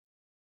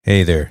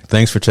Hey there.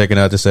 Thanks for checking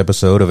out this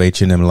episode of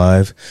H&M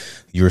Live.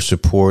 Your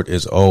support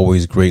is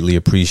always greatly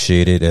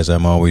appreciated, as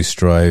I'm always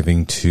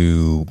striving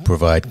to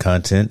provide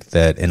content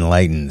that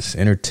enlightens,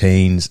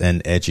 entertains,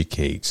 and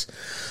educates.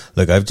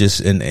 Look, I've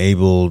just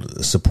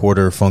enabled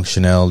supporter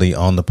functionality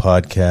on the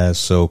podcast,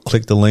 so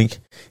click the link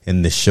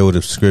in the show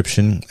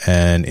description,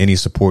 and any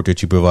support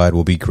that you provide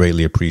will be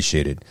greatly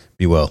appreciated.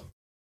 Be well.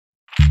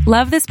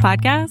 Love this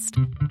podcast?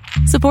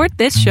 Support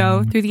this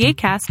show through the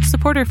Acast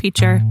supporter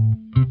feature.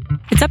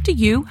 It's up to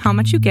you how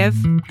much you give,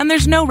 and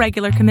there's no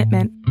regular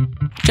commitment.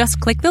 Just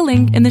click the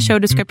link in the show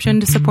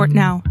description to support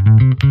now.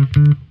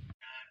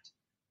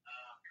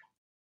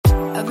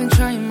 I've been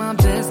trying my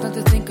best not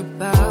to think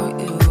about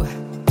you,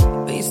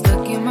 but you're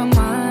stuck in my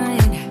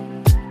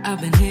mind.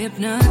 I've been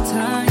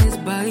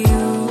hypnotized by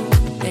you.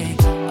 Hey,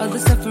 all the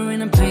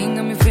suffering and pain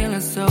got me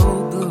feeling so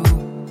blue.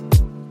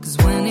 'Cause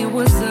when it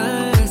was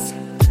us,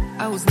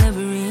 I was never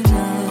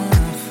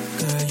enough.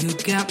 Girl, you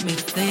got me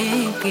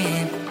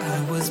thinking I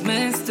was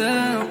messed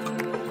up,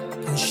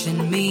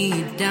 pushing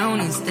me down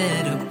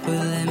instead of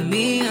pulling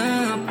me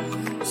up.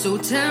 So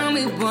tell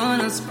me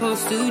what I'm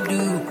supposed to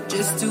do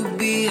just to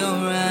be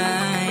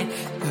alright.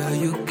 Girl,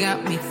 you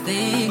got me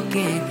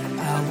thinking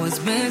I was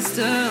messed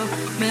up,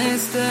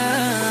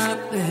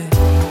 yeah.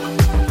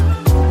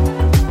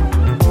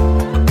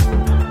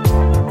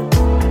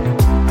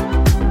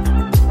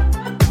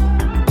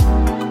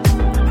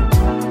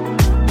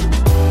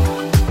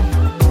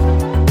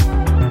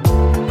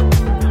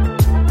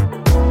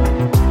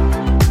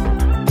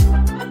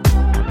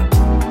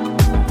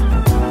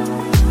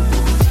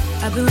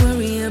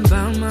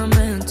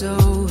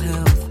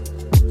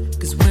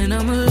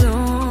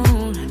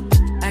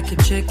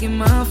 Checking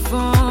my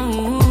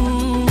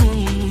phone,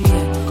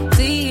 yeah.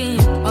 Seeing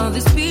all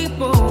these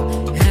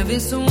people, having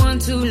someone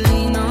to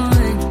lean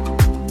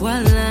on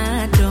while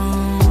I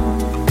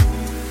don't.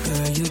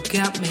 Girl, you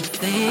got me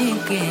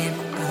thinking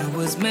I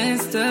was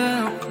messed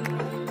up,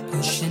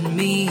 pushing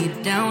me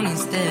down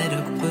instead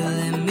of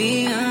pulling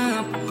me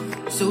up.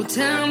 So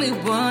tell me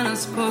what I'm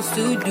supposed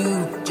to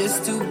do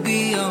just to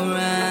be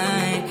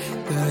alright.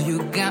 Girl,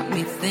 you got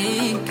me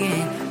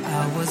thinking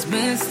I was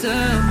messed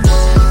up.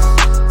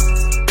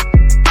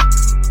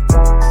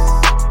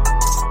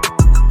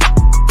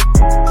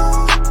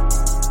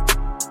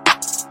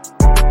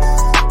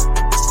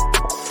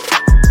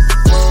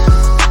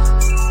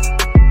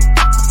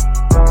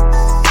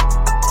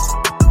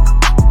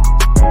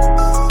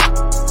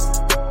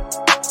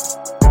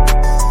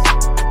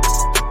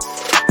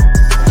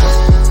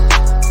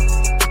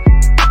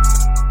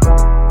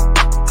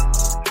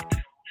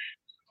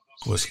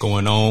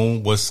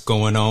 What's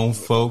going on,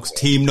 folks?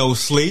 Team No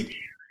Sleep,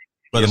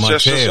 Brother Montel.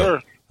 Yes,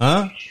 sir.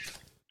 Huh?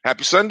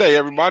 Happy Sunday,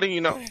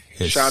 everybody.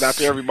 Shout out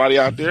to everybody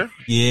out there.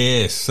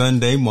 Yeah,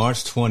 Sunday,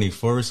 March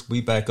 21st. We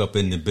back up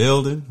in the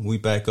building.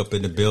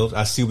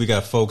 I see we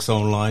got folks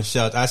online.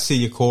 I see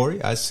you,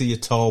 Corey. I see you,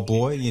 tall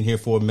boy. You in here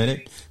for a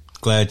minute.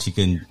 Glad you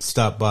can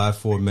stop by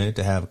for a minute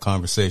to have a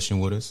conversation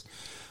with us.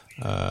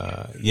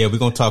 We're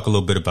going to talk a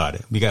little bit about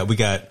it. We got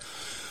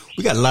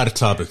a lot of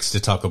topics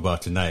to talk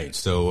about tonight.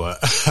 So,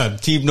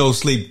 Team No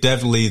Sleep,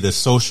 definitely the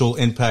social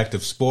impact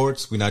of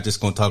sports. We're not just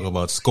going to talk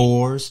about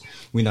scores.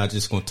 We're not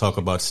just going to talk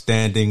about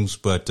standings,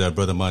 but,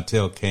 Brother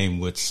Montel came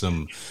with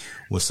some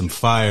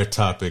fire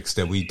topics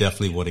that we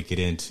definitely want to get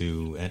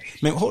into. And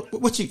man,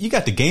 you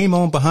got the game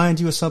on behind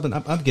you or something?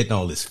 I'm getting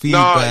all this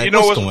feedback. No, you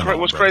know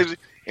what's crazy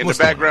in the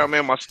background,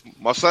 man?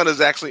 My son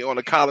is actually on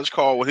a college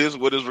call with his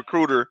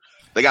recruiter.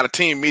 They got a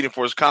team meeting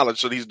for his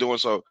college, so he's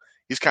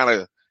kind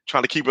of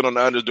trying to keep it on the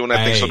unders doing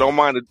that thing, so don't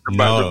mind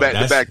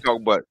the back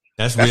talk, but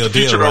that's real the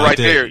future deal right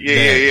there.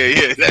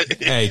 Yeah.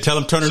 Hey, tell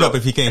him turn it up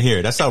if he can't hear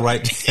it. That's all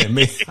right.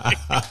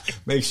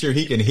 Make sure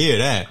he can hear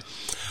that.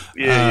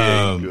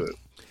 Yeah, good.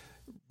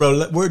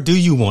 Bro, where do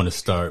you want to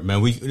start,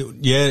 man?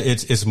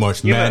 It's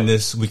March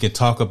Madness. We can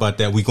talk about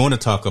that. We're going to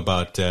talk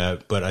about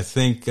that, but I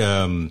think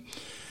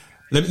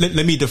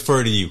let me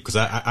defer to you, because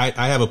I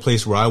have a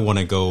place where I want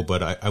to go,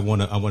 but I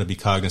want to be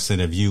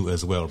cognizant of you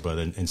as well,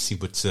 brother, and see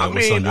what's on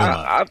your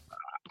mind.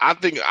 I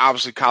think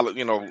obviously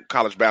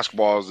college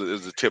basketball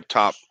is the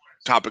top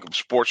topic of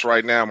sports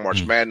right now.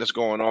 March Madness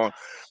going on,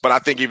 but I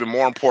think even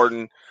more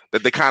important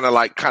that they kind of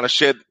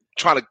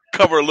trying to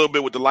cover a little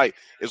bit with the light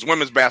is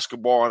women's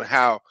basketball and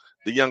how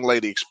the young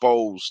lady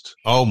exposed.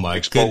 Oh my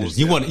goodness!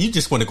 You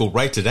just want to go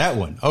right to that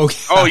one? Okay.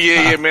 Oh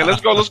yeah, man.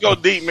 Let's go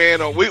deep,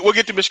 man. We'll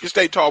get to Michigan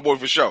State tall boy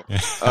for sure.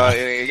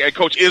 And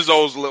Coach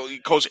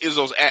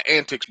Izzo's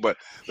antics, but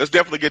let's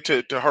definitely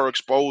get to her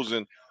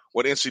exposing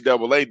what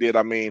NCAA did.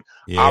 I mean,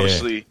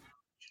 obviously,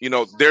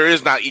 there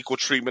is not equal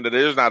treatment, and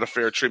there is not a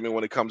fair treatment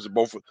when it comes to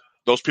both of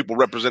those people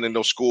representing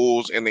those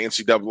schools and the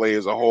NCAA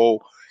as a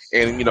whole.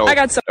 And I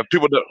got some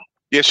people that.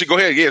 Yeah, she go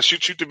ahead. Yeah,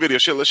 shoot the video.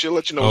 She'll let you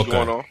know what's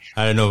going on.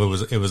 I didn't know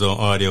if it was on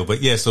audio,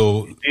 but yeah.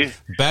 So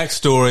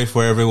backstory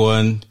for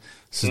everyone: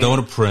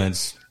 Sedona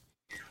Prince,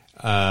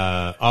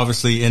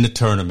 obviously in the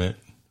tournament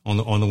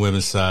on the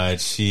women's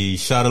side, she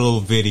shot a little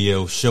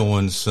video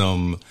showing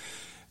some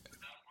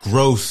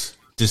gross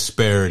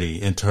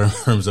disparity in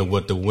terms of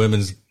what the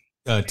women's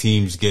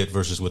teams get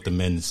versus what the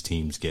men's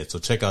teams get. So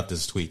check out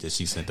this tweet that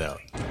she sent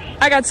out.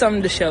 I got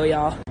something to show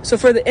y'all. So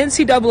for the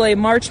NCAA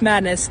March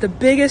Madness, the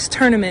biggest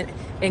tournament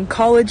in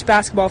college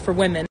basketball for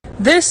women,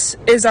 this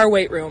is our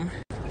weight room.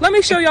 Let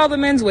me show y'all the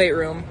men's weight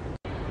room.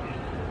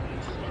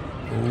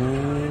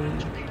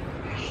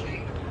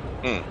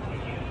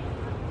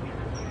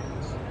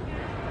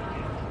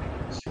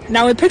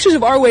 Now, when pictures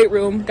of our weight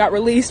room got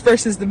released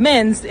versus the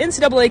men's, the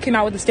NCAA came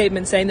out with a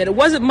statement saying that it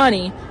wasn't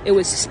money, it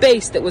was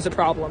space that was a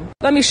problem.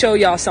 Let me show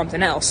y'all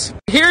something else.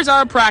 Here's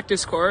our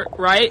practice court,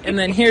 right? And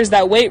then here's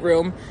that weight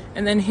room.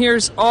 And then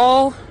here's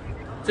all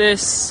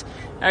this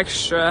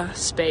extra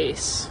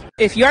space.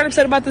 If you aren't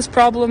upset about this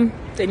problem,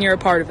 then you're a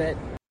part of it.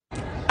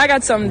 I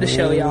got something to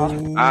show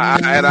y'all.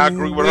 I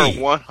agree with her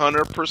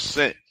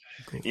 100%.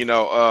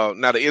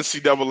 Now the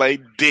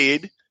NCAA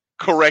did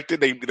correct it.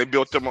 They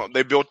built them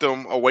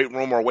a weight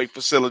room or weight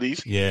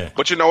facilities. Yeah.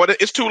 But you know what?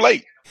 It's too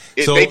late.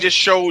 They just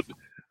showed.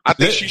 I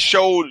think she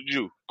showed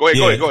you. Go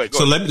ahead.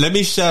 So let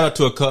me shout out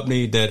to a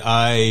company that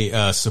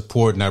I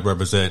support and I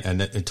represent, and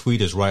the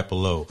tweet is right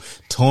below.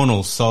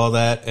 Tonal saw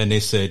that and they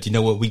said, you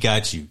know what? We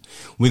got you.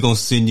 We're going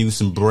to send you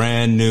some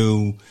brand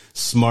new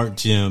smart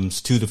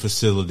gyms to the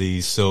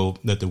facilities so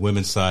that the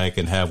women's side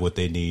can have what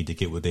they need to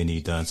get what they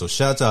need done. So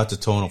shouts out to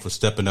Tonal for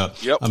stepping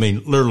up. Yep. I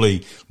mean,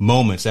 literally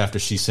moments after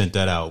she sent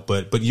that out.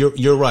 But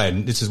you're right.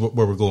 And this is where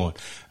we're going.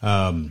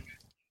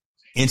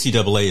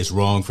 NCAA is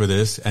wrong for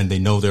this, and they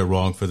know they're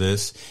wrong for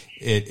this.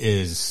 It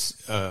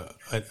is a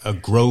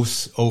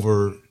gross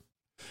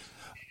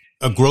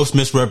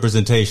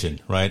misrepresentation,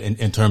 right?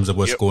 In terms of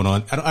what's going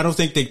on. I don't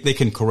think they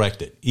can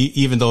correct it,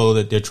 even though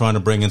that they're trying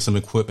to bring in some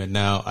equipment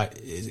now.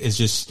 It's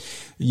just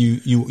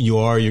you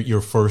are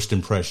your first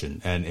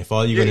impression, and if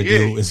all you're going to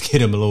do is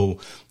get him a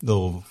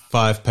little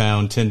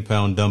 5-pound,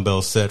 10-pound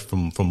dumbbell set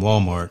from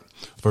Walmart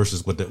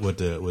versus what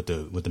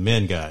the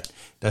men got.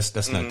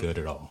 That's not good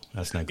at all.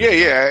 That's not good.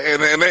 Yeah.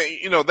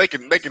 And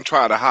they can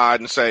try to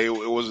hide and say it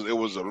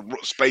was a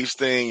space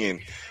thing and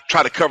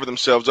try to cover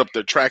themselves up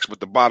their tracks. But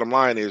the bottom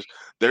line is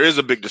there is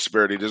a big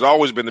disparity. There's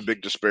always been a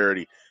big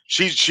disparity.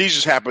 She's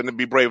just happened to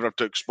be brave enough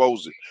to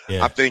expose it.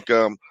 Yeah. I think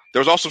there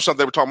was also something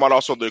they were talking about.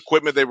 Also, the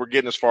equipment they were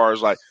getting as far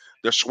as like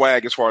their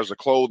swag, as far as the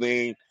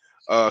clothing.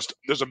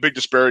 There's a big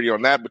disparity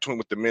on that between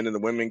what the men and the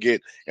women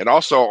get, and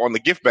also on the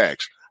gift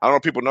bags. I don't know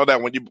if people know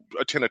that when you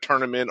attend a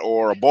tournament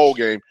or a bowl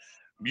game,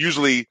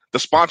 usually the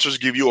sponsors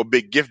give you a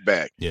big gift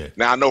bag. Yeah.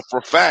 Now I know for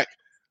a fact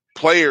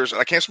players,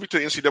 I can't speak to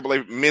the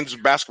NCAA men's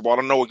basketball. I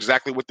don't know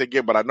exactly what they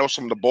get, but I know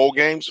some of the bowl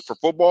games for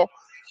football,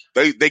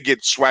 they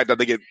get swagged out.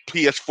 They get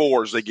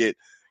PS4s. They get,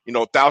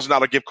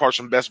 $1,000 gift cards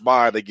from Best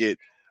Buy. They get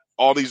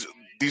all these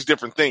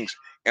different things.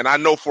 And I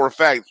know for a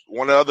fact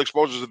one of the other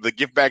exposures of the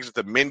gift bags that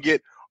the men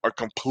get are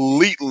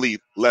completely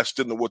less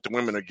than what the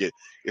women are get.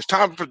 It's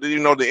time for the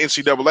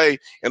NCAA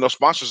and those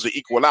sponsors to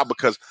equal out,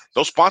 because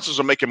those sponsors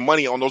are making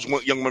money on those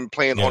young women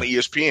playing on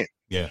ESPN.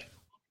 Yeah,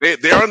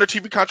 they're under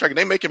TV contract and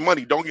they making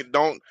money. Don't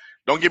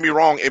get me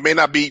wrong. It may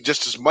not be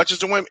just as much as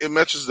the women, as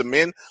much as the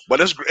men,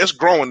 but it's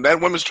growing. That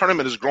women's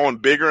tournament is growing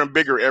bigger and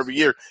bigger every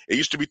year. It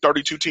used to be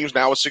 32 teams,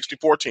 now it's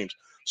 64 teams.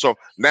 So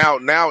now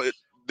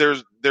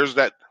there's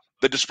that.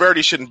 The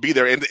disparity shouldn't be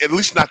there, and at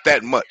least not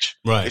that much.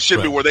 Right. It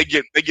should be where they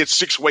get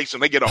 6 weights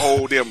and they get a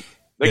whole get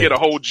a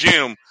whole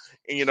gym,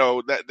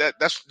 and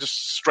that's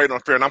just straight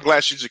unfair. And I'm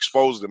glad she's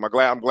exposed them.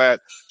 I'm glad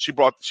she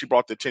brought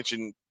the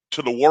attention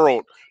to the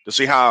world to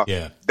see how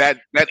that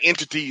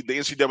entity, the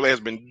NCAA, has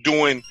been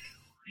doing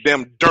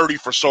them dirty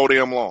for so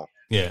damn long.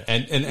 Yeah,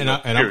 and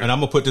I'm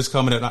gonna put this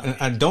comment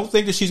out. I don't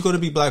think that she's going to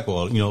be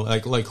blackballed.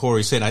 Like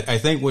Corey said, I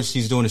think what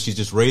she's doing is she's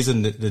just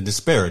raising the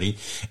disparity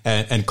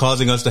and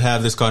causing us to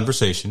have this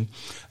conversation.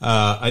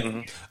 I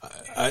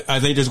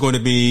think there's going to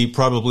be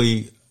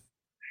probably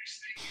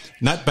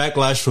not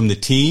backlash from the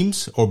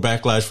teams or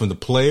backlash from the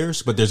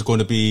players, but there's going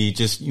to be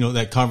just,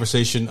 that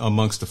conversation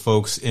amongst the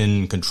folks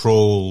in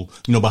control,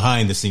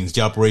 behind the scenes. The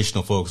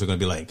operational folks are going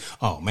to be like,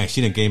 oh man, she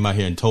done came out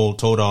here and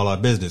told all our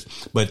business.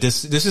 But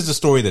this is a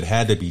story that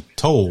had to be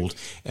told,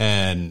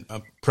 and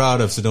I'm proud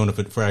of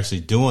Sedona for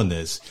actually doing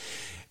this.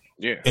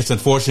 Yeah. It's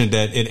unfortunate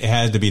that it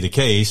had to be the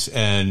case.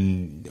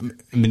 And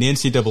the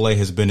NCAA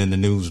has been in the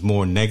news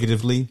more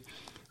negatively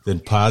than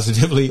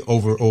positively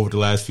over the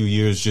last few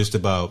years, just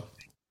about,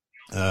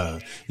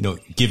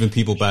 giving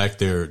people back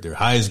their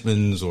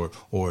Heismans or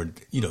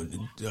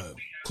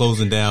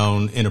closing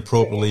down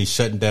inappropriately,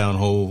 shutting down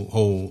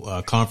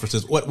whole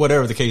conferences,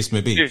 whatever the case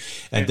may be.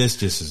 And this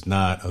just is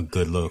not a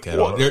good look at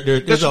all.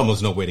 There's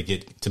almost no way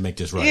to make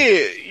this right.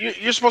 Yeah,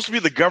 you're supposed to be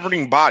the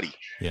governing body.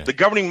 Yeah. The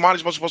governing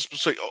body is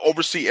supposed to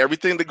oversee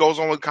everything that goes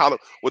on with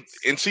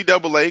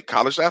NCAA,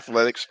 college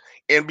athletics,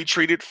 and be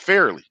treated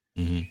fairly.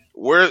 Mm-hmm.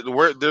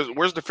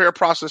 Where's the fair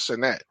process in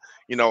that?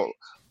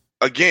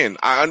 Again,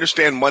 I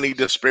understand money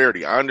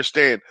disparity. I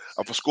understand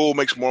if a school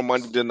makes more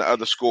money than the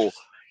other school,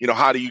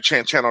 how do you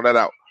channel that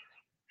out?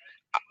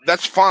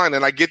 That's fine,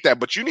 and I get that,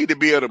 but you need to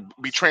be able to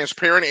be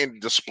transparent and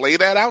display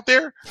that out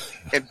there.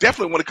 And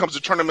definitely when it comes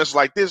to tournaments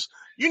like this,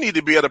 you need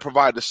to be able to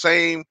provide the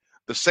same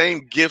the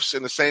same gifts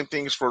and the same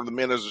things for the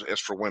men as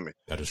for women.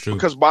 That is true.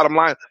 Because bottom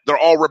line, they're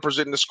all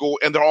representing the school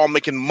and they're all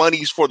making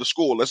monies for the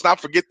school. Let's not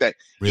forget that.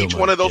 Each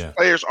one of those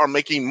players are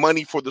making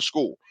money for the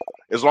school.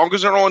 As long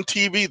as they're on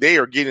TV, they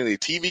are getting a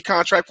TV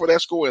contract for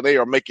that school and they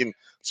are making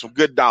some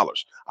good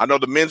dollars. I know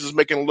the men's is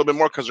making a little bit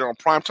more because they're on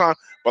primetime,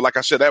 but like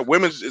I said, that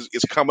women's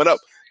is coming up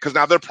because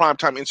now they're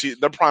primetime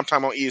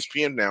on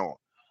ESPN now.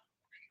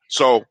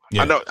 So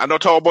I know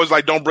tall boys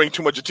like don't bring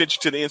too much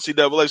attention to the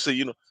NCAA, so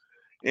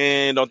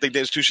and don't think the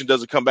institution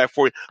doesn't come back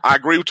for you. I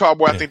agree with tall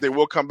boy. I think they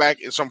will come back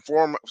in some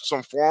form,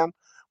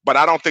 but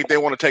I don't think they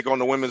want to take on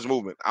the women's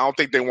movement. I don't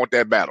think they want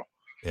that battle.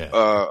 Yeah.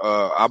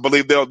 I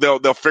believe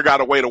they'll figure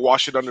out a way to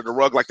wash it under the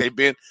rug like they've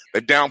been.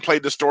 They've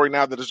downplayed the story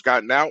now that it's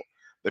gotten out.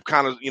 They've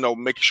kind of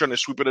making sure they're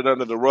sweeping it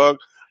under the rug.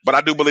 But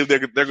I do believe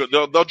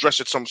they'll dress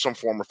it some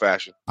form or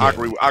fashion. Yeah.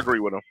 I agree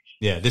with them.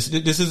 Yeah, this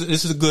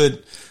is a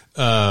good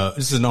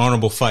this is an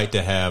honorable fight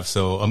to have.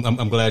 So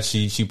I'm glad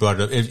she brought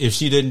it up. If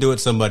she didn't do it,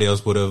 somebody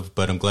else would have.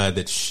 But I'm glad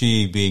that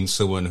she, being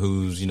someone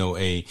who's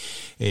a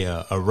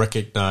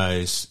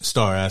recognized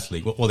star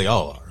athlete. Well, they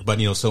all are. But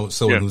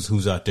someone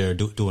who's out there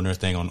doing her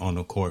thing on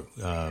the court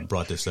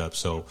brought this up.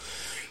 So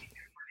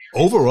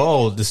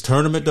overall, this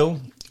tournament though,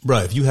 bro,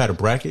 if you had a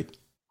bracket,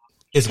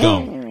 it's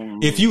gone.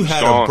 If you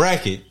had a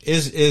bracket,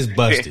 it's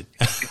busted.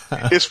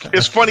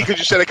 It's funny because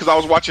you said it because I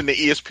was watching the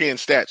ESPN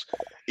stats.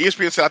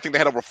 ESPN said I think they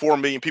had over 4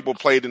 million people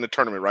played in the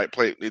tournament, right?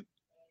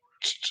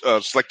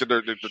 Selected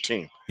their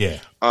team. Yeah.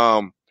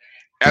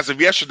 As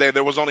of yesterday,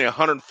 there was only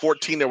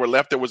 114 that were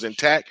left that was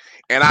intact.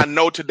 And I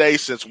know today,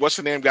 since what's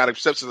the name got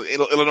upset, since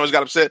Illinois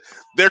got upset,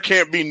 there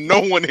can't be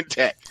no one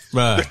intact.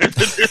 Right.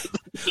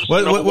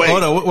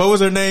 Hold on. What was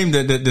her name?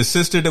 The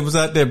sister that was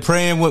out there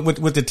praying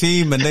with the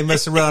team, and they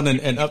messed around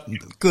and up.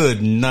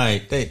 Good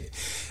night.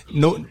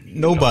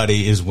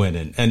 Nobody is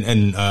winning,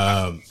 and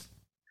I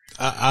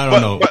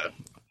don't know. But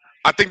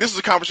I think this is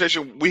a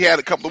conversation we had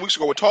a couple of weeks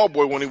ago with Tall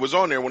Boy when he was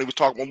on there when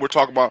we're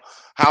talking about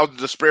how the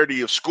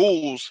disparity of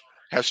schools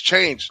has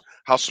changed,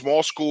 how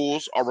small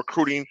schools are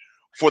recruiting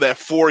for that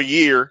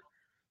 4-year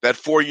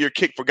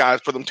kick for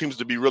guys, for them teams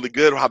to be really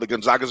good, how the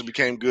Gonzagas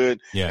became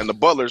good and the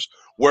Butlers,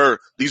 where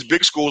these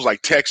big schools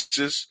like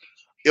Texas,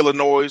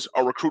 Illinois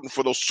are recruiting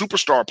for those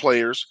superstar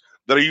players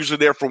that are usually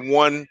there for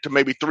 1 to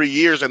maybe 3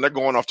 years and they're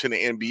going off to the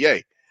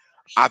NBA.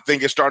 I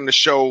think it's starting to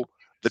show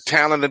the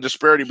talent and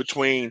disparity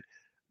between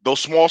those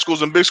small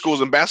schools and big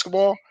schools in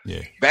basketball.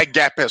 Yeah. That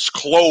gap has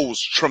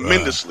closed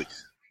tremendously.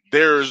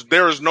 There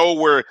is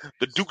nowhere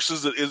the Dukes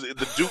is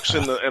the Dukes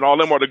and all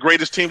them are the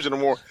greatest teams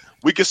anymore.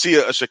 We could see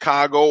a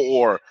Chicago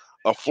or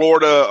a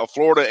Florida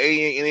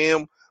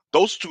A&M.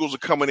 Those schools are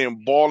coming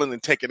in, balling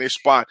and taking their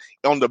spot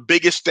on the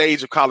biggest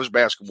stage of college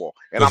basketball,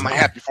 and I'm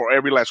happy for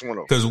every last one of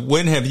them. Because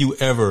when have you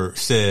ever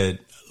said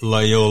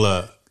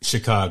Loyola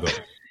Chicago?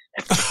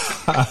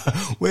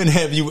 When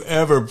have you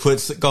ever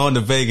gone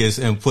to Vegas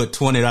and put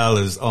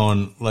 $20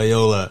 on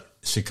Loyola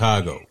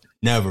Chicago?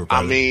 Never,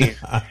 brother. I mean,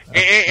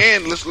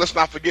 and let's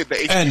not forget the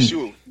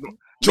HBCU.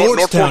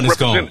 Georgetown is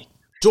gone.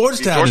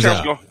 Georgetown is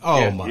out. Gone.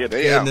 Oh my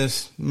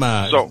goodness,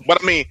 my. So, but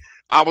I mean,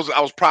 I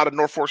was proud of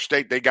Norfolk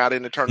State. They got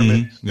in the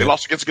tournament. Mm-hmm. They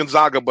lost against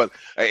Gonzaga, but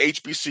a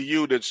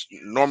HBCU that's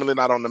normally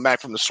not on the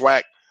MAC from the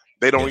SWAC,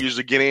 they don't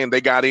usually get in.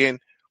 They got in.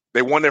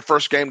 They won their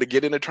first game to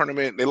get in the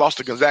tournament. They lost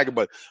to Gonzaga,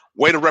 but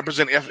way to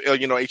represent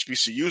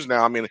HBCUs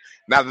now. I mean,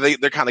 now that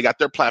they kind of got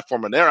their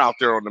platform and they're out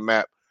there on the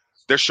map.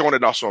 They're showing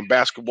it also in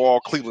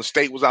basketball. Cleveland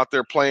State was out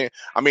there playing.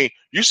 I mean,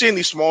 you're seeing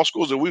these small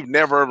schools that we've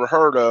never, ever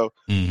heard of,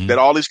 that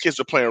all these kids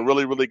are playing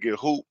really, really good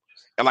hoop.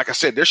 And like I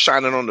said, they're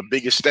shining on the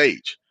biggest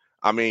stage.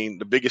 I mean,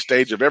 the biggest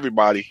stage of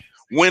everybody.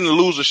 Win,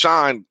 lose, or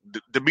shine,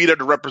 to be there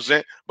to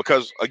represent.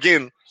 Because,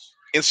 again,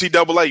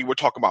 NCAA, we're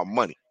talking about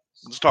money.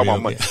 Let's talk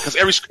about money. Because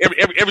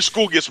every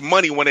school gets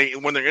money when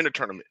they're in the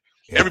tournament.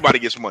 Yeah. Everybody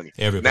gets money.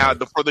 Now,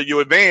 the further you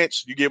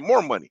advance, you get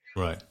more money.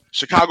 Right.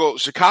 Chicago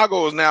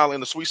is now in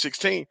the Sweet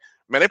 16.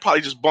 Man, they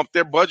probably just bumped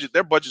their budget.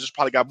 Their budget just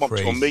probably got bumped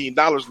to $1 million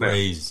now.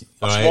 Crazy.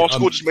 A small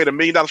school just made $1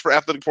 million for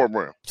athletic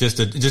program. Just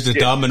a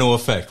domino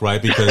effect,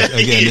 right? Because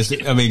again,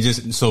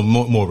 just so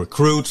more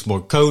recruits, more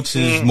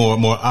coaches,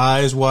 more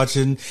eyes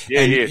watching,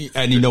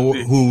 and you know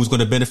who's going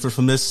to benefit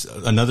from this?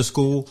 Another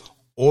school,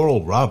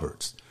 Oral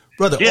Roberts,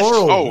 brother. Yes.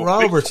 Oral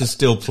Roberts is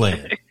still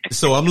playing.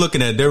 So I'm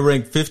looking at they're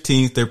ranked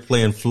 15th. They're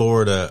playing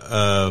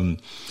Florida.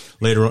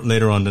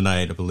 Later on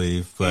tonight, I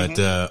believe. But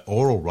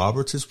Oral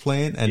Roberts is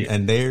playing,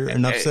 and they're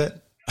an upset.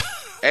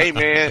 Hey,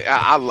 man,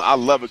 I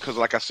love it because,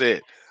 like I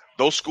said,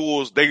 those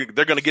schools, they're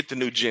going to get the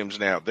new gyms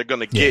now. They're going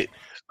to get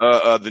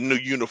the new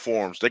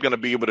uniforms. They're going to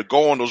be able to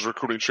go on those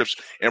recruiting trips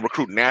and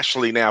recruit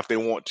nationally now if they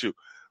want to.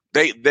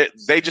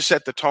 They just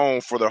set the tone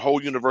for their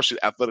whole university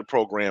athletic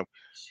program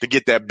to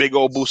get that big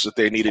old boost that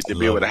they needed to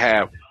be able to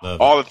have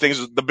all the things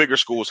that the bigger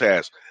schools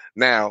has.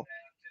 Now,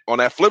 on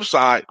that flip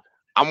side,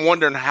 I'm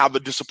wondering how the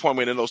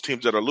disappointment in those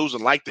teams that are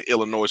losing, like the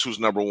Illinois, who's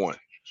number one,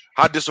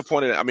 how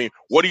disappointed. I mean,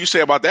 what do you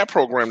say about that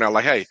program now?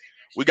 Like, hey,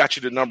 we got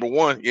you to number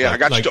one. Yeah, I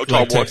got you to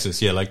like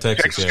Texas. Yeah, like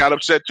Texas. Texas got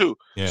upset too.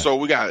 Yeah. So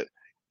we got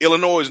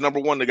Illinois is number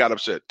one that got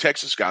upset.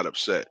 Texas got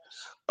upset.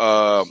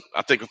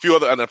 I think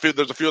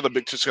there's a few other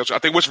big discussions. I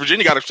think West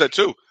Virginia got upset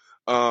too.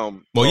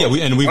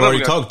 We've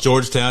already talked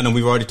Georgetown, and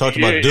we've already talked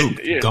about Duke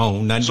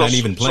gone, not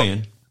even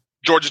playing.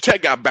 Georgia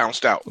Tech got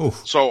bounced out.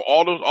 Oof. So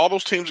all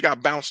those teams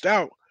got bounced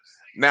out.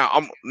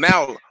 Now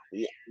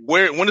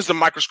when is the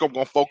microscope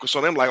going to focus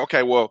on them? Like,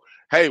 okay, well,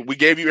 hey, we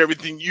gave you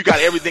everything. You got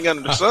everything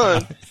under the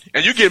sun,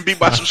 and you're getting beat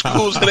by some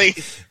schools that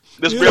ain't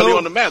that's barely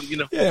on the map.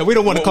 Yeah, we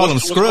don't want to call them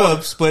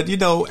scrubs, but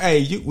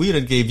hey, we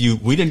didn't give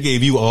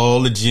you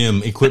all the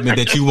gym equipment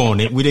that you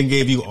wanted. We didn't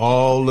give you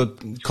all the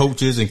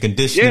coaches and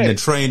conditioning and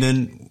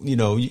training.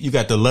 You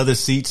got the leather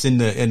seats in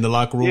the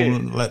locker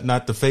room,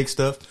 not the fake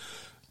stuff.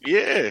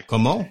 Yeah,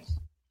 come on.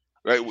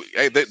 Right,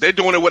 hey, they're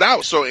doing it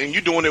without. So, and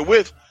you doing it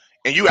with,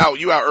 and you out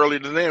earlier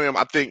than them.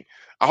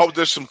 I hope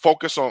there's some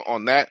focus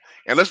on that.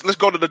 And let's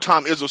go to the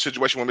Tom Izzo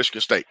situation with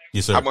Michigan State.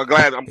 Yes, sir. I'm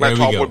glad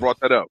Tall Boy brought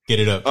that up. Get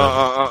it up.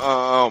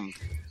 Tom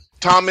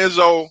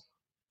Izzo,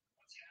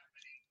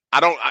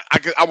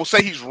 I will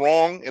say he's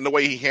wrong in the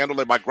way he handled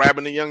it by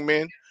grabbing the young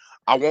man.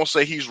 I won't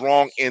say he's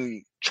wrong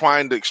in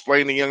trying to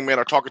explain the young man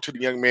or talking to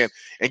the young man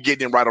and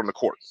getting him right on the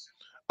court.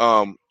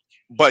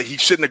 But he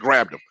shouldn't have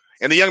grabbed him.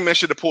 And the young man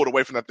should have pulled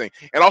away from that thing.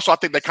 And also, I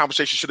think that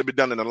conversation should have been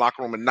done in the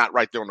locker room and not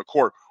right there on the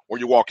court where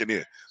you're walking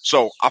in.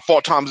 So I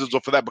fault Tom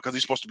Izzo for that because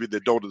he's supposed to be the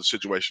adult of the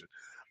situation.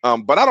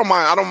 But I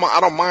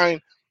don't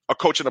mind a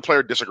coach and a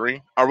player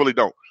disagreeing. I really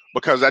don't,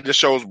 because that just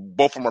shows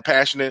both of them are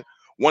passionate.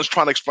 One's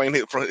trying to explain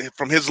it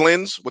from his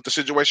lens what the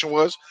situation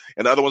was,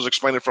 and the other one's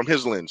explaining it from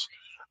his lens.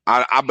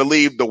 I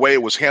believe the way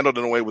it was handled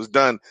and the way it was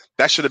done,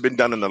 that should have been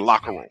done in the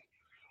locker room.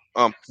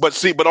 But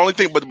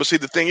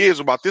the thing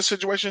is about this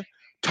situation,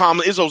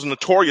 Tom Izzo's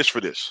notorious for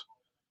this,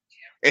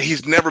 and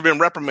he's never been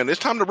reprimanded. It's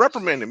time to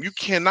reprimand him. You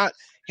cannot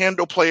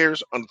handle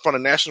players in front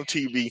of national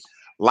TV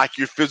like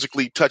you're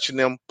physically touching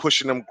them,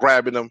 pushing them,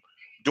 grabbing them,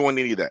 doing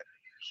any of that.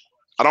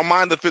 I don't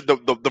mind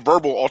the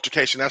verbal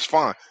altercation. That's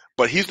fine.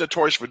 But he's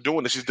notorious for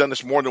doing this. He's done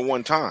this more than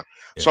one time.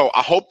 Yeah. So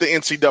I hope the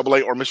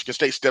NCAA or Michigan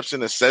State steps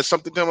in and says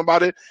something to him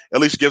about it, at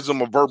least gives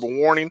him a verbal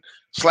warning,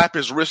 slap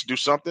his wrist, do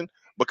something,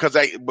 because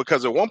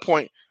at one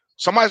point,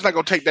 somebody's not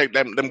going to take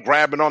them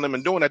grabbing on them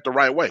and doing that the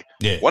right way.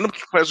 Yeah. One of the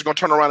players is going to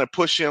turn around and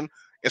push him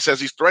and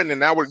says he's threatening.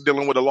 Now we're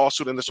dealing with a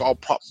lawsuit and it's all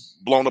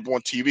blown up on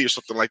TV or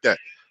something like that.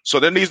 So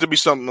there needs to be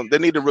something. They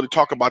need to really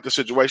talk about the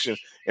situation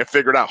and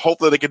figure it out.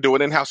 Hopefully they can do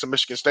it in-house in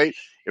Michigan State.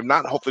 If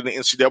not, hopefully the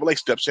NCAA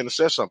steps in and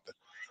says something.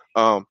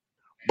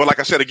 But like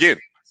I said, again,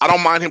 I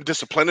don't mind him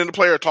disciplining the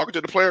player, talking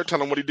to the player,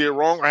 telling him what he did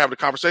wrong, or having a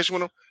conversation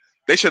with him.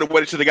 They should have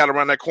waited till they got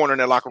around that corner in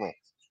that locker room.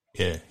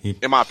 Yeah,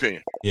 in my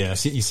opinion. Yeah,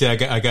 you see,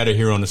 I got it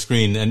here on the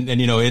screen, and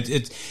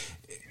it's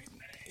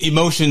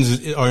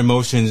emotions are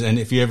emotions, and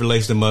if you ever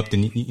lace them up,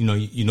 then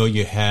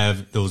you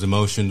have those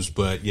emotions.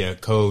 But yeah,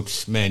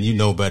 coach, man, you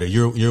know better.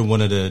 You're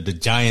one of the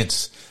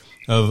giants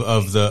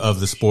of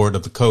the sport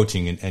of the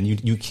coaching, and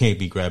you can't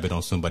be grabbing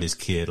on somebody's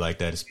kid like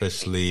that,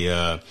 especially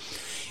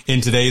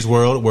in today's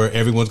world where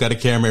everyone's got a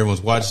camera,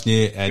 everyone's watching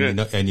it,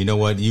 and you know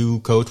what,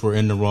 you coach were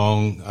in the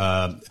wrong.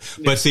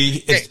 But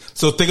see,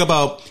 so think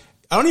about.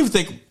 I don't even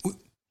think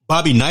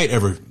Bobby Knight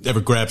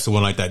ever grabbed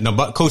someone like that. No,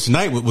 but Coach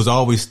Knight was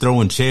always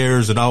throwing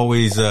chairs and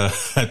always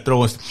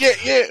throwing.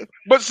 Yeah.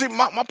 But see,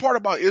 my part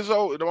about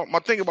Izzo, my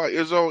thing about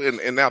Izzo,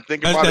 and now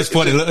thinking about that's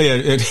funny.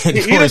 Yeah,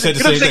 Corey said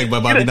the same thing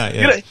about Bobby Knight.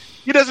 Yeah.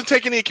 He doesn't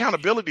take any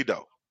accountability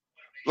though.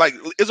 Like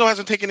Izzo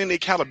hasn't taken any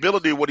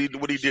accountability what he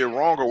did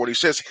wrong or what he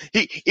says.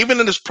 He even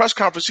in this press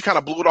conference he kind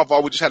of blew it off. Oh,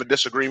 we just had a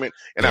disagreement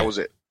and that was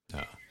it.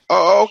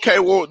 Oh, okay.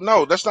 Well,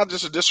 no, that's not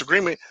just a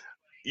disagreement.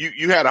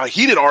 You had a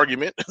heated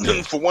argument.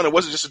 For one, it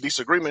wasn't just a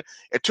disagreement.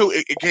 And two,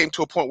 it came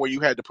to a point where you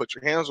had to put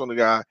your hands on the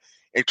guy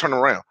and turn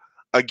around.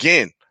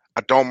 Again,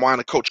 I don't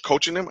mind a coach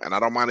coaching him, and I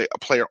don't mind a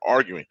player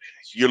arguing.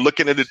 You're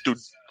looking at it through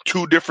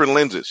two different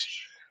lenses.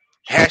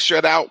 Hash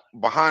it out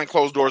behind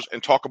closed doors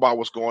and talk about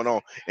what's going on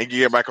and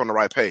get back on the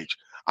right page.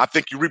 I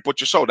think you reap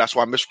what you sow. That's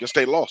why Michigan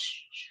State lost.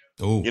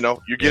 Ooh,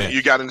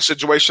 you got in a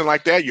situation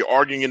like that. You're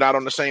arguing. You're not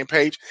on the same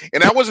page.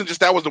 And that was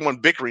the one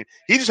bickering.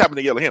 He just happened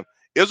to yell at him.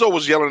 Izzo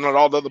was yelling at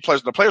all the other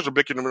players. The players were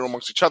bickering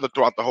amongst each other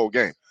throughout the whole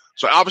game.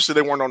 So obviously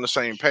they weren't on the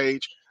same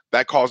page.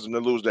 That caused them to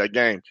lose that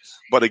game.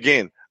 But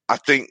again, I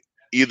think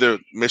either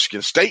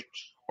Michigan State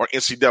or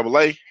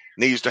NCAA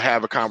needs to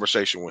have a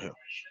conversation with him.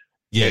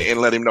 Yeah,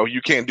 and let him know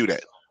you can't do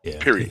that. Yeah.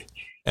 Period.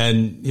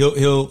 And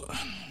he'll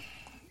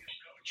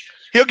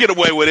get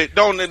away with it.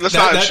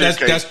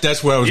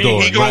 That's where I was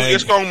going.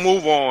 It's gonna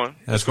move on.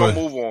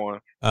 Move on.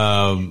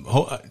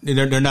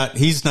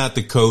 He's not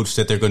the coach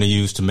that they're going to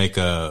use to make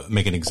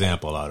an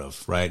example out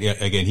of, right?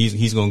 Again,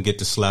 he's going to get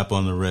the slap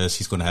on the wrist.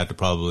 He's going to have to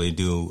probably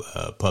do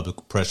a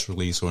public press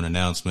release or an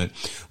announcement.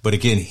 But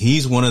again,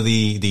 he's one of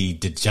the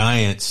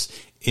giants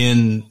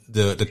in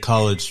the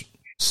college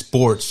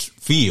sports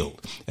field,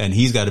 and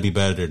he's got to be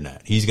better than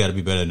that.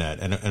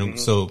 And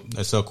so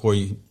I saw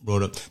Corey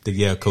wrote up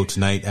that Coach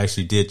Knight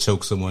actually did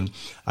choke someone.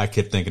 I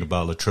kept thinking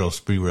about Latrell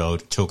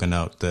Sprewell choking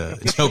out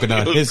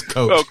his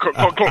coach.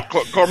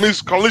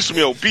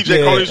 Carlismio,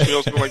 PJ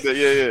Carlismio, something like that.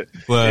 Yeah.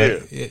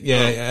 But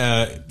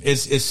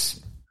it's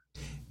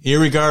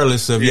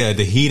Irregardless of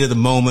the heat of the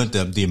moment,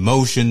 the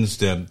emotions,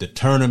 the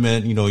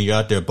tournament, you're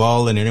out there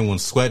balling and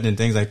everyone's sweating and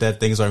things like that.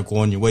 Things aren't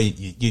going your way.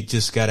 You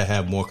just got to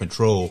have more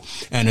control,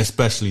 and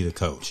especially the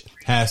coach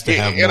has to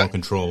have more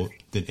control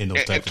in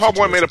those types of situations. And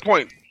Tallboy made a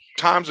point.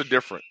 Times are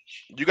different.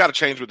 You got to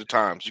change with the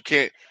times. You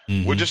can't.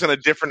 We're just in a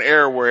different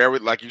era where,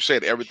 like you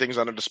said, everything's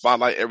under the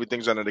spotlight,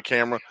 everything's under the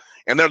camera,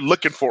 and they're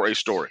looking for a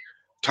story.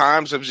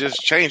 Times have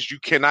just changed. You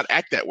cannot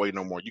act that way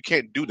no more. You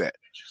can't do that.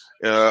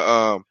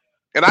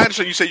 And I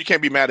understand you say you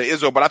can't be mad at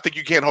Izzo, but I think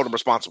you can't hold him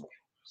responsible.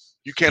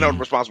 You can't hold him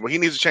responsible. He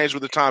needs to change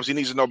with the times. He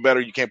needs to know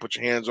better. You can't put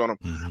your hands on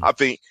him. I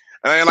think,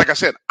 and like I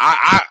said,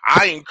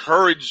 I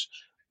encourage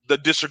the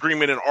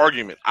disagreement and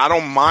argument. I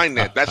don't mind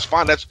that. That's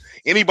fine. That's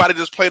anybody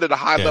that's played at a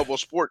high level of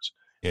sports.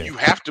 Yeah. You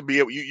have to be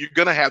able. You're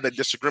going to have that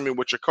disagreement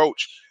with your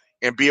coach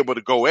and be able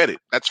to go at it.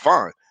 That's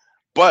fine.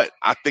 But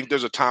I think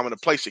there's a time and a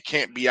place. It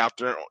can't be out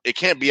there. It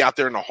can't be out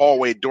there in the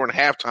hallway during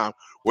halftime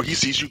where he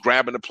sees you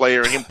grabbing the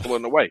player and him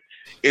pulling away.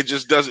 It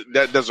just doesn't.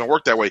 That doesn't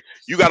work that way.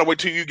 You got to wait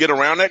till you get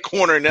around that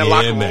corner in that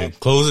locker room. Man.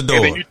 Close the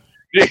door.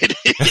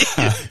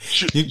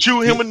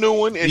 Chew him a new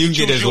one. And you can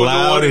get as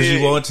loud as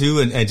you want to,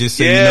 and just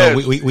say,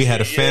 we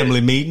had a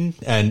family meeting,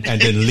 and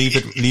then leave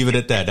it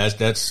at that.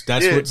 That's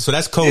what. So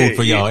that's code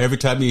for y'all. Every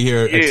time you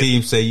hear a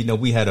team say,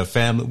 we had a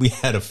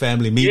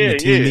family meeting, a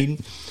team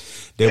meeting.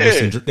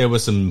 There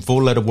was some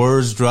 4-letter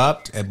words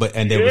dropped,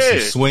 and there was some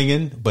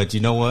swinging. But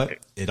you know what?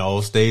 It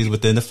all stays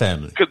within the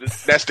family.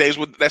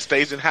 That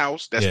stays in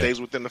house. That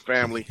stays within the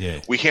family.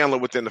 Yeah. We handle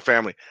it within the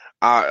family.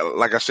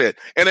 Like I said,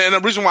 and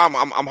the reason why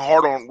I'm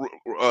hard on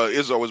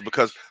Izzo is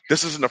because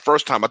this isn't the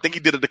first time. I think he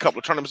did it a couple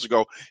of tournaments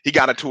ago. He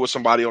got into it with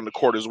somebody on the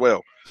court as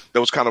well.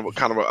 There was kind of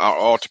an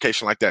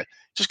altercation like that.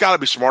 Just got to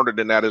be smarter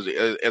than that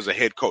as a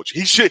head coach.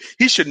 He should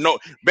know.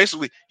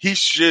 Basically, he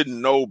should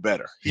know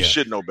better. He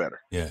should know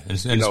better. Yeah, and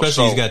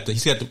especially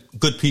he's got the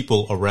good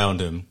people around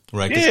him,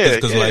 right?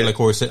 Because like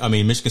Corey said, I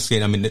mean, Michigan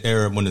State. I mean,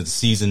 they're one of the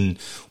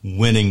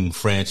season-winning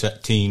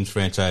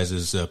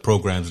franchises,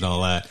 programs, and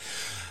all that.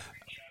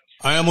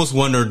 I almost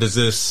wonder, does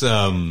this?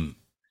 And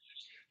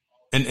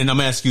I'm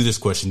gonna ask you this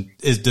question: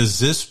 does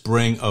this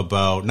bring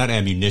about not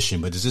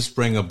ammunition, but does this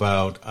bring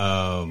about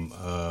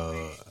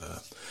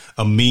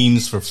a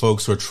means for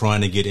folks who are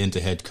trying to get into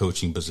head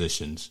coaching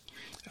positions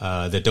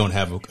that don't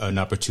have an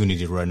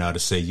opportunity right now to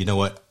say, you know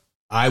what,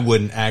 I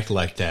wouldn't act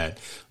like that.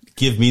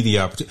 Give me the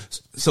opportunity.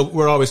 So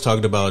we're always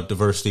talking about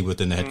diversity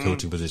within the head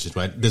coaching positions,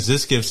 right? Does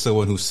this give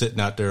someone who's sitting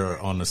out there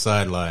on the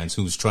sidelines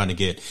who's trying to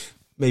get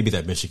maybe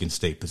that Michigan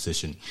State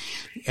position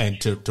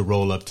and to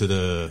roll up to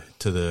the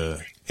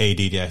AD,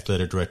 the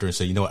athletic director, and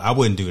say, you know what, I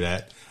wouldn't do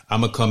that. I'm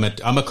gonna come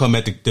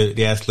at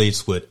the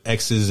athletes with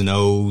X's and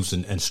O's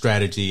and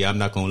strategy. I'm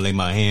not gonna lay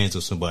my hands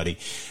on somebody.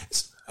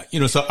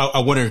 So I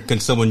wonder, can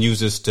someone use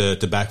this to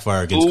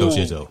backfire against Coach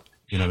Izzo?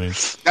 You know what I mean?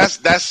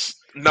 That's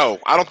no.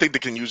 I don't think they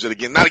can use it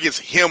again. Not against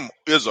him,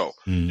 Izzo.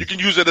 You can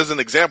use it as an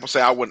example.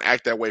 Say, I wouldn't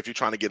act that way if you're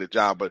trying to get a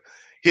job. But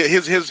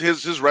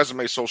his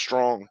resume is so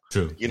strong.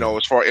 True.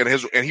 As far and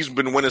he's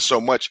been winning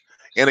so much.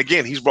 And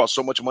again, he's brought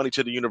so much money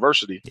to the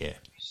university. Yeah.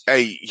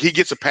 Hey, he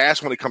gets a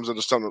pass when it comes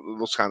into some of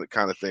those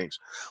kind of things.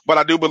 But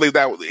I do believe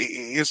that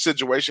his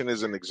situation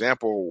is an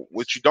example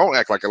which you don't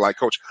act like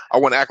coach. I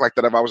wouldn't act like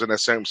that if I was in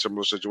that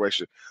similar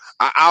situation.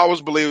 I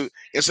always believe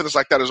incidents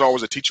like that is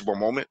always a teachable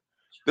moment.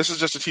 This is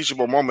just a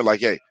teachable moment.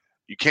 Like, hey,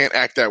 you can't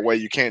act that way.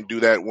 You can't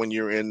do that when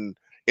you're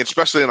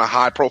especially in a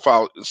high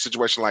profile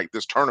situation like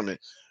this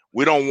tournament.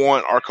 We don't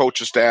want our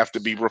coaching staff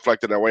to be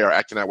reflected that way or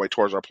acting that way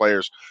towards our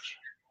players.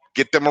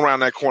 Get them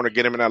around that corner,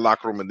 get them in that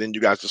locker room, and then you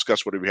guys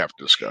discuss whatever you have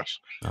to discuss.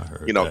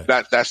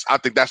 I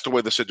think that's the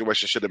way the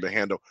situation should have been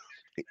handled.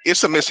 It's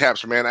some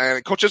mishaps, man.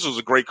 And Coach Izzo's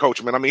a great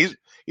coach, man. I mean,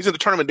 he's in the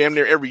tournament damn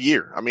near every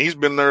year. I mean, he's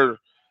been there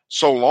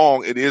so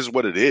long. It is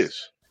what it is.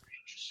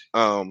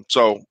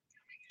 So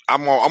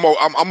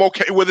I'm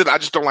okay with it. I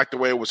just don't like the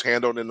way it was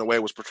handled and the way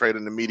it was portrayed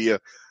in the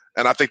media.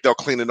 And I think they'll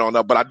clean it on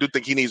up. But I do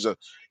think he needs to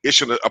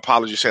issue an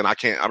apology saying I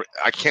can't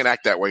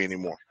act that way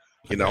anymore.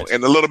 And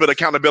a little bit of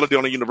accountability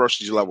on the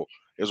university level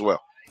as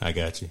well. I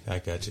got you.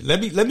 Let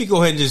me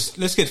go ahead and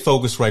let's get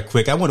focused right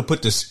quick. I want to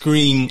put the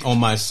screen on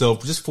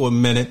myself just for a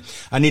minute.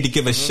 I need to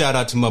give a shout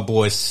out to my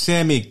boy,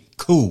 Sammy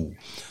Cool.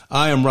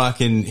 I am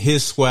rocking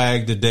his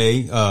swag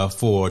today,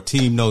 for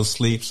Team No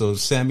Sleep. So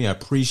Sammy, I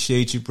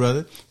appreciate you,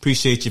 brother.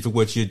 Appreciate you for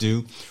what you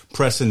do.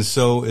 Press and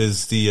Sew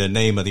is the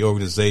name of the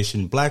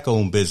organization, black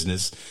owned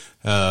business,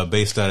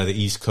 based out of the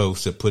East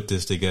Coast that put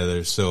this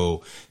together.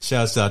 So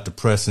shouts out to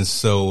Press and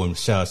Sew and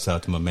shouts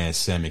out to my man,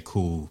 Sammy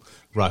Cool,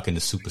 rocking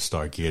the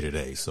superstar gear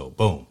today. So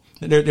boom.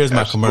 There's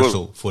my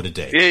commercial for the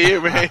day. Yeah,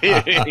 man.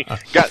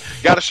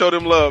 Got to show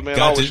them love, man.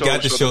 Got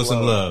to show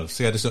some love.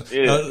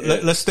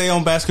 Let's stay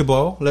on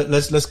basketball.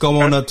 Let's go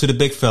on up to the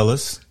big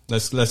fellas.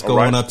 Let's go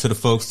on up to the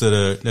folks that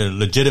are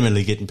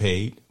legitimately getting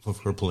paid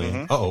for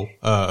playing.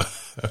 Brother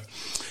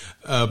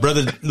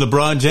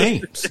LeBron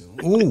James.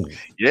 Ooh,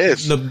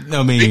 yes.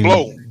 Big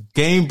blow.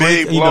 Game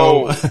break,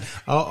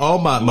 all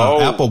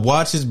my Apple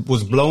Watches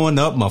was blowing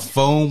up. My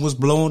phone was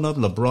blowing up.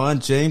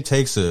 LeBron James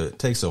takes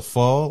a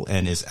fall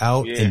and is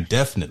out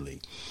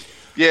indefinitely.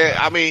 Yeah,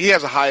 I mean, he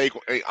has a high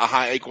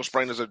ankle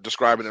sprain as they're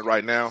describing it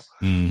right now.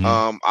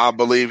 Mm-hmm. I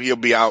believe he'll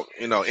be out,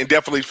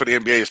 indefinitely for the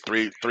NBA is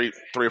three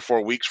or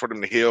 4 weeks for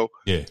them to heal.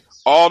 Yeah.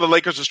 All the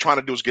Lakers is trying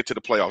to do is get to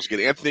the playoffs, get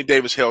Anthony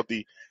Davis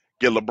healthy,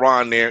 get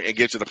LeBron there, and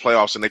get to the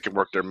playoffs, and they can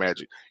work their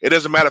magic. It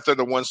doesn't matter if they're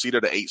the 1 seed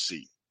or the 8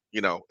 seed.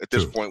 At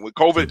this point with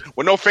COVID,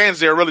 with no fans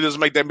there, it really doesn't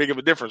make that big of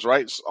a difference,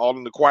 right? It's all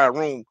in the quiet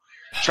room,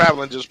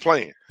 traveling, just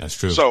playing. That's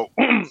true. So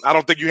I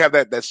don't think you have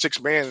that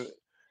 6 man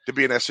to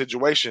be in that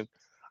situation.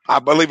 I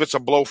believe it's a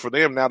blow for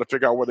them now to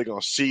figure out where they're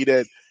going to seed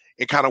it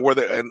and kind of where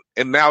they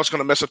and now it's going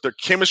to mess up their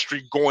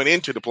chemistry going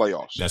into the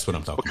playoffs. That's what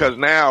I'm talking because about.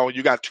 now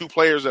you got 2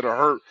 players that are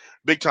hurt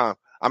big time.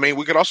 I mean,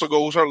 we could also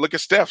go who's hurt. Look at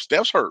Steph.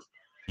 Steph's hurt.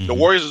 Mm-hmm. The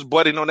Warriors is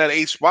blooding on that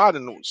 8th spot,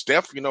 and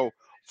Steph,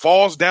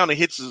 falls down and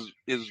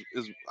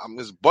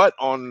his butt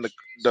on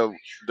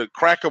the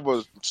crack of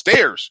a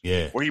stairs.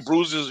 Yeah. Where he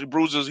bruises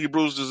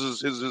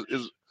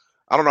his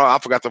I don't know, I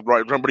forgot the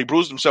right term, but he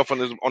bruised himself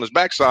on his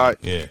backside.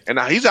 Yeah. And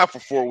now he's out for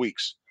 4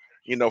 weeks.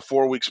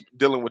 4 weeks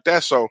dealing with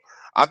that. So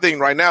I think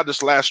right now,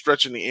 this last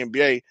stretch in the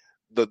NBA,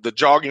 the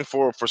jogging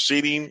for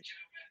seeding,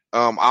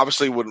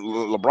 obviously with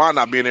LeBron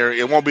not being there,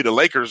 it won't be the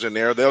Lakers in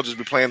there. They'll just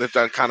be playing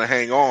that kind of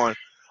hang on.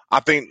 I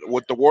think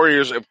with the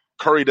Warriors, if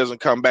Curry doesn't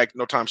come back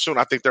no time soon,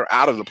 I think they're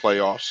out of the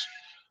playoffs.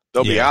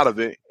 They'll be out of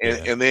it.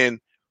 And then,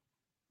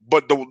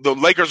 but the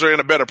Lakers are in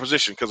a better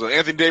position because if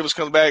Anthony Davis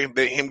comes back and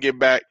him get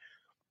back,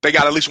 they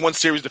got at least one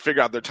series to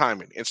figure out their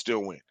timing and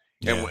still win.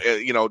 Yeah.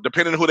 And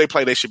depending on who they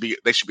play, they should be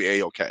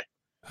A-okay.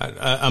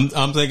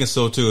 I'm thinking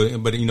so too,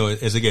 but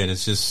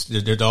it's just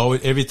there's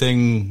always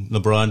everything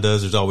LeBron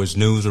does. There's always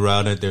news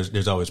around it.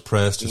 There's always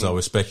press. There's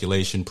always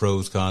speculation,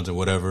 pros, cons, or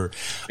whatever.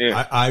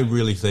 Yeah. I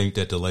really think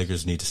that the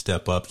Lakers need to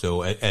step up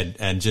though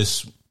and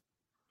just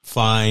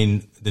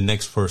find the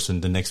next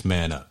person, the next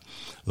man up.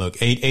 Look,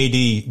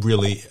 AD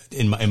really,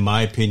 in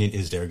my opinion,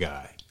 is their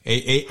guy.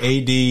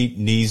 AD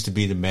needs to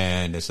be the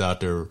man that's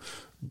out there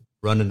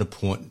running the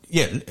point.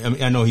 Yeah, I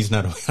mean, I know he's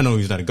not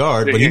a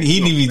guard, but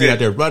he needs to be out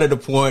there running the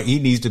point. He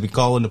needs to be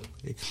calling the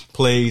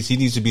plays. He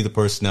needs to be the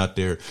person out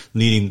there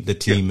leading the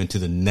team into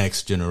the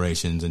next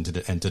generations, into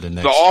the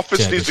next. The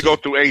offense needs to go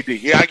through AD.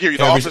 Yeah, I hear you.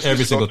 The offense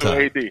needs to go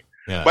through AD.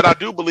 Yeah. But I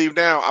do believe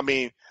now. I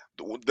mean,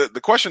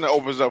 the question that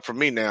opens up for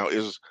me now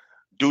is: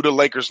 do the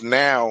Lakers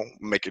now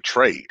make a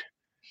trade?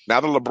 Now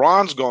that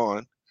LeBron's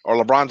gone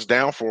or LeBron's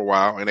down for a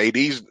while, and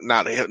AD's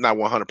not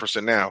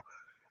 100% now.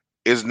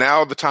 Is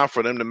now the time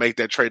for them to make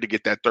that trade to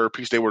get that third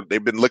piece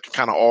they've been looking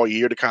kind of all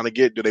year to kind of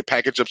get? Do they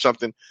package up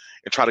something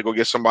and try to go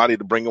get somebody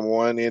to bring them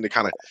one in to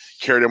kind of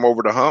carry them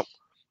over the hump?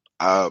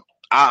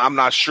 I'm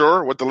not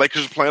sure what the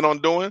Lakers plan on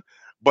doing,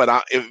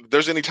 but if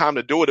there's any time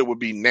to do it, it would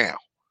be now.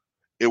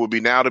 It would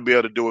be now to be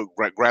able to do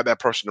it. Grab that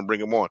person and bring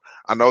them on.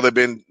 I know they've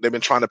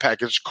been trying to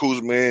package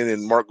Kuzma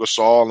and Marc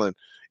Gasol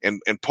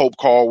and Pope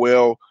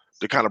Caldwell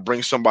to kind of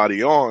bring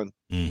somebody on.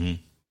 Mm-hmm.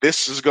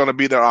 This is going to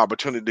be their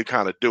opportunity to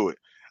kind of do it.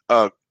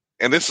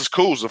 And this is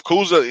Kuz. If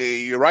Kuz,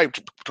 you're right,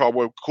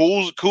 Tallboy.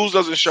 Kuz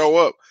doesn't show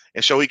up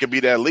and show he can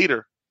be that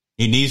leader.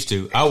 He needs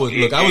to. I was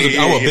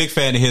a big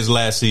fan of his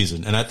last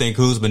season, and I think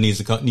Kuzma needs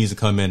to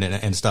come in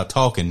and stop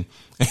talking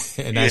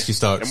and actually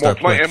start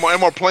playing.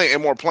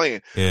 And more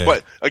playing. Yeah.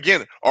 But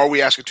again, are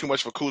we asking too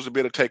much for Kuz to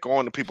be able to take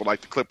on the people like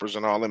the Clippers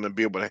and all them and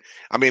be able to?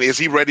 I mean, is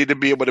he ready to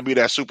be able to be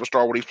that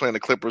superstar when he's playing the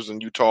Clippers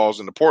and Utahs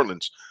and the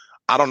Portlands?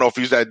 I don't know if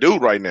he's that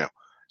dude right now.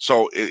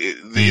 So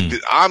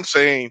I'm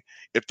saying,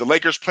 if the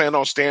Lakers plan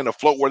on staying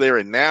afloat where they're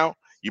in now,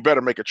 you better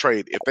make a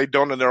trade. If they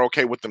don't and they're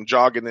okay with them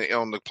jogging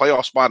on the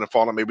playoff spot and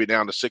falling maybe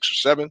down to 6 or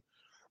 7,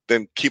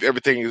 then keep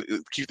everything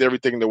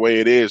the way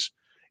it is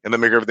and then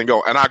make everything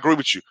go. And I agree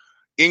with you.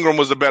 Ingram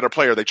was the better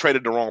player. They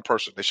traded the wrong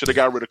person. They should have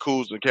got rid of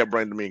Kuz and kept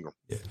Brandon Ingram.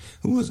 Yeah.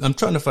 I'm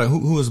trying to find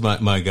who was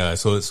my guy.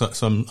 So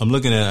I'm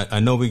looking at. I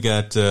know we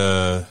got.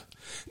 No,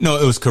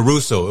 it was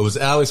Caruso. It was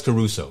Alex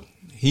Caruso.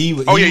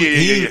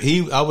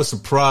 I was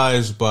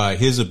surprised by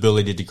his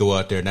ability to go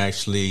out there and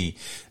actually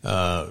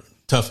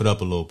tough it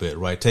up a little bit,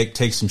 right?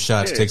 Take some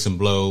shots, take some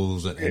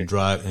blows, and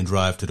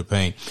drive to the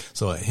paint.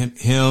 So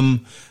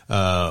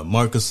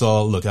Marc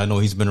Gasol. Look, I know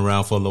he's been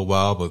around for a little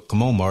while, but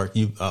come on, Mark,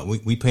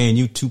 we paying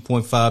you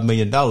 $2.5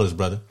 million,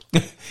 brother.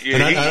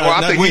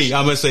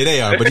 I'm gonna say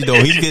they are, but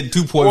he's getting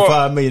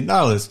 $2.5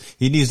 million.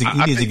 He needs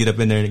to get up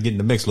in there and get in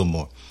the mix a little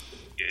more.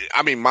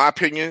 I mean, my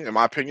opinion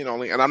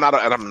only, and I'm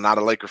not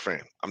a Laker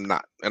fan. I'm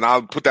not, and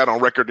I'll put that on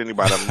record to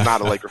anybody. I'm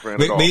not a Laker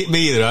fan at all. Me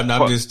either.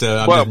 I'm just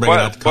bringing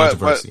out the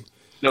controversy.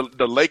 But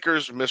the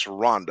Lakers miss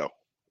Rondo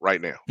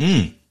right now,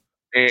 and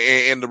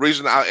the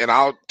reason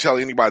I'll tell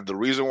anybody the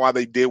reason why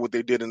they did what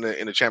they did in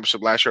the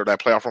championship last year, that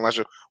playoff run last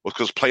year, was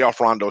because playoff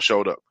Rondo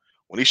showed up.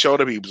 When he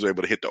showed up, he was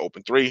able to hit the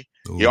open three.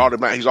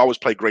 He's always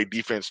played great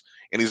defense,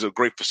 and he's a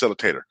great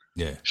facilitator.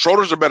 Yeah,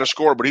 Schroeder's a better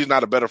scorer, but he's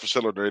not a better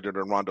facilitator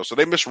than Rondo. So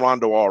they miss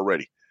Rondo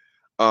already.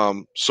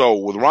 So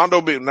with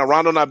Rondo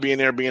not being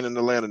there, being in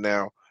Atlanta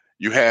now,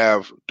 you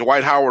have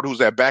Dwight Howard, who's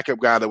that backup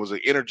guy that was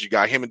an energy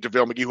guy. Him and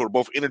JaVale McGee, who are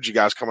both energy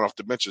guys coming off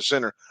the bench at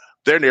center.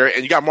 They're there,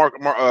 and you got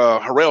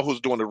Harrell,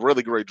 who's doing a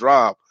really great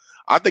job.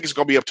 I think it's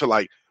going to be up to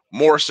like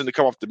Morrison to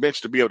come off the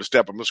bench to be able to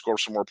step up and score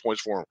some more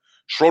points for him.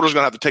 Schroeder's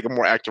going to have to take a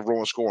more active role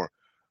in scoring.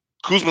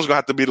 Kuzma's going to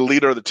have to be the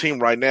leader of the team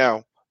right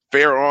now.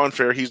 Fair or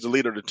unfair, he's the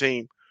leader of the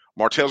team.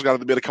 Martell's got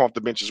to be able to come off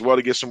the bench as well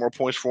to get some more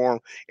points for him.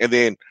 And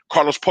then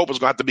Carlos Pope is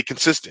going to have to be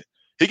consistent.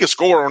 He can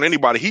score on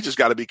anybody. He just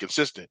got to be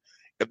consistent.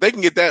 If they can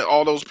get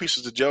all those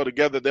pieces to gel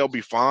together, they'll be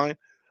fine.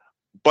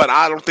 But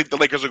I don't think the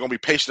Lakers are going to be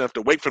patient enough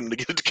to wait for them to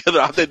get it together.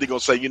 I think they're going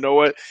to say, you know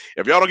what?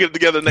 If y'all don't get it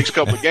together the next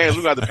couple of games,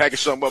 we're going to have to package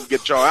something up and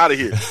get y'all out of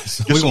here.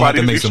 We're going to have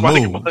to make some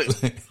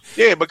moves.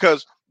 Yeah,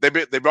 because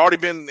they've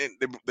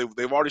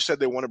already said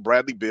they wanted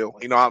Bradley Beal.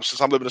 You know,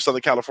 since I'm living in Southern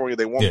California,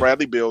 they want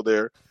Bradley Beal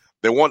there.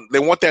 They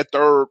want that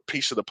third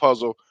piece of the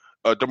puzzle.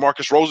 DeMar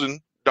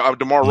Rosen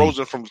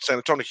from San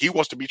Antonio, he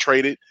wants to be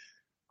traded.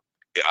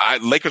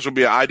 Lakers would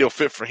be an ideal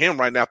fit for him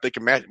right now if they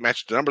can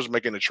match the numbers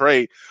making a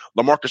trade.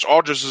 LaMarcus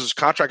Aldridge's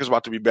contract is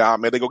about to be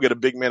bound. Man, they go get a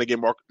big man again,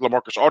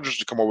 LaMarcus Aldridge,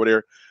 to come over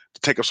there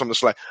to take up some of the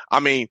slack. I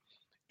mean,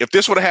 if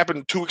this would have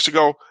happened 2 weeks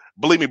ago,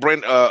 believe me,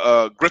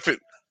 Griffin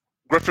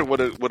would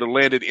have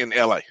landed in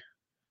L.A.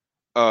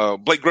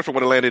 Blake Griffin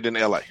would have landed in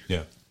L.A.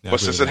 Yeah.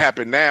 But since it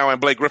happened now, and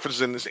Blake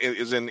Griffin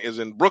is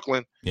in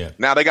Brooklyn,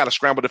 now they got to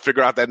scramble to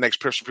figure out that next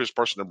person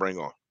to bring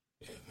on.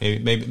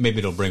 Maybe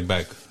they'll bring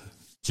back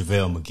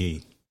JaVale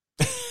McGee.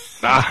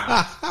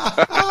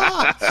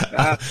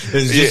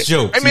 It's just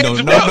jokes. Hey,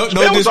 man,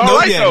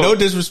 no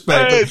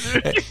disrespect.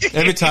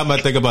 Every time I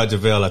think about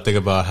JaVale, I think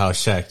about how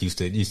Shaq used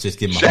to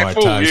give him a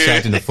hard time.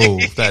 Shaq and the fool.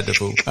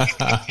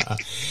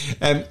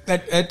 And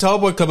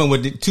Tallboy coming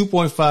with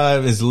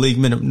 2.5 is the league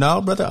minimum. No,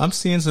 brother, I'm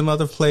seeing some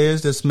other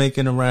players that's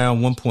making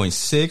around 1.6,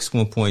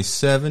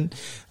 1.7,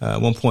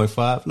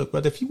 1.5. Look,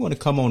 brother, if you want to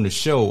come on the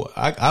show,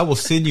 I will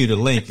send you the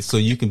link so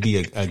you can be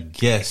a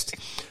guest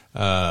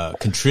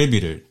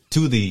contributor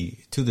to the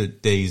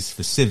day's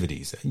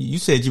festivities. You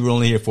said you were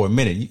only here for a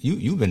minute.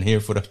 You've been here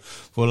for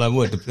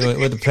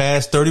the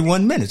past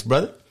 31 minutes,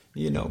 brother.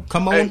 You know,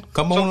 come on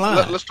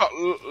live.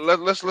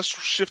 Let's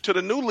shift to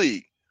the new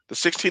league, the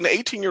 16 to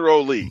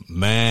 18-year-old league.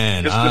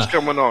 Man, this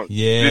coming on.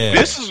 Yeah,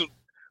 this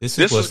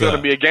is going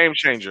to be a game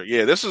changer.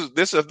 Yeah, this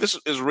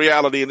is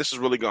reality, and this is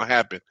really going to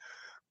happen.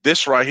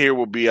 This right here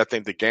will be, I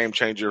think, the game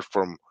changer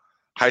from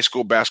high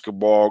school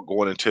basketball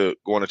going into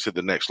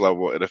the next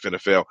level at the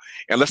NFL.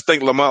 And let's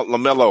thank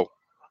LaMelo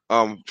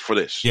for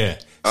this. Yeah.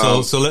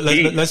 So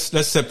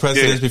let's set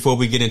precedents before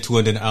we get into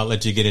it, and I'll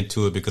let you get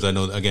into it because I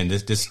know, again,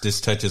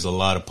 this touches a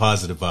lot of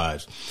positive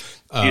vibes.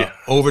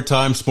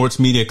 Overtime, sports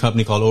media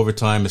company called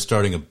Overtime, is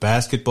starting a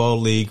basketball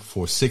league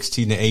for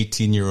 16 to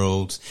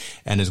 18-year-olds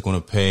and is going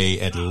to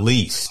pay at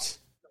least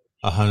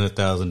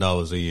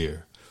 $100,000 a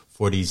year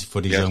for these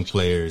young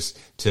players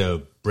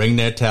to bring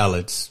their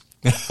talents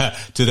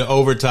to the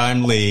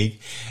Overtime League.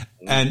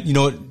 And, you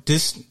know,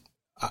 this,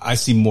 I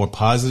see more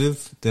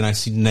positive than I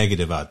see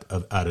negative out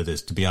of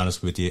this, to be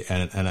honest with you.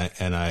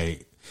 And I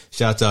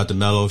shouts out to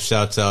Melo,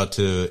 shouts out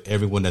to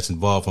everyone that's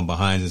involved from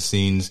behind the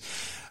scenes.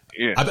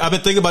 Yeah. I've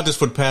been thinking about this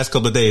for the past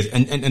couple of days,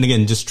 and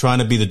again, just trying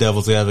to be the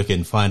devil's advocate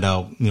and find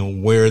out, you know,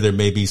 where there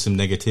may be some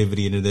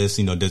negativity into this.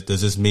 You know,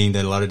 does this mean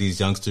that a lot of these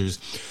youngsters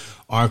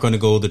aren't going to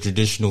go the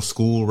traditional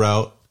school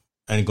route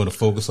and going to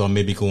focus on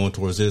maybe going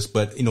towards this?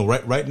 But, you know,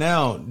 right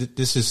now,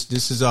 this is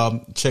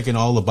checking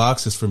all the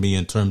boxes for me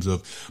in terms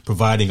of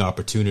providing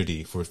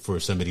opportunity for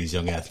some of these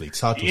young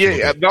athletes.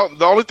 The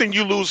only thing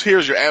you lose here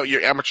is your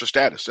amateur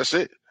status. That's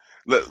it.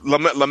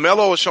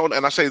 LaMelo has shown,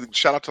 and I say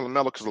shout out to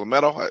LaMelo because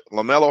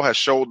LaMelo has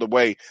showed the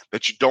way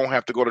that you don't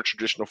have to go to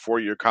traditional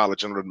 4-year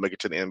college in order to make it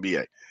to the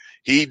NBA.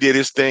 He did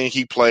his thing.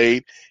 He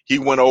played. He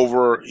went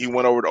over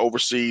to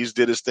overseas,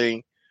 did his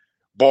thing,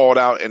 balled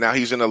out, and now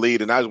he's in the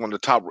lead. And now he's one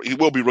of the top. He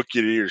will be rookie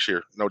of the year this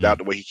year, no doubt.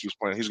 The way he keeps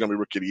playing, he's going to be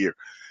rookie of the year.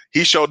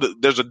 He showed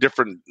that there's a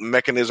different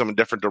mechanism and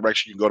different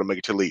direction you can go to make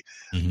it to the league.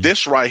 Mm-hmm.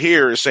 This right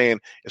here is saying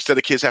instead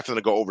of kids having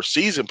to go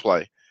overseas and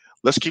play,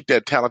 let's keep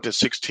that talented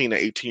 16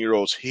 to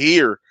 18-year-olds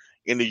here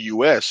in the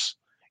U.S.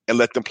 and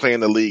let them play in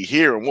the league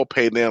here, and we'll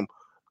pay them,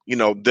 you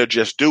know, they're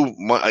just due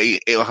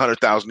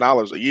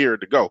 $100,000 a year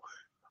to go.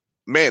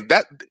 Man,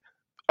 that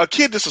a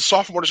kid that's a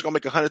sophomore that's going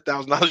to make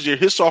 $100,000 a year,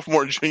 his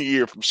sophomore and junior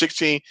year from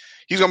 16,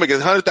 he's going to make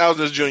 $100,000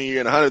 his junior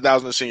year and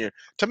 $100,000 his senior.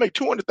 To make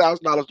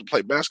 $200,000 to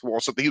play basketball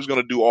is something he was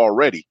going to do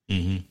already.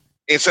 Mm-hmm.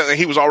 And something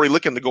he was already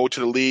looking to go to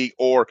the league,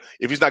 or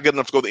if he's not good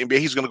enough to go to the NBA,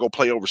 he's going to go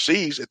play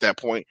overseas at that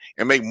point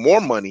and make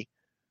more money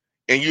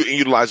and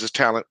utilize his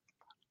talent.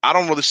 I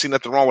don't really see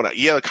nothing wrong with that.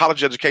 Yeah,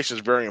 college education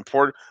is very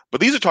important,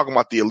 but these are talking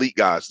about the elite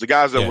guys, the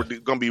guys that were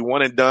going to be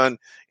one and done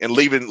and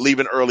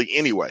leaving early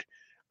anyway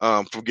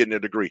from getting their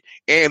degree.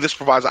 And this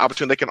provides an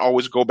opportunity they can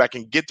always go back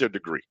and get their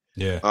degree.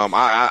 Yeah.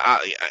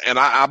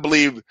 I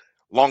believe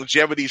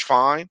longevity is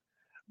fine,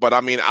 but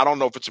I mean, I don't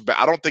know if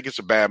I don't think it's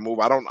a bad move.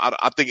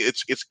 I think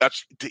it's up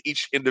to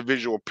each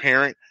individual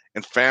parent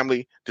and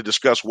family to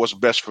discuss what's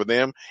best for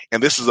them.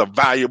 And this is a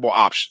valuable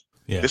option.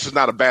 Yeah. This is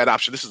not a bad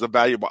option. This is a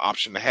valuable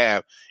option to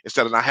have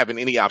instead of not having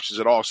any options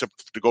at all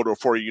except to go to a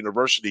 4-year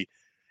university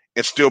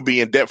and still be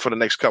in debt for the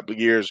next couple of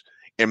years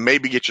and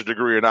maybe get your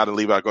degree or not and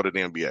leave out and go to the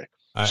NBA.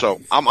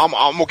 So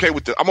I'm okay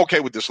with I'm okay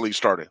with this league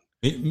starting.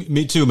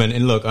 Me too, man.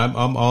 And look,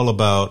 I'm all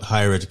about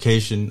higher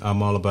education.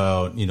 I'm all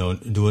about,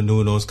 doing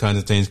those kinds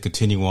of things,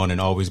 continue on and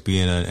always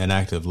being an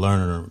active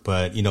learner.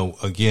 But,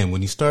 again,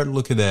 when you start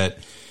looking at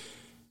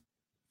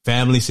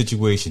family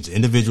situations,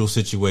 individual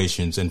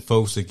situations, and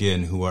folks,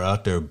 again, who are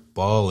out there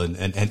balling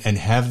and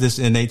have this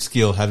innate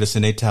skill, have this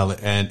innate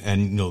talent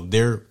and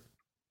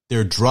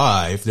their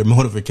drive, their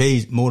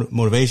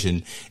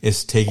motivation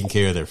is taking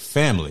care of their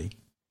family.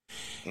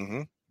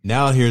 Mm-hmm.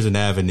 Now here's an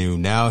avenue.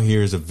 Now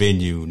here's a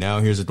venue. Now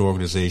here's an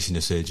organization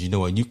that says, you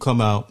know what, you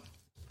come out,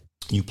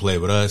 you play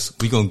with us.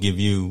 We're going to give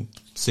you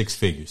 6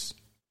 figures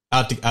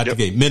out the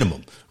gate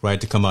minimum,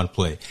 right, to come out and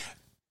play.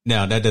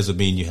 Now, that doesn't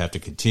mean you have to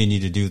continue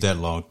to do that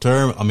long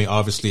term. I mean,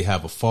 obviously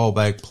have a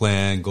fallback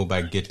plan, go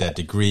back, get that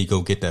degree,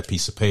 go get that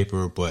piece of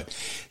paper. But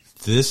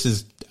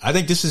I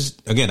think this is,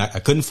 again, I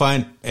couldn't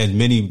find as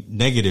many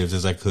negatives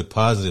as I could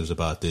positives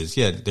about this.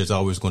 Yeah, there's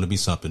always going to be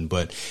something,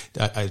 but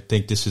I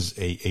think this is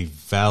a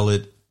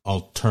valid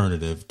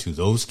alternative to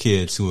those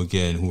kids who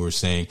are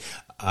saying,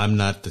 I'm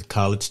not the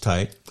college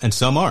type, and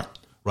some aren't,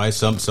 right?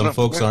 Some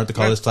folks aren't the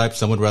college type.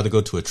 Some would rather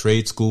go to a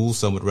trade school.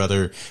 Some would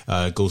rather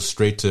go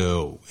straight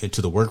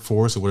into the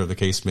workforce or whatever the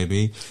case may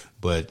be.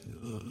 But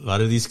a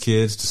lot of these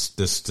kids,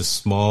 the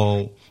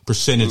small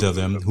percentage of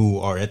them who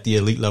are at the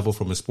elite level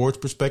from a sports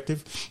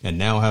perspective and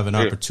now have an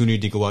opportunity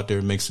to go out there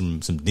and make some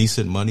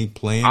decent money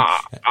playing.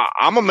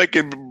 I'm gonna make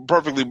it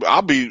perfectly.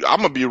 I'm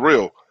gonna be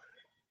real.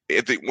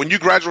 When you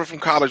graduate from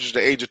college at the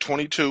age of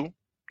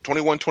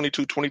 21,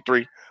 22,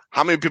 23,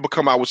 how many people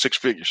come out with 6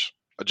 figures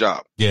a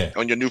job? Yeah,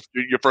 on your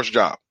first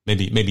job.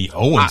 Maybe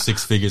owing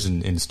 6 figures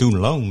in student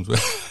loans.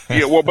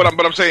 Yeah, well, but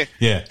I'm saying,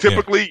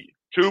 typically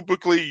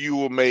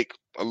you'll make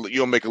a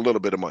little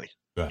bit of money.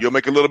 Right. You'll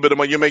make a little bit of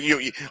money.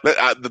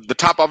 The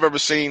top I've ever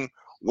seen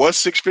was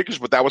 6 figures,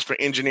 but that was for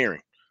engineering.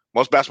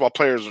 Most basketball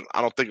players,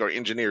 I don't think, are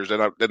engineers. They're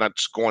not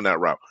going that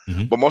route.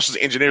 Mm-hmm. But most of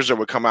the engineers that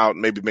would come out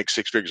and maybe make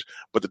 6 figures.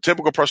 But the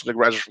typical person that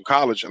graduates from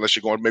college, unless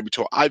you're going maybe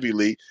to an Ivy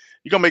League,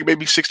 you're gonna make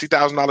maybe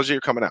 $60,000 a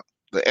year coming out,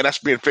 and that's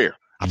being fair.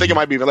 I think it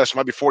might be even less. It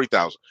might be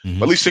 $40,000,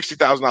 but at least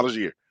 $60,000 a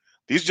year.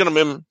 These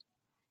gentlemen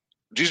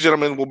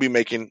will be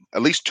making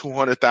at least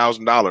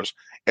 $200,000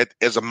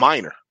 as a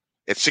minor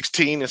at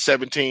 16 and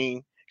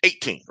 17,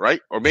 18,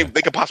 right? Or maybe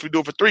they could possibly do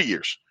it for 3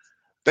 years.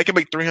 They can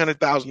make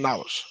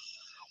 $300,000.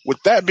 With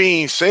that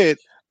being said,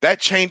 that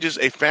changes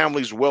a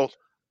family's wealth,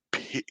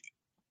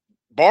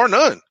 bar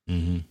none.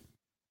 Mm-hmm.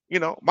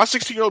 My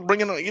 16-year-old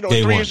bringing, 3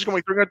 years is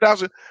going to make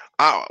 $300,000.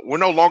 We're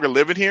no longer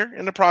living here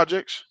in the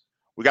projects.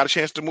 We got a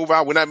chance to move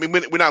out. We're not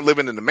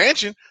living in the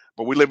mansion,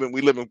 but we live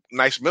in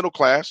nice middle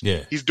class.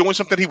 Yeah. He's doing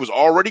something he was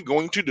already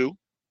going to do.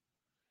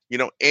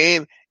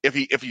 And if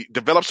he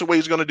develops the way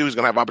he's going to do, he's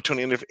going to have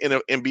opportunity in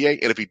the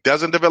NBA. And if he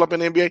doesn't develop in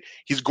the NBA,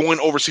 he's going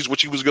overseas,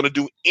 which he was going to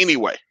do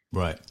anyway.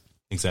 Right.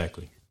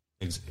 Exactly.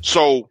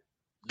 So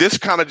this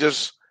kind of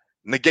just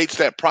negates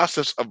that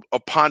process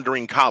of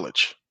pondering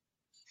college.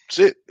 That's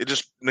it. It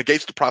just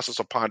negates the process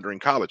of pondering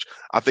college.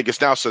 I think it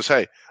now says,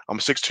 hey, I'm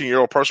a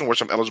 16-year-old person,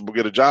 which I'm eligible to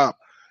get a job.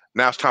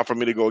 Now it's time for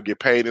me to go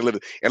get paid and live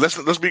it. And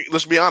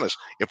let's be honest.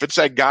 If it's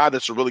that guy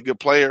that's a really good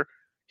player,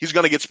 he's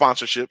going to get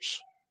sponsorships.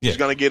 Yeah. He's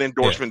going to get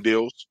endorsement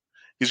deals.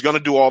 He's going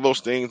to do all those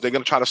things. They're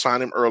going to try to sign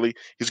him early.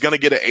 He's going to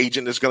get an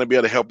agent that's going to be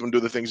able to help him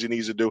do the things he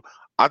needs to do.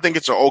 I think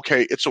it's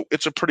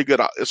it's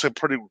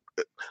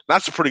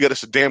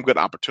a damn good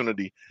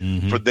opportunity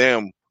for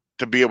them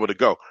to be able to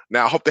go.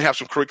 Now, I hope they have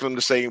some curriculum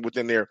to say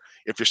within there.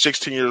 If you're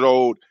 16 years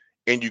old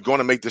and you're going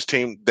to make this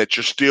team, that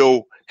you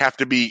still have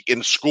to be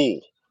in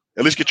school,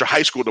 at least get your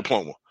high school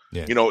diploma.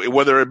 Yeah.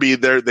 Whether it be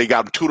they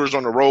got tutors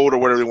on the road or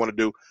whatever they want to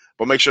do,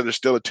 but make sure they're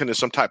still attending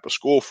some type of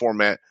school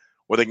format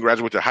where they can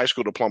graduate with their high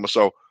school diploma.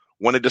 So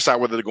when they decide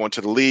whether they're going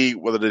to the league,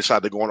 whether they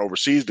decide they're going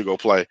overseas to go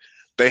play,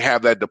 they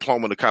have that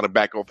diploma to kind of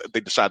back off if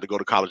they decide to go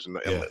to college in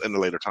the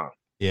later time.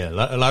 Yeah,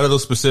 a lot of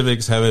those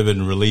specifics haven't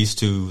been released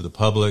to the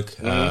public.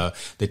 Mm-hmm.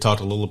 They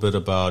talked a little bit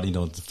about, the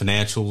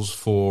financials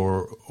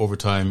for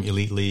Overtime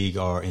Elite League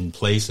are in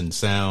place and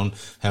sound.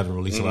 Haven't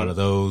released a lot of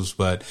those,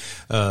 but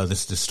the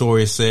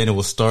story is saying it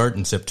will start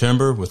in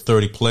September with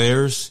 30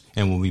 players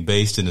and will be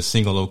based in a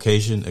single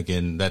location.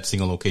 Again, that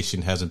single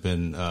location hasn't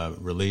been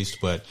released,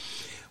 but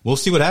we'll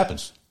see what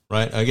happens.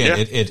 Right.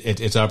 Again,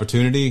 it's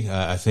opportunity.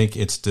 I think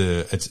it's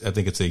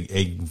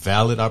a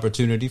valid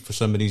opportunity for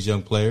some of these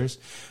young players.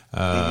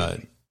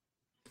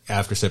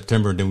 After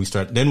September, then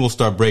we'll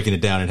start breaking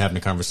it down and having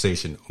a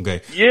conversation.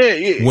 Okay.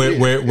 Yeah.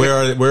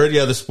 Where are the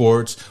other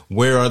sports?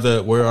 Where are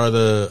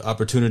the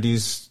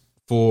opportunities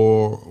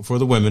for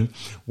the women?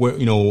 Where,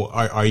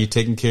 are you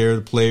taking care of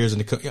the players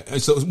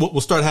so we'll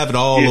start having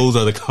all those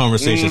other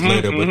conversations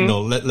later, but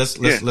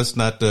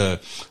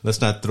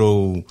let's not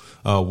throw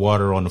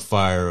water on the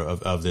fire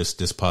of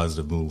this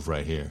positive move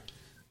right here.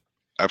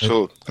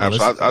 Absolutely. I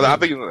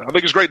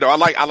think it's great though. I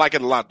like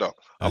it a lot though.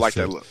 I like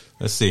that look.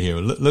 Let's see here.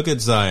 Look at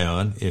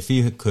Zion. If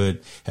he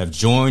could have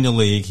joined the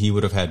league, he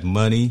would have had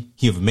money.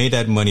 He would have made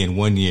that money in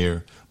 1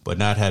 year, but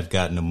not have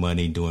gotten the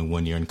money doing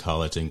 1 year in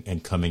college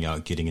and coming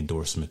out getting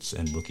endorsements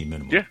and rookie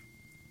minimum. Yeah.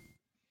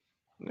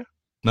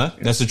 No,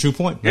 that's a true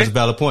point. That's a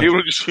valid point.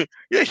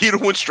 He'd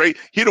have went straight.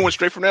 He'd have went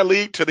straight from that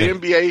league to the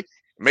NBA,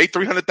 made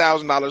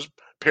 $300,000.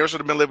 Parents would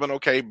have been living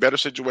okay, better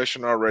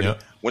situation already.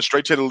 Yep. Went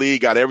straight to the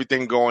league, got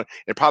everything going,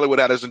 and probably would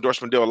have had his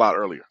endorsement deal a lot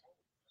earlier.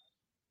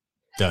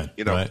 Done.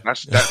 You know, right.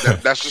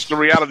 That's just the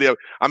reality of it.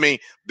 I mean,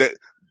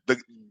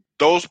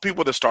 those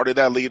people that started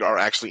that league are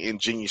actually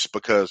ingenious,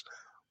 because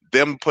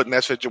them putting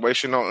that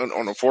situation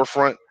on the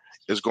forefront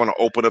is going to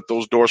open up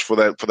those doors for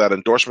that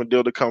endorsement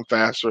deal to come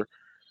faster,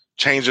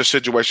 change their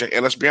situation.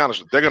 And let's be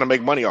honest, they're going to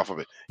make money off of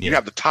it. Yeah. You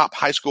have the top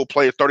high school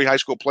players, 30 high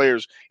school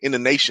players in the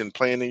nation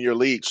playing in your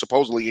league,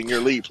 supposedly in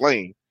your league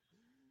playing.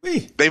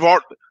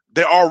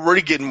 They're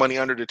already getting money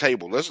under the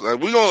table. We're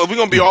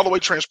gonna be all the way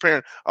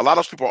transparent. A lot of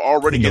those people are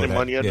already getting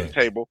money under the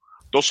table.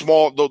 Those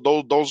small,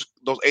 those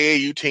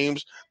AAU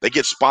teams, they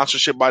get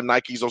sponsorship by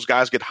Nikes. Those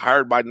guys get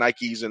hired by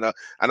Nikes, and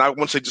I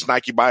wouldn't say just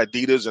Nike, by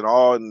Adidas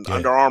and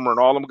Under Armour, and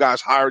all them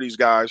guys hire these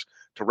guys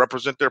to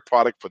represent their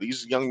product for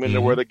these young men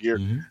that wear the gear.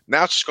 Mm-hmm.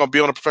 Now it's just going to be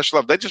on a professional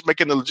level. They're just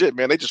making it legit,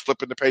 man. They just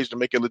flipping the page to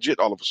make it legit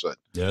all of a sudden.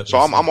 Yeah, so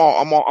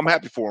I'm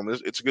happy for them.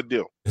 It's a good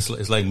deal.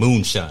 It's like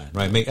moonshine,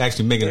 right? Making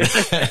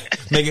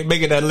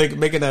that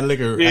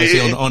liquor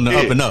actually on the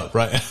up and up,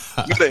 right?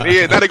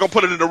 Yeah, now they're gonna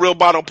put it in the real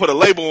bottle, put a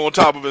label on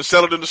top of it, and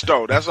sell it in the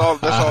store. That's all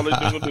they're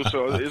gonna do.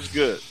 So it's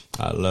good.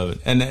 I love it,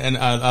 and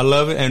I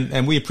love it,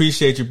 and we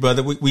appreciate you,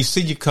 brother. We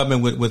see you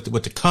coming with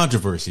the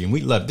controversy, and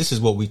we love. This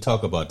is what we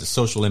talk about, the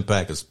social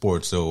impact of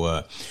sports.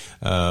 So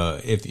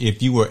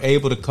if you were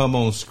able to come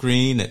on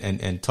screen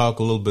and talk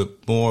a little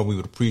bit more, we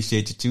would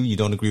appreciate you too. You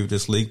don't agree with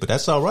this league, but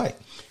that's all right.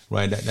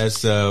 Right.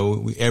 That's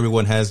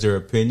everyone has their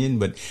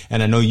opinion,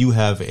 and I know you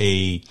have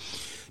a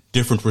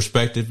different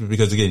perspective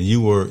because, again,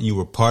 you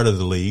were part of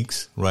the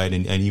leagues, right?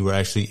 And you were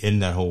actually in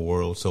that whole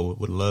world. So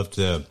would love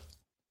to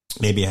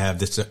maybe have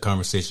this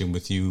conversation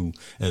with you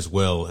as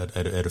well at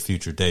a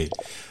future date.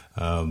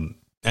 And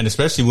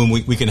especially when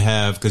we can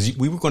have, because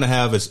we were going to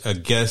have a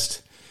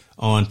guest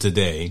on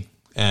today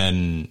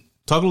and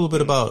talk a little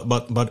bit about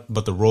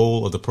the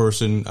role of the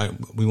person.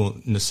 We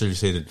won't necessarily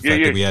say the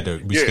fact that we had to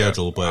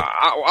reschedule, but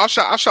I'll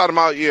shout him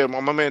out. Yeah,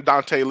 my man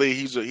Dante Lee.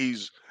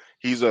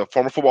 He's a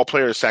former football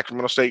player at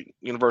Sacramento State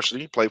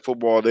University. He played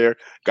football there,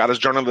 got his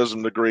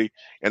journalism degree,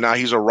 and now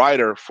he's a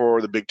writer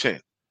for the Big Ten.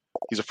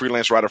 He's a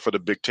freelance writer for the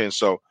Big Ten,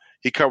 so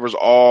he covers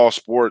all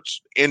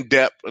sports in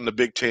depth in the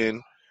Big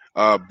Ten.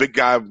 Big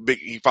guy.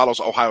 He follows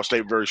Ohio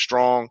State very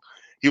strong.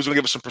 He was going to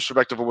give us some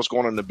perspective of what's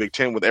going on in the Big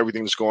Ten with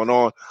everything that's going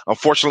on.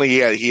 Unfortunately,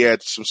 he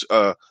had some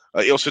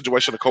ill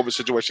situation, a COVID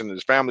situation in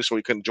his family, so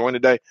he couldn't join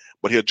today.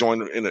 But he'll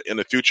join in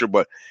the future.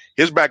 But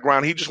his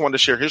background, he just wanted to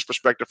share his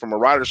perspective from a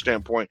writer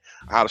standpoint,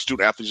 how the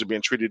student athletes are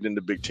being treated in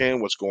the Big Ten,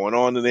 what's going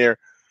on in there,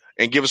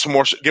 and give us some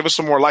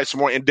more light,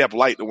 some more in depth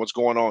light on what's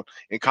going on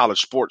in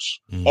college sports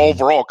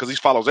overall, because he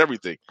follows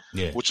everything.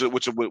 Yeah, which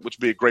would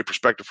be a great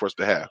perspective for us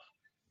to have.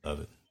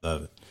 Love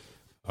it.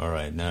 All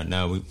right,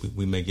 now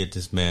we may get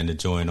this man to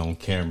join on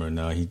camera.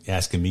 Now he's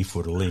asking me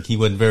for the link. He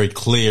wasn't very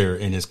clear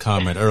in his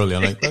comment earlier.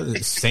 I'm like,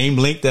 same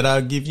link that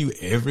I give you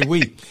every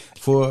week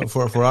for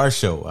our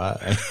show.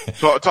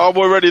 Tall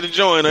boy ready to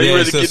join. Are you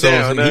ready to get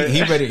down?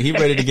 He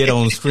ready to get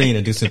on screen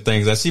and do some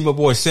things. I see my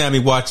boy Sammy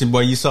watching.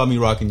 Boy, you saw me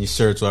rocking your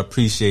shirt, so I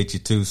appreciate you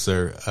too,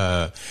 sir.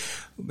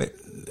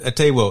 I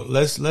tell you what,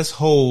 let's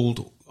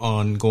hold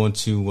on going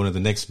to one of the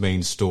next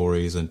main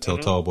stories until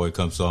Tallboy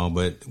comes on.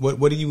 But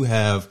what do you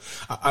have?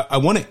 I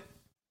want to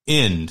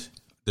end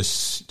the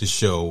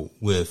show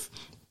with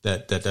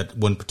that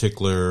one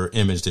particular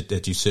image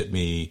that you sent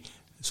me.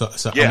 So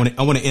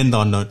I want to end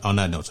on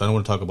that note. So I don't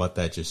want to talk about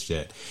that just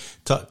yet.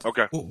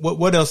 Okay.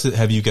 What else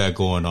have you got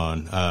going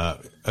on?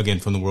 Again,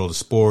 from the world of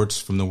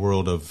sports, from the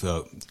world of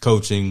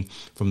coaching,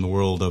 from the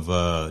world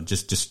of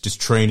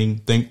just training,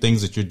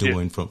 things that you're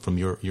doing from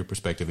your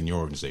perspective in your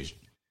organization.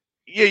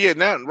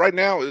 Yeah. Right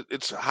now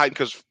it's heightened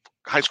because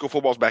high school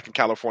football is back in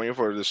California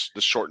for this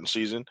shortened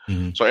season.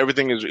 Mm-hmm. So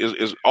everything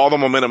is all the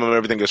momentum and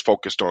everything is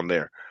focused on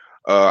there.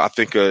 I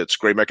think it's a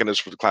great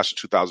mechanism for the class of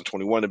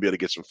 2021 to be able to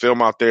get some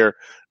film out there,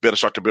 be able to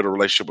start to build a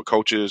relationship with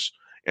coaches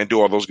and do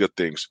all those good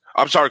things.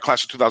 I'm sorry,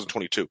 class of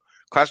 2022.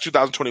 Class of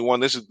 2021,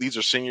 these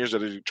are seniors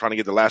that are trying to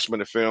get the last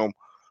minute film,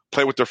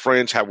 play with their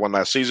friends, have one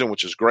last season,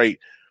 which is great.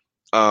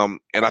 And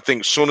I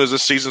think as soon as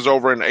this season's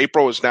over in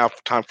April, it's now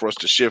time for us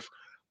to shift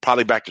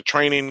probably back to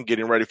training,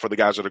 getting ready for the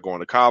guys that are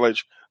going to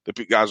college, the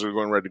guys that are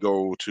going ready to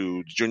go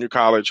to junior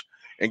college,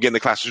 and getting the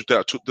class of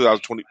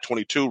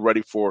 2022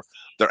 ready for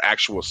their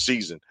actual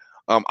season.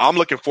 I'm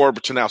looking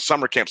forward to now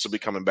summer camps will be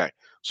coming back.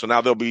 So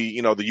now there'll be,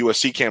 the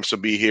USC camps will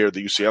be here,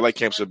 the UCLA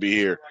camps will be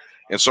here,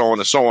 and so on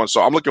and so on.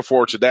 So I'm looking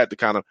forward to that, to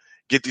kind of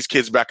get these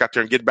kids back out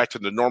there and get back to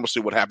the normalcy,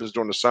 what happens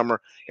during the summer,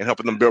 and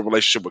helping them build a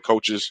relationship with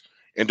coaches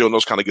and doing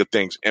those kind of good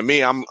things. And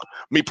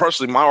me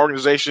personally, my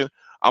organization,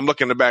 I'm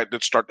looking to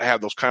start to have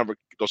those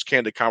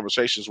candid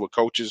conversations with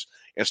coaches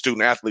and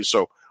student athletes,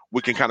 so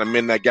we can kind of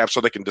mend that gap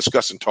so they can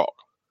discuss and talk.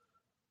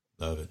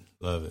 Love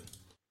it.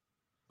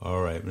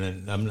 All right,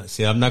 man. I'm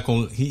not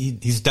going to,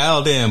 he's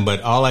dialed in, but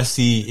all I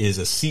see is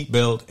a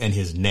seatbelt and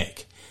his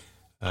neck.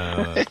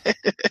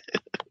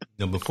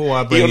 Before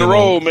I bring on the him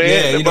road, man.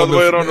 yeah, That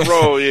brother on the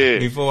road, yeah.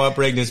 Before I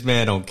bring this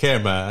man on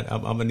camera,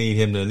 I'm gonna need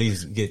him to at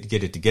least get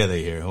it together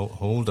here.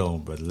 Hold on,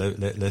 brother.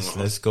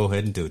 Let's go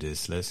ahead and do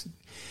this.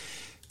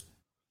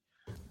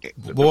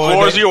 The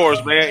floor is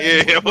yours,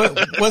 man. Yeah.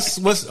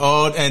 What's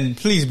all? And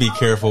please be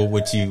careful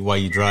with you while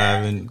you're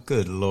driving.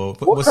 Good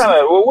Lord.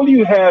 What do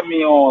you have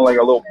me on? Like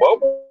a little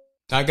bubble?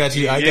 I got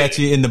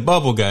you in the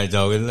bubble, guy,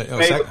 dog.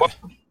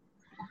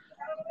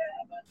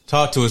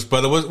 Talk to us,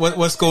 brother.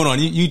 What's going on?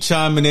 You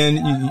chiming in,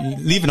 you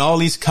leaving all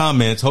these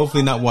comments.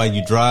 Hopefully not while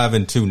you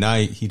driving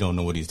tonight. He don't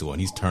know what he's doing.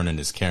 He's turning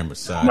his camera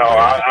side. No,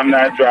 I'm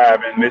not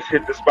driving. Miss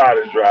Hit the Spot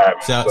is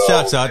driving.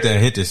 Shouts out there.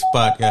 Hit the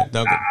Spot.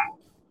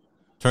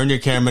 Turn your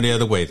camera the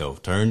other way, though.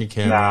 Turn your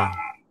camera.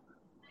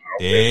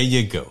 Okay. There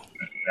you go.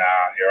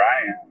 Here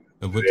I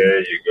am.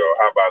 There you go.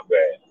 How about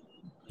that?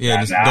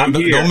 Yeah,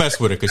 don't mess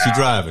with her because she's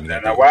driving.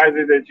 Now, why is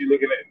it that you're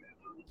looking at me?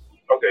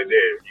 Okay,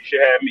 there. You should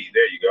have me.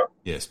 There you go.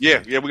 Yes.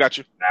 Yeah, we got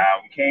you.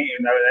 Now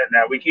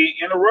we can't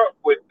interrupt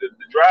with the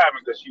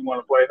driving because she want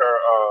to play her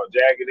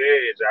Jagged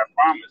Edge. I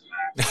promise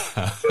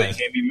now. So you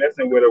can't be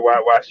messing with her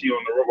while she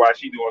on the road, while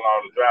she doing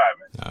all the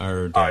driving. I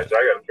heard all right, so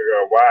I got to figure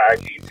out why I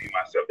can't see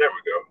myself. There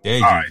we go. There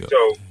you go.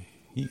 So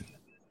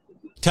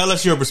tell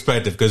us your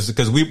perspective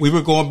because we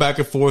were going back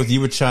and forth.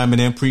 You were chiming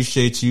in.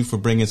 Appreciate you for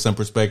bringing some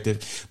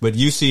perspective. But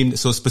you seem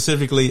so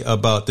specifically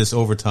about this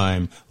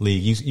overtime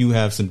league. You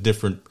have some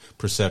different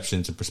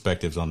perceptions and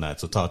perspectives on that.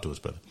 So talk to us,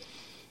 brother.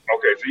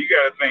 Okay, so you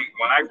got to think,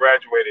 when I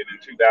graduated in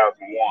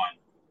 2001,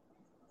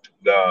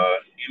 the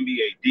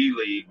NBA D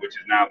League, which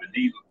is now the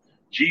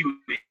G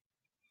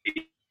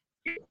League,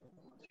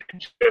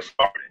 just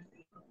started.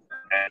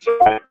 And so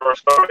when it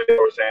first started, they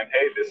were saying,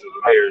 hey, this is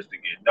players to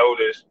get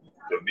noticed,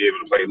 to be able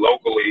to play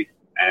locally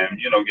and,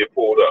 get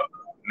pulled up.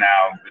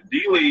 Now, the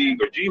D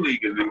League or G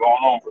League has been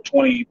going on for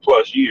 20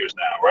 plus years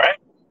now, right?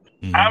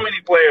 Mm-hmm. How many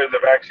players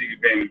have actually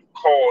been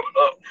called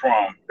up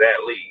from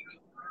that league?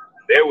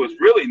 There was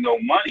really no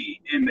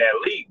money in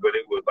that league, but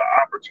it was the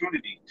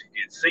opportunity to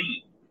get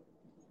seen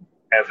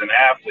as an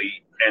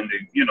athlete and to,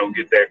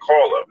 get that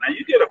call up. Now,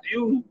 you get a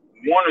few,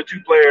 one or two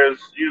players,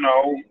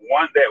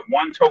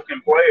 one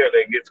token player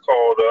that gets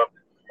called up,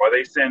 or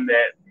they send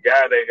that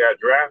guy that got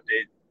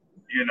drafted,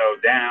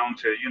 down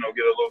to,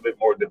 get a little bit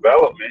more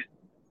development.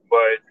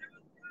 But,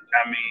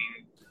 I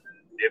mean,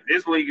 if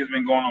this league has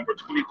been going on for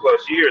 20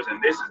 plus years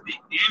and this is the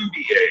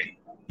NBA,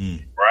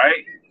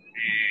 right?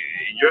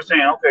 You're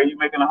saying, okay,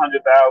 you're making $100,000.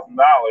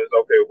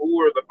 Okay,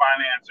 who are the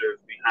financiers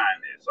behind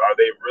this? Are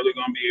they really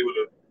going to be able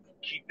to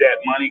keep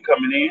that money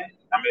coming in?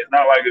 I mean, it's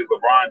not like it's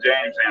LeBron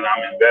James saying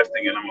I'm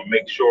investing and I'm going to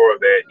make sure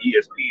that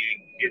ESPN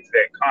gets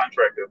that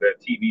contract of that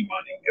TV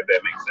money, if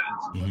that makes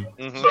sense.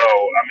 Mm-hmm. So,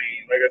 I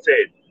mean, like I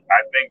said, I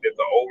think that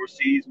the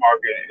overseas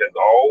market has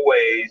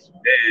always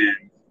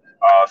been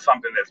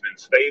something that's been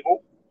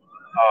stable.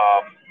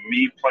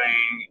 Me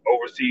playing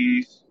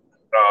overseas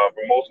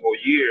for multiple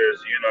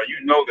years, you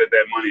know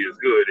that money is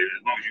good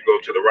as long as you go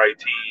to the right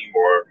team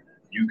or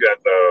you got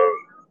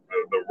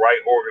the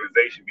right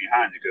organization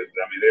behind you. Because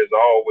I mean, there's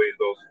always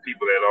those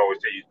people that always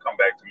say you come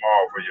back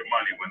tomorrow for your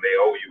money when they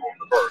owe you on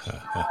the first,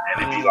 and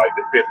it'd be like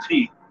the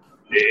 15th.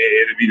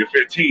 It'd be the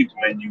 15th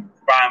when you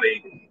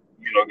finally,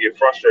 get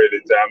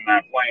frustrated that I'm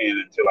not playing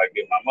until I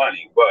get my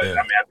money. But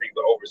I mean, I think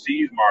the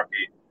overseas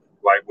market,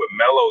 like what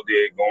Melo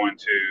did going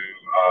to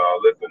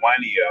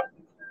Lithuania,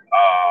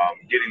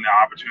 getting the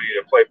opportunity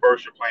to play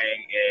first, you're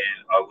playing in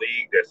a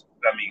league in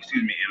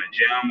a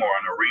gym or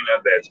an arena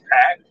that's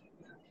packed.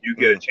 You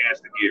get a chance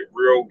to get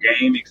real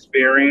game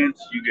experience.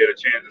 You get a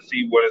chance to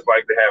see what it's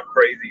like to have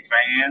crazy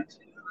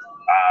fans.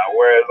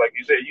 Whereas, like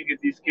you said, you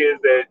get these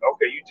kids that,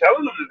 okay, you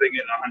telling them that they're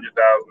getting $100,000,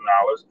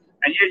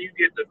 and yeah, you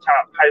get the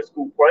top high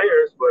school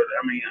players, but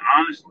I mean,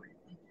 honestly,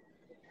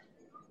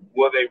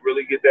 will they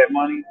really get that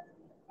money?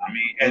 I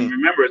mean, and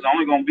remember, it's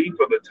only going to be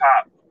for the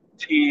top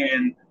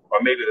 10 or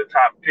maybe the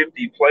top 50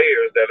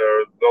 players that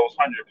are those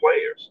 100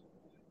 players.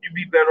 You'd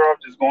be better off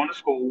just going to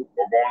school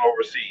or going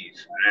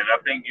overseas. And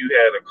I think you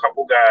had a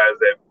couple guys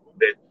that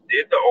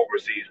did the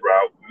overseas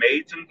route,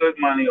 made some good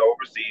money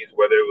overseas,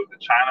 whether it was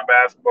the China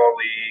Basketball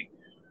League,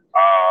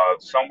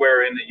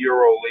 somewhere in the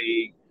Euro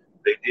League.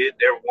 They did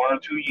their 1 or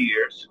 2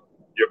 years.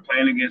 You're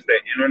playing against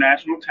that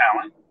international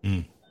talent,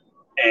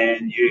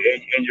 and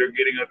you're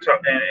getting a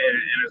tough and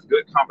it's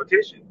good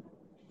competition.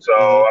 So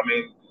I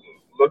mean,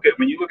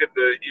 when you look at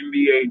the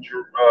NBA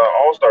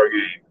All-Star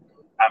game,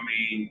 I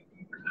mean,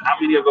 how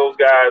many of those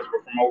guys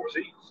were from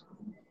overseas?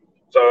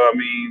 So I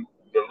mean,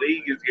 the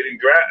league is getting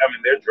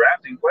they're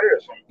drafting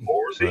players from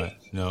overseas.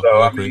 Right. No,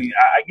 so I mean,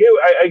 I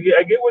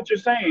get what you're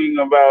saying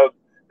about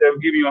them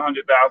giving you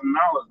 $100,000,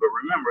 but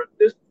remember,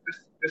 this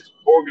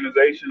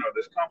organization or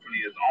this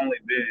company has only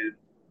been.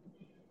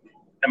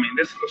 I mean,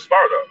 this is a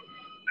startup,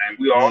 and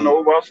we all know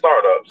about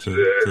startups.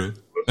 True.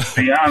 Let's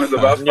be honest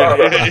about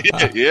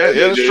startups. Yeah,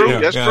 that's true.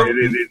 That's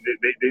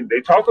true.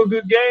 They talk a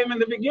good game in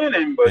the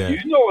beginning, but a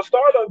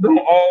startup don't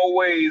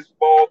always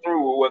fall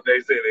through with what they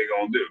say they're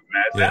gonna do.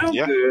 Now, it sounds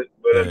good,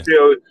 but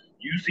until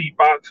you see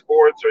Fox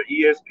Sports or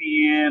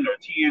ESPN or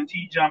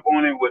TNT jump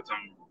on it with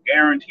some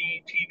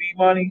guaranteed TV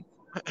money,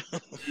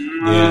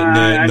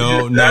 Now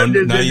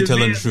you're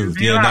telling the truth.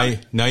 Yeah,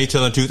 now you're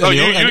telling the truth. No,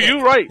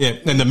 you're right. Yeah,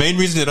 and the main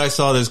reason that I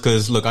saw this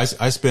because look, I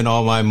spend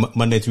all my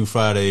Monday through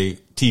Friday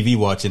TV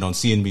watching on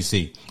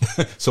CNBC,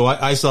 so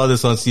I saw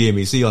this on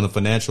CNBC on the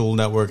Financial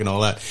Network and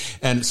all that.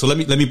 And so let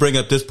me bring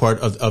up this part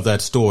of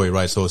that story,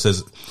 right? So it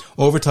says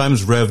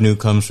Overtime's revenue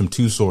comes from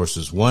two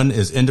sources. One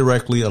is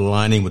indirectly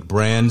aligning with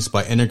brands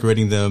by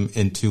integrating them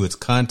into its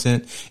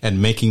content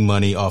and making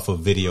money off of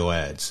video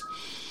ads.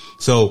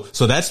 So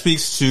that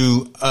speaks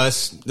to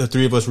us, the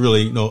three of us,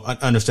 really,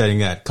 understanding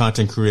that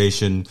content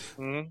creation,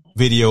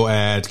 video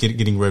ads,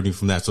 getting revenue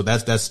from that. So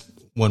that's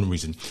one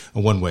reason,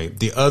 one way.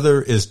 The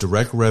other is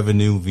direct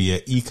revenue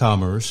via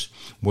e-commerce,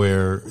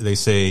 where they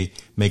say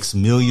makes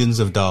millions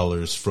of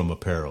dollars from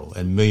apparel,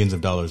 and millions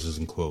of dollars is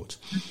in quotes.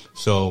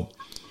 So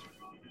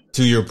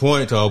to your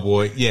point, tall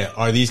boy, yeah,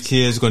 are these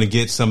kids going to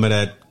get some of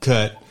that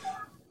cut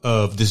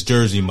of this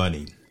jersey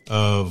money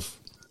of,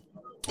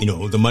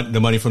 the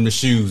money from the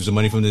shoes, the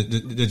money from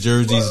the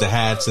jerseys, the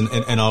hats,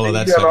 and all of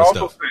that type of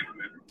stuff.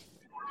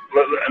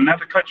 And not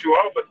to cut you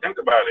off, but think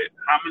about it.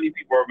 How many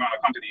people are going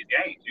to come to these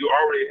games? You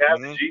already have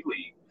the G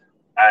League.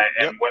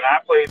 And when I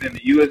played in the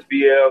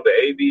USBL, the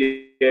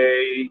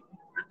ABA,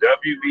 the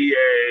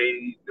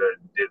WBA,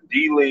 the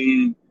D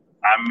League,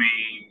 I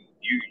mean,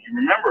 you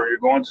remember you're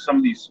going to some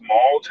of these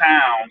small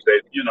towns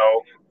that,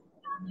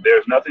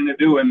 there's nothing to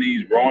do in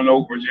these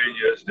Roanoke,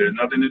 Virginias. There's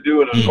nothing to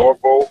do in the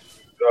Norfolk,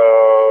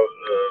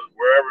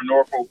 wherever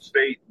Norfolk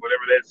State,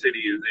 whatever that city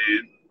is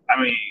in.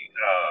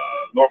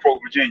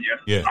 Norfolk, Virginia.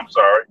 Yeah. I'm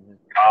sorry.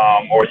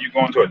 Or you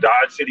going to a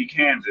Dodge City,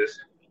 Kansas.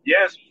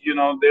 Yes,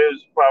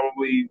 there's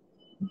probably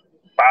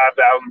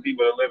 5,000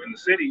 people that live in the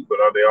city, but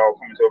are they all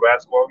coming to a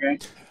basketball game?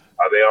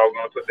 Are they all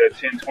going to put that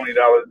 $10, $20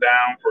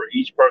 down for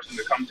each person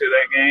to come to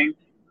that game?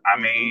 I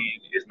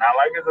mean, it's not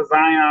like it's a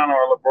Zion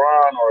or a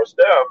LeBron or a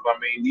Steph. I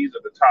mean, these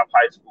are the top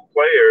high school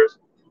players,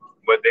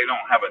 but they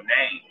don't have a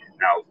name.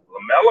 Now,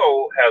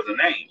 LaMelo has a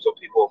name, so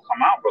people will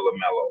come out for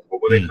LaMelo.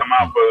 But will they come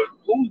out for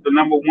who's the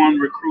number one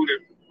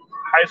recruited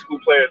high school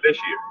player this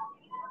year?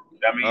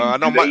 I mean, I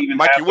know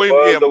Mikey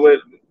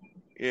Williams.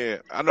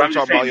 Yeah, I know.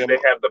 Do they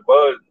have the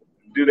buzz?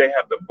 Do they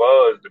have the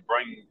buzz to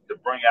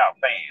bring out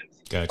fans?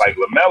 Gotcha. Like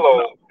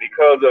LaMelo,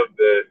 because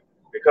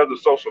of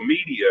social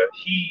media,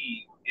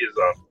 he is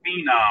a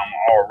phenom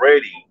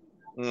already.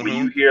 When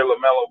you hear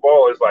LaMelo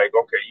Ball, it's like,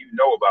 okay, you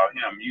know about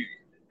him.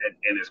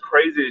 And as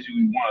crazy as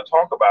you want to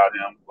talk about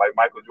him, like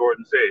Michael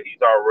Jordan said,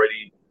 he's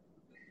already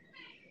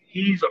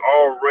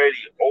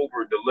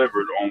over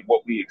delivered on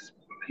what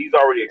he's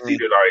already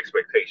exceeded our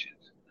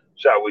expectations,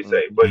 shall we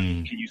say. But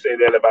can you say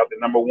that about the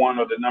number one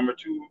or the number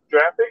two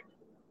draft pick?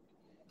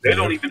 They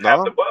don't even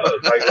have the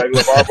buzz. Like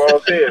LeVar Ball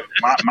said,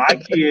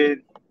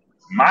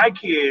 my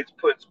kids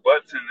puts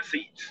butts in the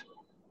seats.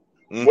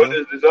 What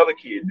does this other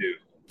kid do?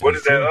 What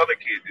does that other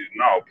kid do?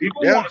 No,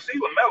 people want to see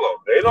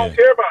LaMelo. They don't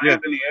care about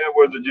Anthony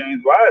Edwards or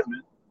James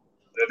Wiseman.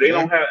 They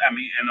don't have.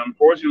 And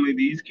unfortunately,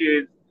 these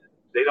kids,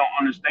 they don't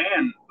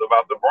understand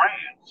about the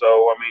brand. So,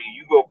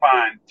 you go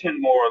find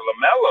 10 more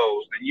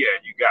LaMelos, then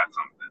you got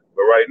something.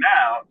 But right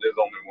now, there's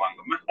only one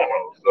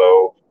LaMelo.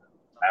 So,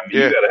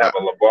 you got to have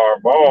a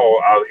LeVar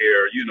Ball out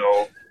here.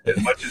 As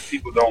much as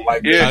people don't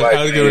like.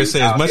 I was going to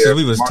say, as much as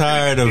we was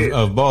tired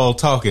of Ball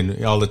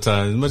talking all the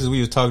time, as much as we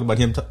was talking about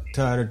him,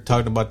 tired of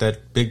talking about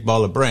that big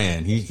baller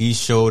brand, he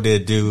showed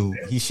it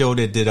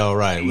did all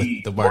right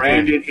with the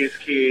marketing. Branded his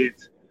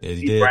kids. Yes,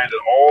 he branded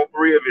all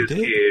three of his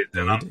kids,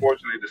 and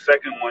unfortunately, the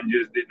second one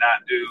just did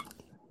not do.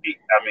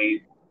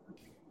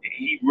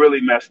 He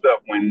really messed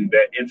up when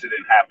that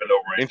incident happened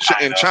over in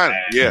China.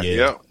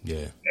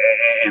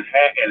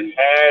 And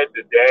had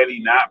the daddy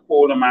not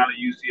pulled him out of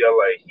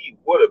UCLA, he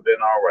would have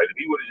been all right. If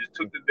he would have just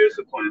took the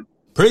discipline,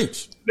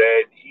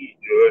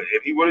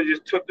 if he would have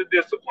just took the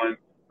discipline,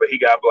 but he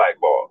got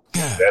blackballed.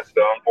 That's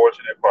the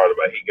unfortunate part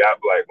about it. He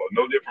got blackballed.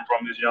 No different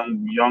from this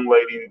young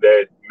lady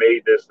that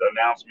made this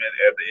announcement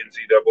at the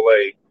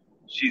NCAA.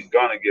 She's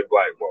gonna get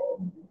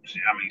blackballed.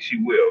 She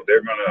will.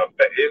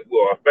 It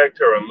will affect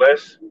her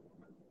unless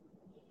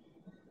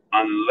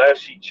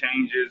she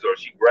changes or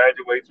she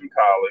graduates from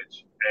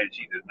college and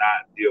she does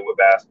not deal with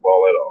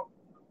basketball at all.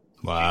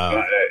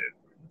 Wow.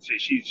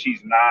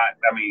 She's not.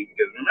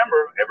 Because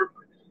remember,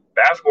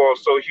 basketball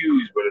is so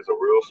huge, but it's a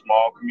real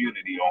small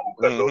community on who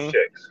cuts those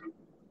checks.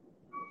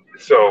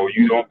 So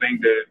you don't think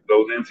that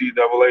those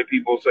NCAA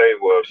people say,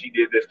 well, she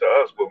did this to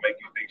us, will make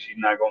you think she's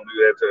not going to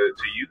do that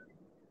to you?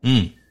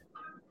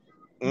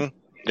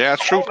 Yeah,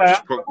 that's true.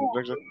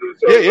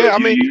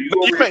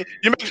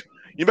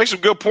 You make some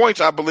good points,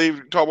 I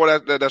believe. Talk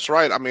about that. That's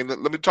right. Let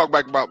me talk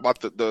back about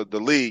the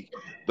league,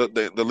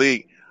 the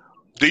league.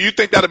 Do you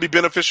think that'll be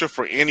beneficial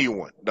for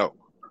anyone? No,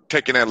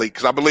 taking that league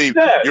because I believe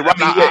you're right.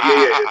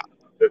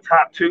 The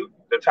top two,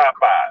 the top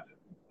five.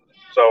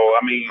 So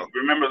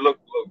remember, look,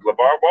 LeVar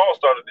Ball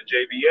started the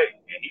JVA,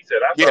 and he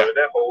said, "I started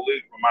that whole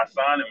league for my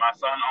son and my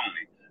son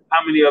only."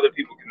 How many other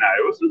people can I?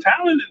 There was some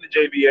talent in the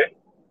JVA,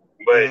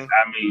 but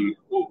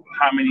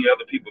how many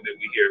other people did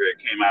we hear that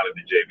came out of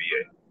the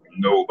JVA?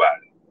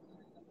 Nobody.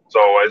 So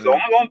it's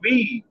only going to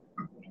be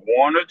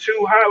one or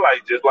two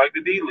highlights, just like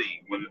the D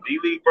League. When the D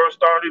League first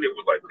started, it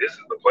was like, this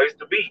is the place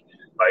to be.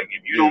 Like,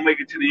 if you don't make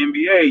it to the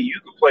NBA, you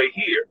can play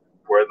here.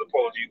 Whereas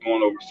opposed to you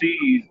going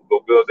overseas,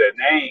 go build that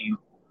name,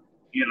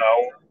 you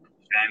know,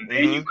 and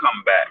then you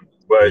come back.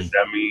 But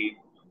I mean,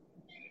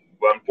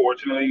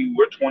 unfortunately,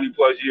 we're 20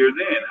 plus years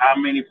in. How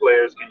many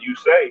players can you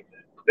say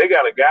they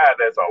got a guy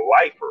that's a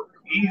lifer?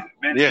 He's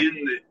been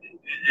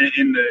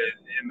in the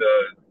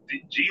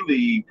G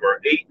League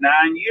for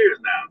 8-9 years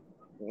now.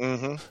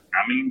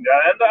 I mean,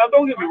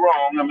 don't get me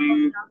wrong. I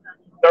mean,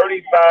 $35,000,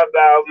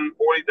 $40,000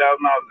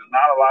 is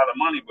not a lot of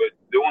money, but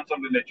doing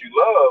something that you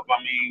love,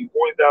 I mean,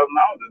 $40,000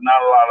 is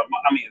not a lot of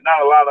money. I mean, it's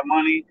not a lot of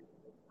money,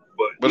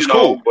 but it's you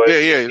know, cool. but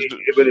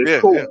But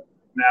it's cool. Yeah.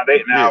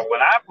 Now,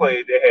 when I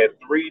played, they had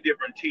 3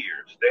 different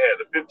tiers. They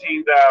had the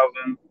 15,000,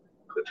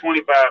 the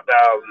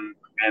 25,000,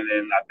 and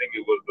then I think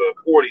it was the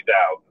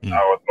 40,000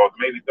 or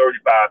maybe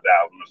 35,000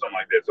 or something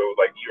like that. So it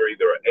was like you're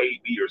either an A,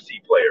 B, or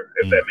C player,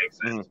 if that makes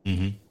sense.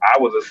 I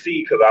was a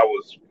C because I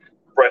was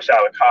fresh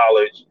out of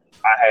college.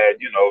 I had,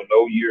 you know,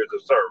 no years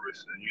of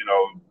service. And, you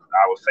know,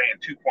 I was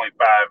saying 2.5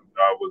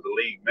 was the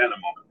league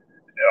minimum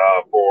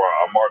for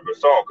Marc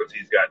Gasol because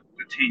he's got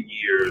the 10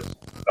 years,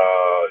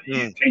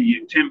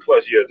 10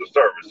 plus years of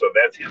service. So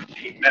that's his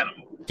league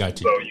minimum.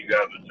 Gotcha. So you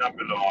guys are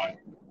jumping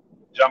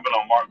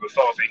on Marc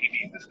Gasol saying he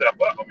needs to step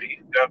up. I mean,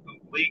 he's got the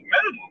league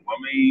minimum. I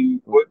mean,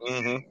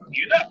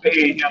 you're not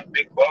paying him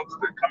big bucks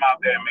to come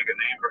out there and make a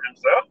name for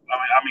himself.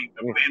 I mean,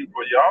 to win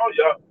for y'all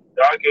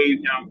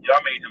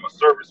made him a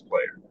service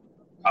player.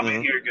 I'm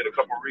in here, get a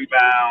couple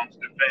rebounds,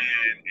 defend,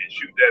 and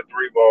shoot that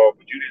 3 ball.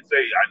 But you didn't say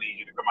I need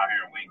you to come out here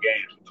and win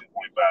games for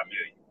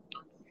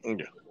 $2.5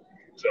 million.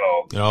 So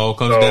it all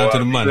comes down to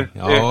the money.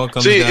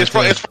 It's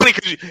funny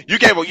because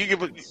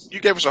you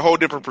gave us a whole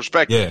different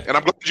perspective, and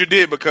I'm glad you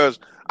did because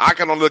I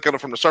can only look at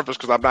it from the surface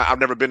because I've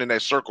never been in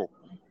that circle,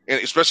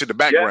 and especially the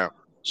background.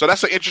 So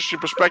that's an interesting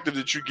perspective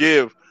that you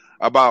give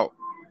about.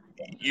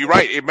 You're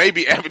right. It may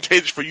be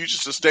advantageous for you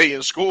just to stay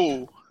in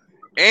school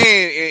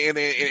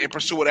and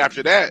pursue it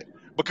after that.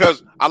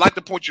 Because I like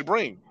the point you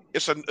bring.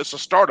 It's a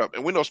startup,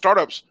 and we know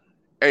startups.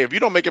 Hey, if you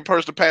don't make it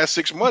past the past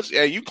 6 months,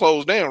 you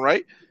close down,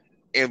 right?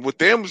 And with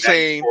them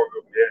saying,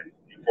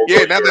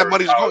 now that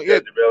money's going,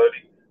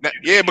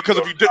 because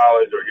if you do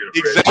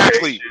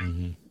exactly,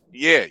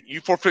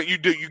 you forfeit. You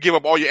give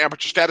up all your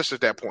amateur status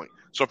at that point.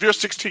 So if you're a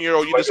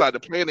 16-year-old, you decide to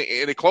play and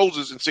it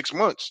closes in 6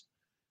 months,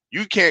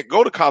 you can't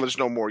go to college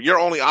no more. Your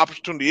only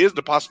opportunity is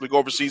to possibly go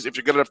overseas if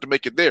you're good enough to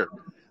make it there.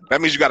 That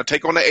means you got to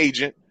take on the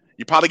agent.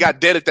 You probably got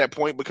debt at that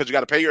point because you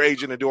got to pay your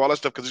agent and do all that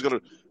stuff because he's going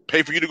to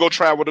pay for you to go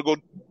travel,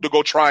 to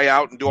go try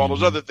out and do all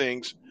those other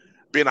things,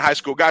 being a high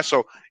school guy.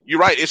 So you're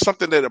right. It's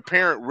something that a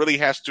parent really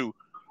has to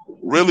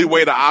really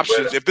weigh the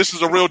options. If this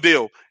is a real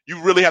deal,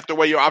 you really have to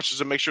weigh your options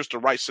and make sure it's the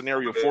right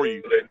scenario for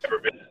you.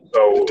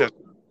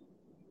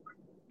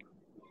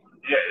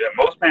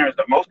 Most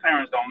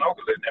parents don't know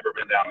because they've never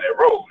been down that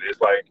road. It's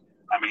like,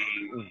 I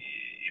mean,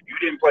 if you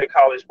didn't play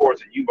college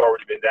sports and you've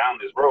already been down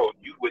this road,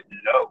 you wouldn't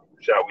know,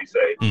 shall we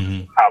say,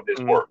 how this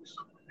works,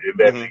 if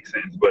that makes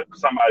sense. But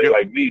somebody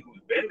like me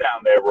who's been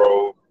down that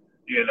road,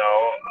 you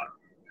know,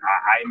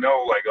 I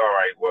know, like, all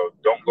right, well,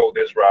 don't go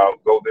this route,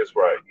 go this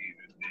route.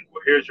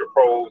 Well, here's your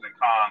pros and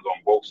cons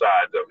on both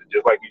sides of it.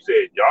 Just like you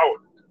said, y'all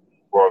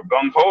were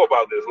gung-ho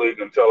about this league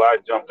until I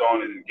jumped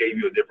on and gave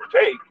you a different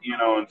take, you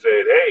know, and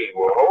said, hey,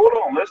 well, hold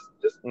on, let's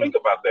just think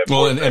about that.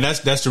 Well, and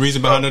that's the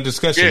reason behind the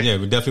discussion. Yeah,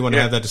 we definitely want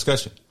to have that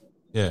discussion.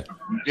 Yeah.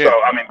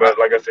 So, I mean, but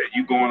like I said,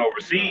 you going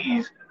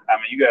overseas, I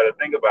mean, you got to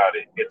think about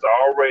it. It's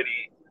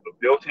already a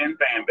built-in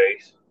fan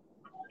base.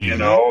 You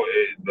know,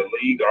 the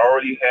league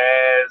already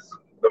has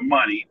the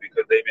money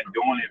because they've been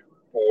doing it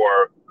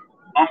for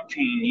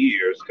umpteen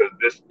years. Because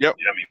I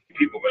mean,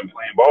 people have been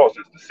playing ball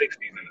since the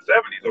 60s and the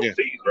 70s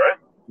overseas, right?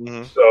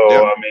 So,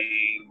 I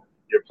mean,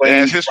 you're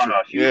playing in front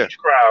of a huge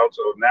crowd.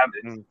 So now,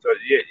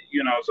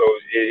 you know, so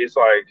it's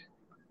like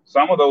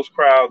some of those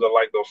crowds are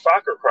like those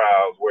soccer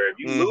crowds where if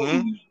you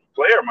lose,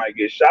 player might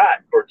get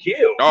shot or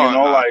killed. You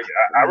know, like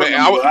I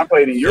remember when I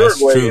played in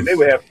Uruguay and they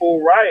would have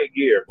full riot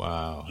gear.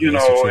 Wow. You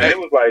know, and it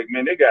was like,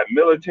 man, they got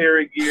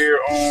military gear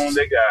on,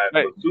 they got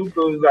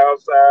bazookas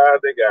outside,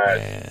 they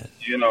got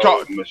you know,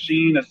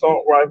 machine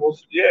assault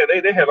rifles. Yeah,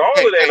 they had all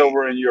of that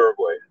over in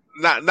Uruguay.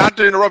 Not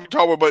to interrupt you,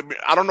 Talbot, but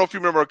I don't know if you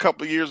remember a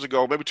couple of years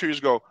ago, maybe 2 years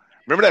ago.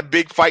 Remember that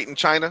big fight in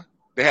China?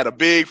 They had a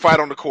big fight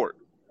on the court.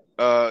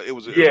 It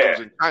was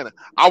in China.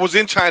 I was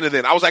in China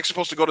then. I was actually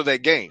supposed to go to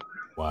that game.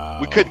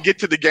 Wow. We couldn't get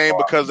to the game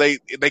because they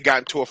got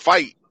into a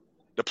fight.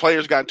 The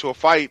players got into a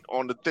fight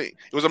on the thing.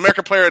 It was an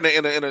American player and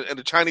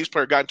a Chinese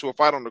player got into a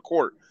fight on the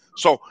court.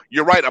 So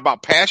you're right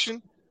about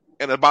passion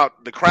and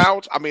about the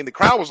crowds. I mean, the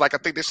crowd was like, I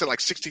think they said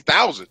like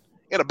 60,000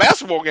 in a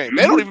basketball game.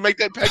 They don't even make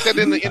that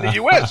in the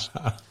U.S.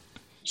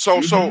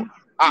 So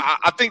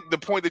I think the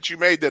point that you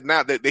made that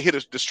now that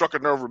they struck a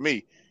nerve with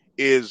me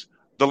is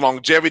the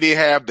longevity they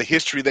have, the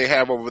history they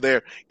have over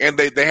there, and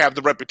they have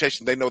the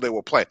reputation. They know they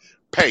will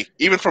pay.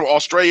 Even from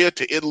Australia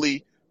to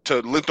Italy to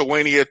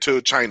Lithuania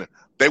to China,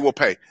 they will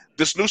pay.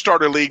 This new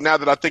starter league, now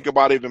that I think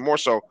about it even more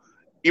so,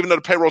 even though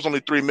the payroll's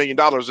only $3 million,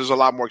 there's a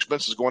lot more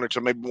expenses going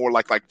into maybe more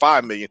like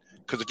 $5 million.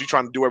 Because if you're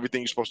trying to do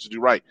everything you're supposed to do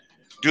right,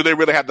 do they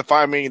really have the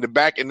 $5 million to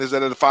back? And is that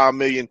the $5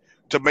 million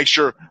to make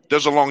sure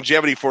there's a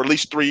longevity for at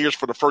least 3 years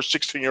for the first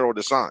 16-year-old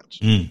that signs?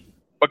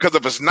 Because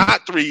if it's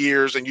not 3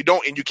 years and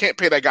you can't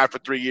pay that guy for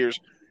 3 years,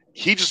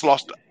 he just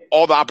lost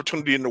all the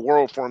opportunity in the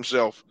world for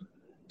himself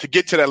to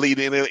get to that lead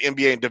in the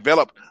NBA and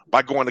develop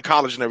by going to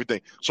college and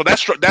everything. So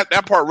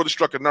that part really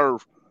struck a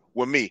nerve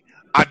with me.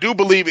 I do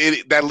believe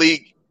that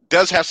league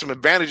does have some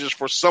advantages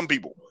for some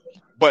people,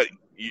 but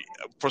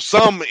for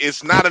some,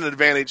 it's not an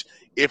advantage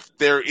if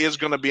there is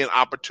going to be an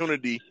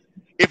opportunity.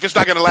 If it's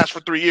not going to last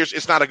for 3 years,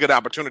 it's not a good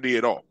opportunity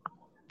at all.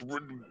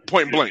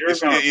 Point blank. You're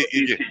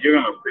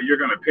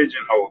gonna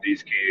pigeonhole these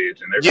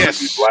kids, and they're gonna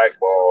be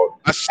blackballed.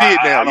 I see it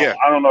now.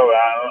 I don't know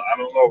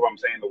if I'm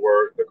saying the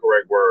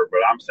correct word, but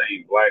I'm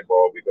saying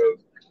blackball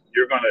because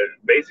you're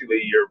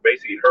basically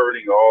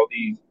hurting all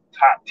these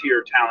top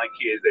tier talent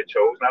kids that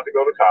chose not to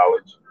go to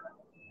college.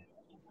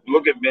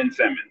 Look at Ben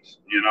Simmons.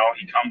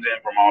 He comes in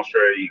from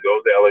Australia. He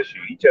goes to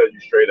LSU. He tells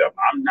you straight up,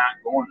 I'm not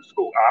going to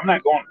school. I'm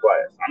not going to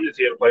class. I'm just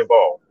here to play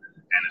ball.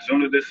 And as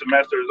soon as this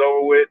semester is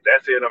over with,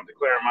 that's it. I'm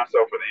declaring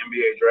myself for the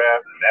NBA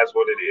draft, and that's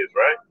what it is,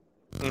 right?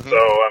 Mm-hmm.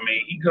 So,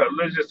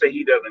 let's just say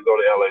he doesn't go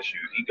to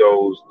LSU. He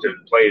goes to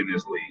play in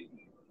this league.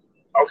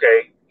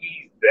 Okay,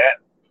 he's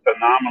that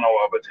phenomenal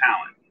of a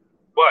talent.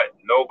 But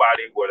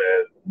nobody would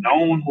have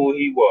known who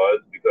he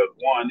was because,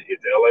 one,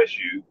 it's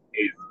LSU.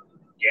 It's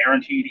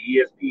guaranteed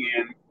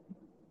ESPN,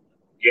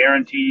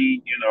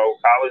 guaranteed,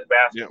 college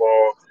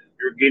basketball. Yep.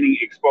 You're getting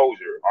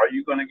exposure. Are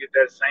you going to get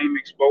that same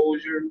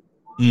exposure?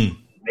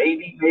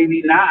 Maybe,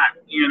 maybe not,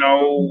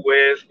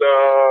 with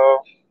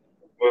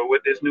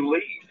this new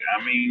league.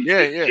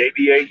 Does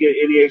JBA get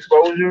any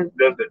exposure?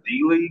 Does the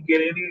D-League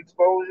get any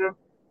exposure?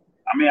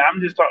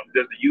 I'm just talking,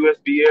 does the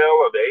USBL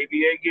or the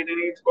ABA get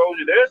any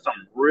exposure? There's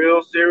some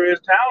real serious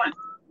talent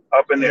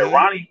up in there.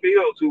 Ronnie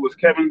Fields, who was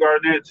Kevin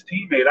Garnett's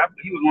teammate,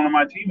 he was one of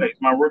my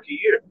teammates my rookie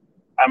year.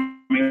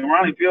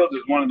 Ronnie Fields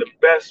is one of the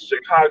best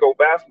Chicago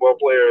basketball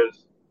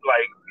players.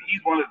 Like,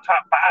 he's one of the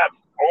top 5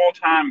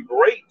 all-time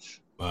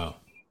greats. Wow.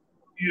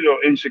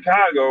 In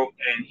Chicago,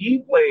 and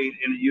he played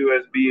in the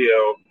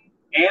USBL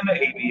and the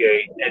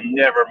ABA and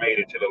never made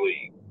it to the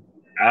league.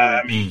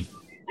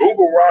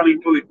 Google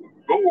Ronnie Fields, and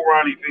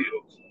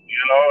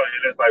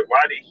it's like,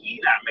 why did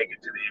he not make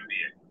it to the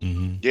NBA?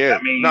 Mm-hmm. Yeah.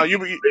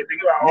 They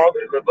think about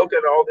look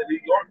at all the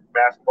New York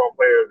basketball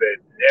players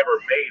that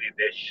never made it,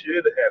 that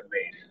should have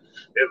made it.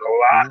 There's a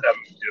lot of them,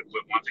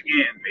 but once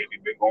again, maybe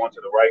been going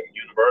to the right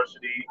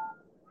university,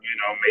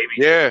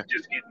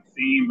 just getting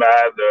seen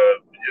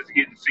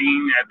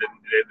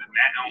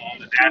on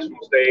the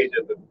national stage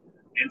at the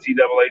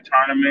NCAA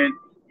tournament.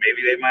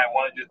 Maybe they might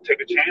want to just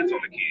take a chance on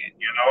the kid,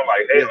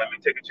 hey, let me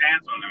take a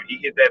chance on him. He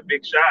hit that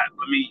big shot.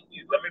 Let me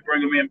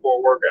bring him in for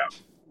a workout.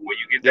 Will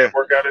you get that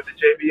workout at the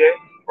JBA?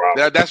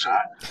 Probably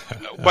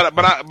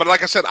not. But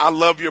like I said, I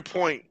love your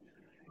point.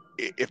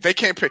 If they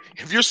can't pay,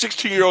 if you're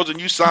 16-year-olds and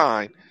you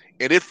sign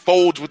and it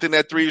folds within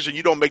that 3 years and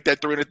you don't make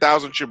that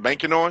 $300,000 you're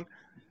banking on,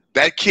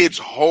 that kid's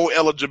whole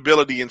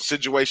eligibility and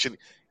situation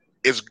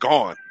is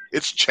gone.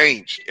 It's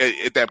changed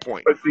at that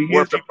point. But see,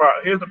 here's the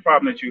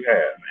problem that you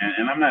have,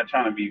 and I'm not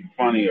trying to be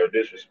funny or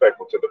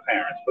disrespectful to the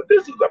parents, but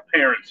this is a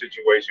parent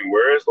situation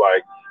where it's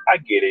like, I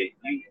get it.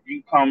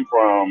 You come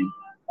from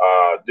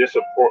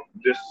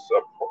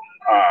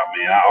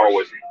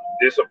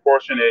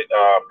disproportionate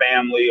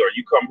family, or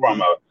you come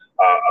from a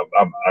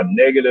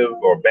negative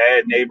or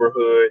bad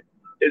neighborhood.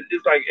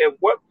 It's like, at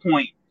what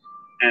point?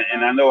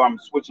 And I know I'm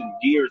switching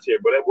gears here,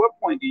 but at what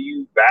point do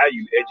you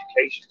value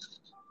education?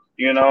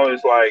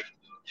 It's like,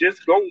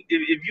 just go,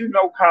 if you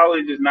know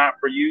college is not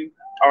for you,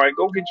 all right,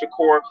 go get your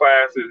core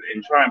classes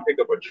and try and pick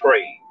up a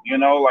trade,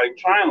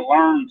 try and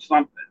learn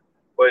something.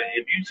 But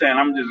if you're saying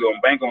I'm just going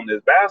to bank on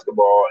this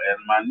basketball and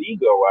my knee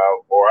go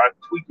out, or I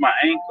tweak my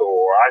ankle,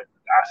 or I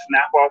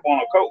snap off on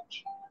a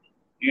coach,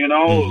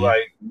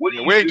 like, what do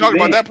you do? We ain't talking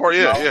about that part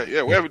yet.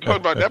 Yeah. We haven't talked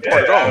about that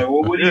part at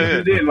all. What do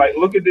you do then? Like,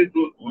 look at this.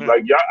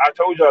 Like, y'all, I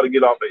told y'all to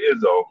get off of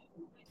Izzo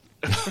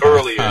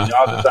earlier, and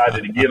y'all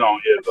decided to get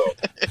on Izzo.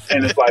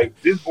 And it's like,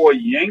 this boy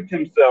yanked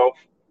himself.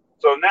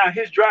 So now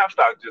his draft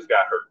stock just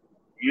got hurt,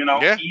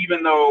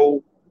 even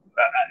though,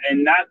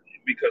 and not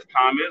because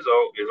Tom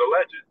Izzo is a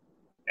legend.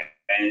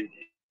 And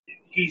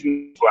he's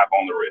slap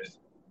on the wrist.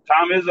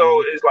 Tom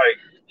Izzo is like,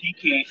 he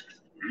can't,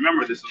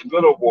 remember, this is a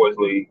good old boys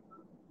league.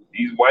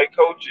 These white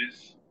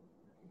coaches,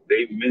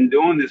 they've been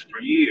doing this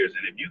for years.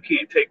 And if you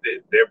can't take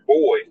their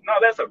boys, no,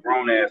 that's a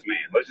grown-ass man.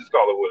 Let's just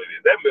call it what it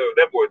is.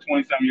 That boy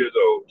 20-something years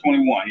old,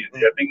 21.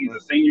 I think he's a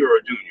senior or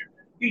a junior.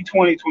 He's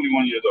 20,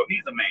 21 years old.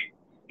 He's a man.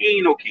 He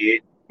ain't no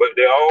kid. But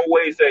they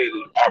always say,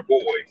 our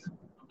boys,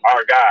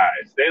 our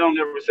guys. They don't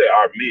never say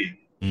our men.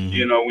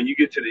 Mm-hmm. When you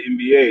get to the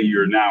NBA,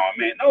 you're now a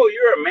man. No,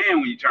 you're a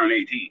man when you turn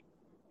 18.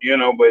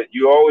 But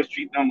you always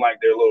treat them like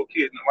they're little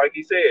kids. And like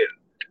he said,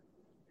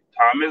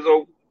 Tom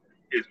Izzo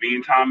is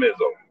being Tom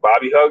Izzo.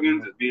 Bobby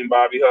Huggins is being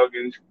Bobby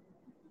Huggins.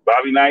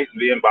 Bobby Knight is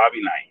being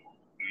Bobby Knight.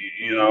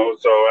 You know,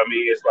 so I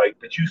mean, it's like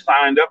that you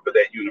signed up for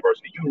that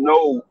university. You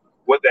know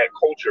what that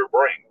culture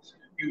brings.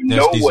 You That's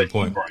know a what decent he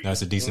point. brings.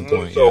 That's a decent Mhm.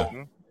 point. So,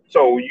 Yeah.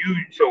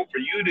 so for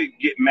you to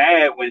get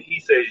mad when he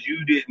says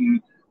you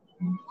didn't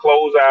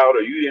close out,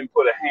 or you didn't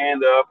put a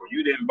hand up, or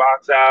you didn't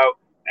box out,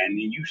 and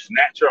then you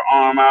snatch your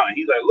arm out, and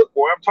he's like, "Look,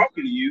 boy, I'm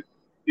talking to you,"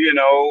 you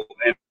know,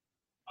 and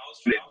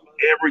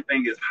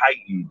everything is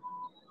heightened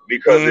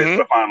because it's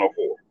the Final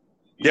Four.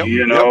 Yep. You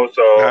Yep. know,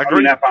 so I I agree.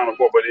 mean not Final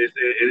Four, but it's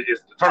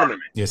the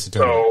tournament. Yes, the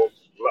tournament.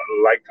 So,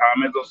 like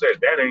Tom Izzo said,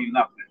 that ain't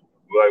nothing.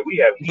 Like we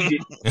have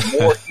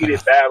more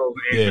heated battles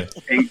Yeah.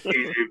 in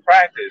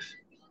practice.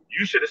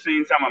 You should have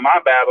seen some of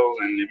my battles,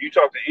 and if you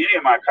talk to any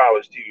of my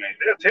college teammates,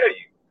 they'll tell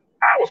you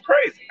I was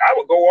crazy. I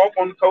would go off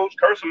on the coach,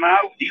 curse him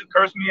out. He would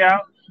curse me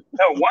out.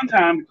 Hell, one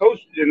time the coach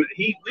and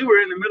we were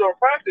in the middle of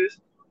practice,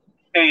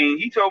 and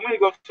he told me to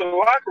go to the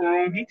locker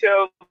room. He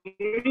tells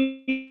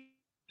me,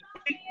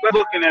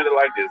 looking at it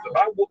like this: if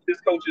I whoop this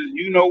coach's,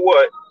 you know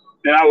what,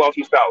 then I lost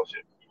my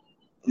scholarship.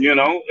 You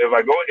know, if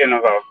I go and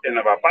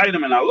if I fight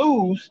him and I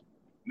lose,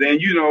 then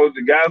you know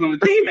the guys on the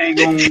team ain't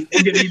gonna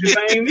give me the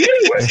same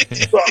anyway.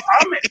 So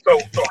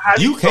how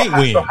do You can't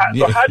win. So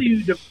how do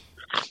you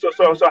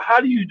so how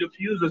do you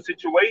diffuse a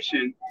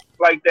situation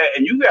like that?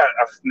 And you got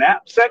a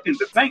snap second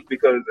to think,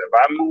 because if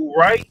I move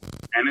right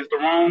and it's the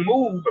wrong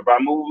move, if I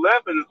move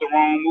left and it's the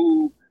wrong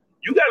move,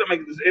 you got to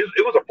make this.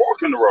 It was a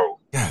fork in the road,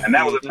 and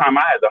that was the time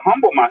I had to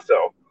humble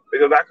myself,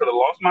 because I could have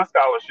lost my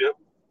scholarship,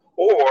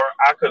 or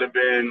I could have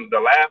been the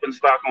laughing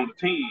stock on the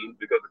team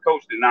because the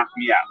coach did knock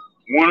me out.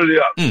 One or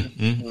the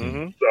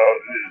other.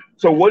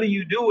 So what do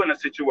you do in a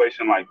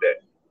situation like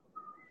that?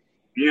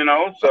 You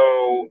know,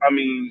 so I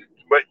mean,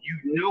 but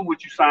you knew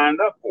what you signed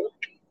up for.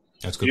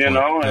 That's a good You point.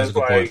 know, and That's a it's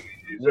good like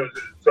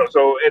point.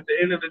 so at the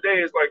end of the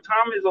day, it's like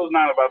Tom Izzo's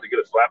not about to get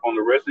a slap on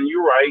the wrist, and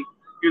you're right.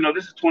 You know,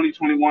 this is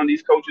 2021.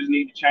 These coaches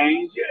need to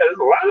change. Yeah, there's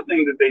a lot of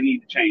things that they need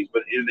to change,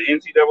 but is the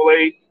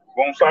NCAA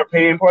won't start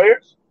paying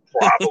players?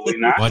 Probably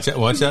not.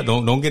 Watch out!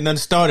 Don't get nothing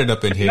started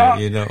up in here. No,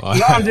 you know.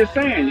 No, I'm just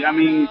saying. I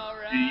mean,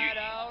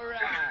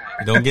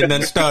 don't get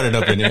nothing started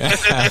up in here.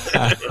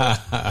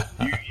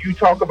 you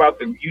talk about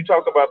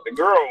the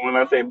girl. When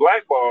I say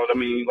blackballed, I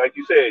mean, like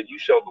you said, you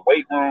show the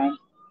weight room.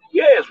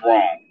 Yeah, it's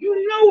wrong.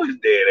 You know it's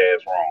dead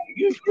ass wrong.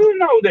 You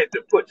know that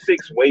to put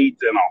 6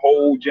 weights in a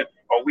whole gym,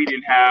 or we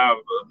didn't have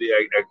the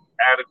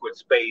adequate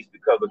space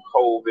because of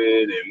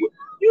COVID, and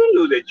you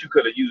knew that you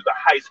could have used a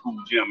high school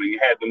gym and you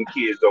had them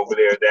kids over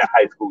there at that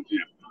high school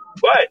gym.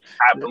 But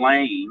I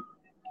blame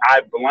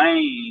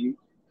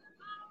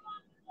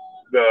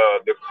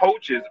the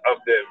coaches of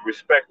the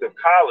respective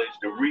college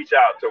to reach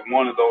out to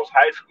one of those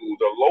high schools,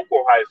 or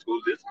local high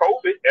schools. This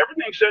COVID,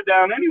 everything shut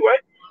down anyway.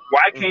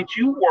 Why can't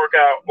you work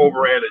out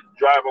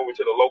drive over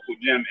to the local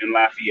gym in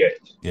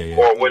Lafayette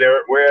or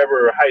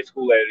wherever high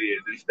school that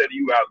is, instead of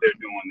you out there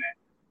doing that?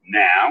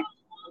 Now,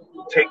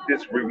 take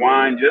this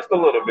rewind just a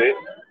little bit.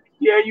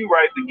 Yeah, you're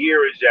right. The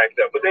gear is jacked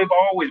up, but they've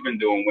always been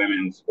doing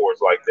women's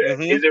sports like that.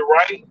 Is it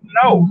right?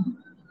 No.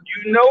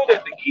 You know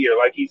that the gear,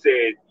 like he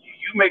said,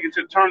 you make it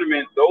to the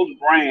tournament, those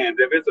brands,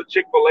 if it's a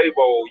Chick-fil-A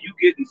bowl, you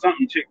getting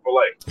something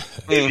Chick-fil-A.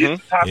 If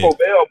it's a Taco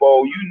Bell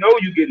bowl, you know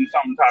you getting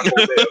something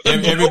Taco Bell.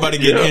 Everybody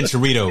getting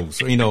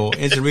enchiladas. You know,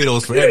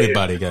 enchiladas for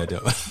everybody.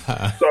 Goddamn.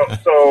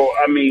 So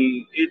I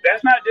mean,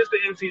 that's not just the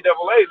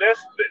NCAA.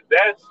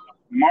 That's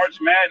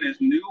March Madness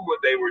knew what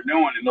they were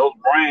doing, and those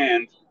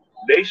brands,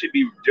 they should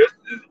be just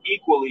as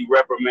equally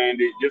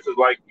reprimanded, just as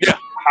like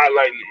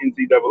highlighting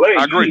the NCAA.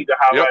 I agree. You need to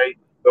highlight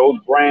those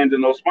brands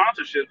and those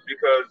sponsorships,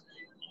 because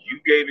you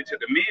gave it to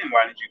the men.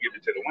 Why didn't you give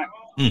it to the women?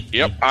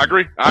 Yep, I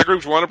agree. I agree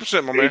with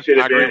 100%, my man. It should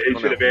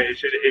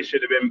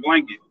have been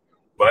blanket.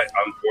 But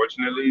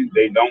unfortunately,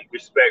 they don't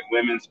respect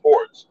women's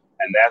sports,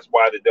 and that's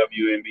why the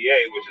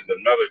WNBA, which is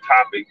another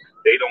topic,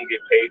 they don't get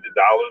paid the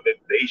dollar that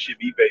they should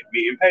be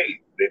being paid.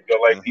 They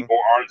feel like people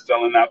aren't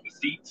selling out the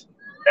seats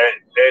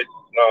at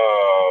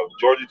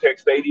Georgia Tech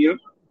Stadium,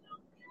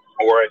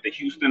 or at the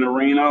Houston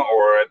Arena,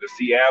 or at the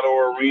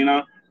Seattle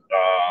Arena.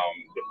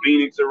 The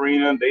Phoenix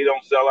Arena, they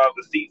don't sell out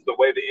the seats the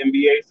way the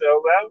NBA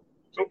sells out.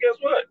 So guess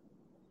what?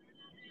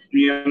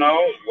 You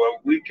know, well,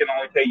 we can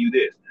only pay you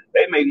this.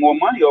 They make more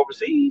money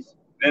overseas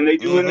than they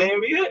do in the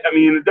NBA. I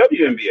mean, in the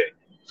WNBA.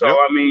 So,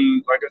 I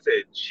mean, like I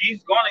said,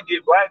 she's going to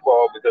get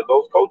blackballed because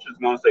those coaches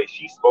are going to say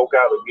she spoke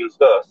out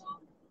against us.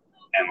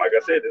 And like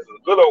I said, this is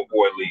a good old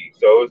boy league.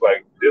 So it's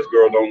like, this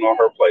girl don't know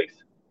her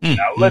place.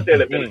 Now, let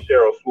that have been a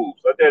Cheryl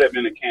Swoops. Let that have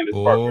been a Candace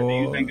Parker. Do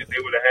you think that they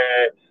would have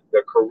had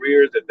the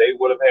careers that they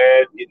would have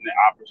had, getting the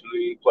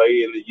opportunity to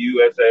play in the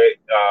USA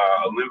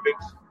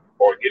Olympics,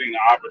 or getting the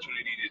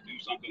opportunity to do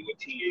something with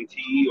TNT,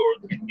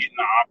 or getting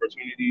the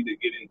opportunity to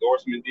get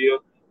endorsement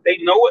deals? They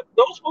know it.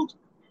 Those folks,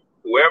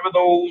 whoever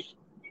those,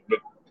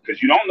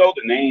 because you don't know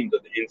the names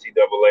of the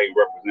NCAA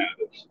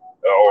representatives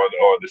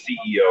or the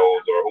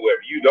CEOs or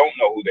whoever. You don't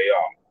know who they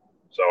are.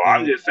 So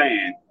I'm just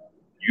saying,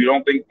 you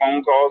don't think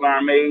phone calls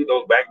aren't made?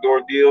 Those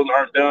backdoor deals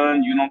aren't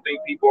done? You don't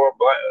think people are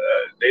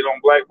they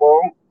don't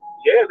blackball?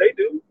 Yeah, they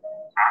do.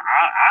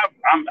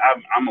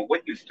 I'm a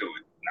witness to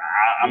it.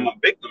 I'm a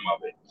victim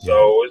of it.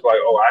 So it's like,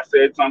 oh, I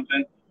said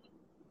something.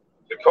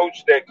 The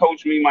coach that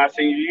coached me my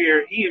senior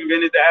year, he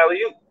invented the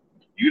alley-oop.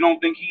 You don't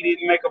think he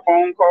didn't make a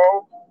phone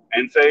call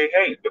and say,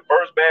 hey, the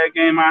first bad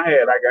game I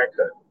had, I got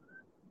cut.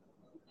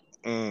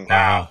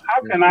 Now,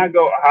 how can I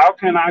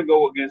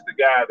go against the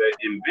guy that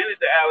invented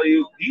the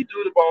alley-oop? He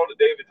threw the ball to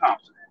David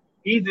Thompson.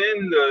 He's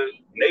in the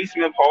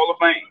Naismith Hall of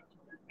Fame.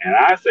 And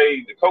I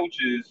say the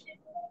coaches,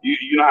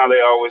 you know how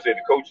they always say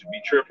the coaches be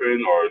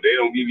tripping or they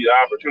don't give you the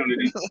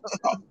opportunity.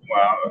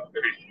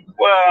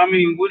 Well, I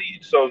mean,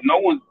 so no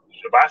one,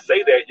 if I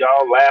say that,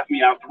 y'all laugh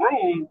me out the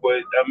room, but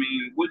I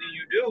mean, what do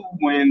you do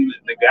when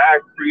the guy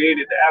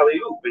created the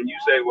alley-oop and you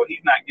say, well,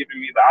 he's not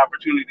giving me the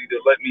opportunity to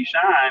let me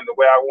shine the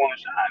way I want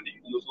to shine?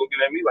 He was looking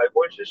at me like,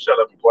 boy, just shut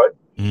up and play.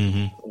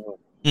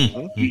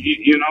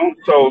 You know,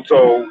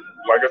 so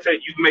like I said,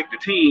 you make the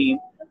team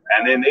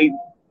and then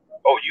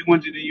you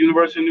went to the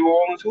University of New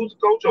Orleans. Who's the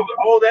coach over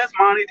there? Oh, that's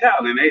Monty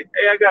Talon. Hey,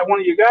 I got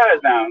one of your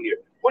guys down here.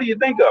 What do you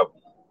think of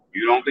him?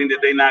 You don't think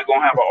that they're not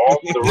going to have an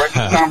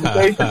off-the-record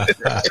conversation?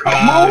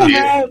 Come on,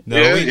 man.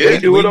 No, they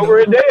do it over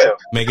at Dale.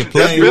 Make it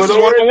plain. That's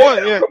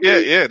one-on-one.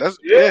 Yeah. That's.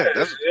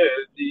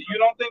 You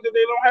don't think that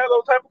they don't have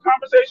those type of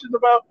conversations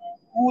about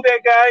who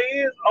that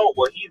guy is? Oh,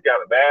 well, he's got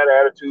a bad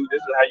attitude.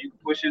 This is how you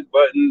push his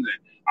buttons. And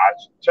I'm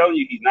telling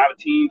you, he's not a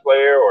team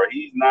player, or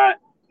he's not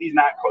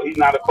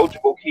a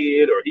coachable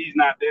kid, or he's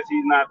not this,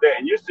 he's not that.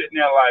 And you're sitting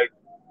there like,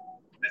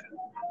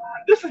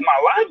 this is my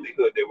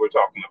livelihood that we're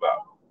talking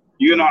about.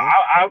 You know,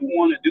 I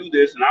want to do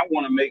this, and I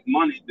want to make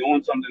money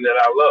doing something that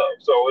I love.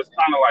 So it's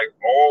kind of like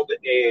all the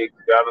eggs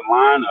got to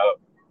line up.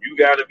 You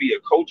got to be a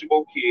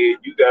coachable kid.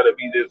 You got to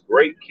be this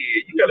great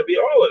kid. You got to be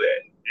all of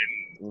that.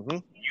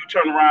 And you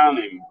turn around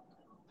and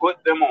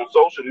put them on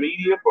social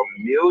media for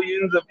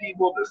millions of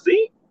people to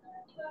see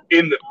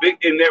in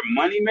their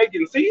money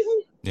making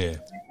season. Yeah,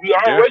 we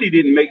already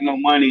didn't make no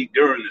money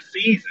during the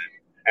season.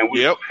 And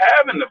we're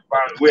having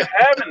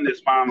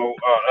this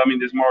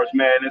March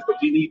Madness, but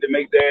we need to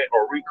make that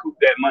or recoup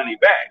that money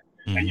back.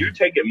 And you're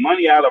taking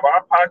money out of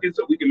our pockets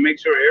so we can make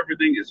sure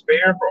everything is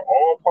fair for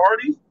all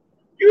parties.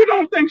 You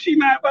don't think she's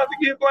not about to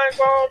get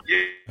blackballed?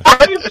 Yeah,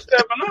 thank you for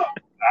stepping up.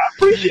 I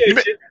appreciate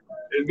it.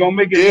 It's gonna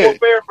make it more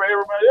fair for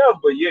everybody else.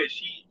 But yeah,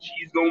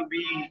 she's gonna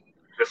be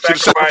the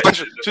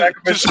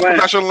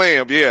sacrificial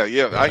lamb. Yeah.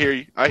 I hear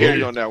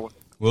you on that one.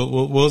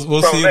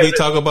 We'll see if we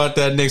talk about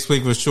that next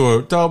week for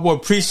sure. Dog boy,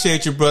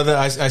 appreciate you, brother.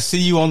 I see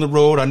you on the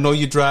road. I know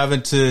you're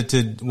driving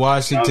to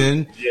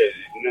Washington.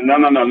 No.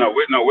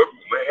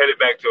 We're headed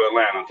back to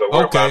Atlanta, so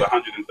we're about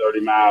 130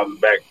 miles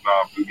back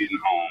from getting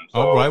home. So,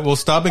 all right, well,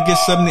 stop and get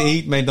something to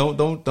eat, man.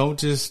 Don't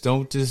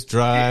just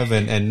drive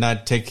and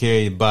not take care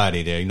of your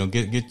body there. You know,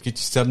 get you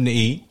something to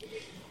eat.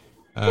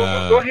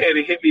 Go ahead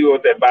and hit me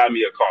with that. Buy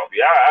me a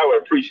coffee. I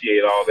would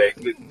appreciate all that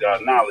good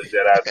knowledge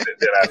that I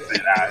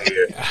sent out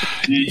here.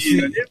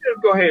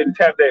 Just go ahead and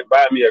tap that.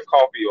 Buy me a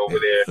coffee over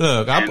there.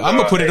 Look, I'm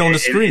gonna put it on the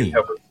screen.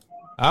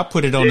 I'll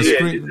put it on the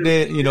screen.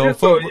 There, you know,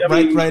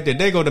 right there.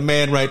 There go the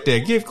man right there.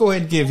 Go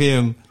ahead and give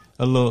him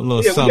a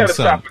little something. We gotta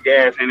stop for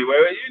gas anyway.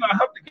 You know,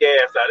 help the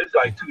gas out. It's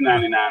like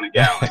 $2.99 a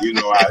gallon. You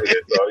know, out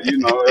here. So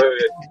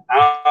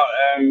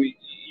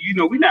you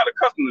know, we're not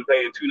accustomed to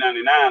paying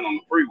 $2.99 on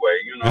the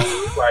freeway. You know,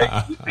 it's like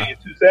we're paying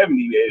 $2.70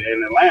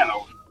 in Atlanta,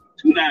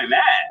 $2.99.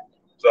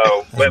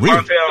 So, but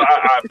Montel,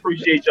 I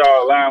appreciate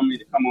y'all allowing me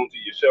to come onto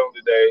your show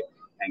today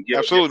and give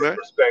a different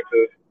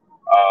perspective.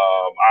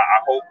 I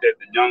hope that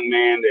the young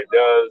man that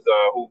does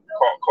who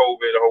caught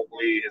COVID,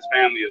 hopefully his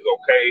family is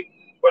okay.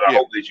 But I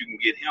hope that you can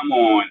get him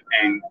on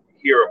and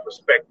hear a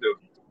perspective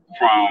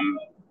from.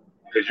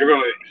 Because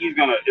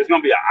it's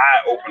gonna be an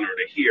eye opener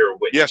to hear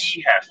what he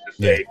has to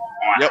say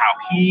on how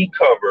he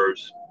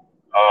covers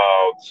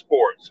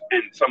sports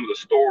and some of the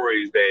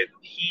stories that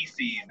he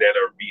sees that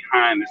are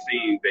behind the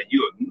scenes that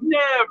you would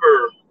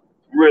never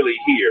really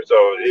hear. So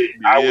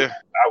I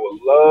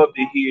would love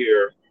to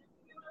hear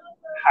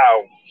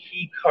how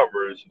he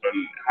covers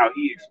and how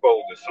he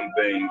exposes some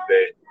things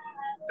that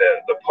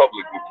the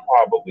public would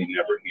probably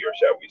never hear,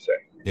 shall we say?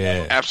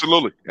 Yeah,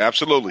 absolutely.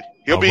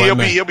 He'll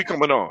be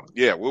coming on.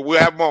 Yeah, we'll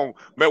have him on.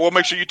 We'll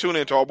make sure you tune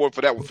in to our boy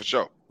for that one for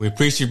sure. We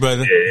appreciate you,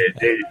 brother.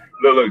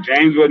 Look,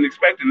 James wasn't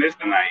expecting this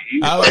tonight.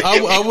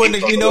 I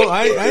wouldn't. You know,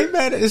 I ain't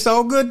mad. It's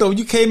all good though.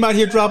 You came out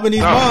here dropping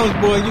these bombs,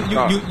 boy.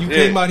 You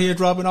came out here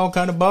dropping all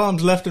kind of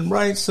bombs left and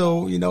right.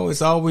 So you know,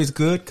 it's always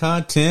good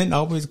content,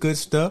 always good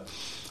stuff.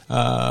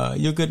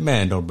 You're a good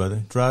man, though,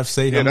 brother. Drive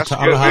safe. I'm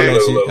gonna holler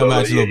at you. I'm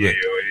out a little bit.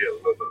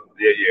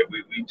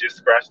 We just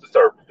scratched the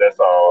surface. That's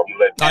all. I'm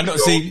gonna let I know.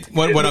 See,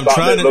 what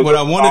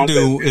I want to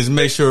do is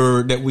make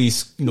sure that we,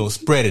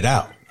 spread it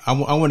out. I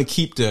want to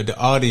keep the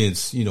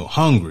audience,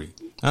 hungry.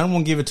 I don't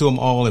want to give it to them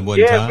all at one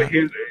time. But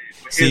here's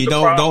see,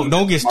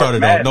 don't get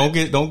started on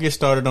don't get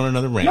started on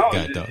another rant,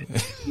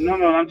 No,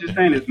 I'm just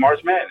saying it's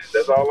March Madness.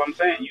 That's all I'm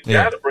saying. You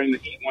got to bring the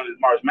heat when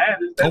it's March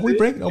Madness.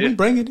 We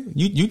bring it.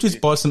 You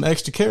just bought some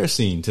extra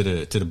kerosene to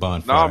the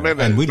bonfire. No, man,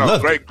 and we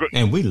loved it.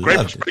 And we great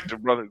loved perspective,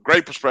 it, brother.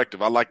 Great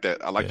perspective. I like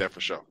that. I like that for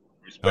sure.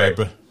 Respect. All right,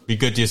 bro. Be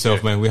good to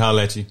yourself, man. We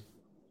holler at you.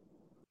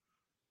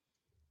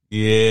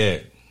 Yeah.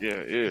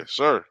 Yeah,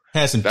 sir.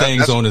 Had some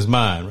things on his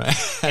mind, right?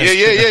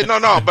 Yeah.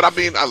 No. But I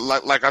mean,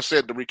 like I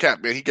said, to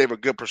recap, man, he gave a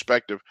good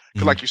perspective.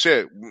 Because, like you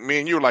said, me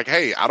and you were like,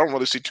 hey, I don't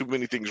really see too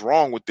many things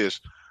wrong with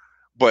this.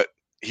 But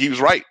he was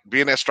right.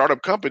 Being that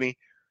startup company,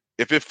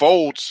 if it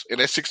folds and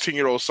that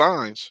 16-year-old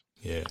signs,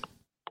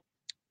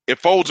 it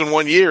folds in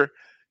 1 year.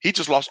 He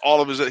just lost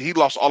all of his. He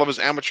lost all of his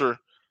amateur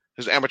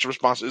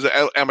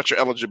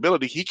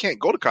eligibility. He can't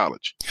go to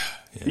college.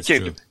 Yeah, he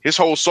can't. True. His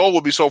whole soul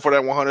will be sold for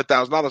that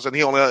 $100,000, and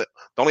the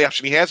only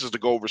option he has is to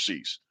go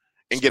overseas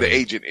and get an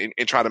agent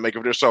and try to make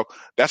it there. So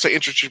that's an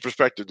interesting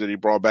perspective that he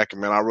brought back,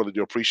 and man, I really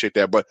do appreciate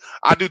that. But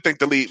I do think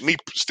the league,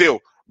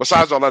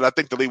 besides all that, I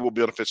think the league will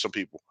benefit some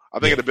people. I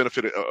think it'll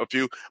benefit a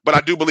few, but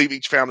I do believe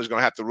each family is going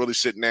to have to really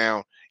sit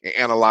down and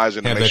analyze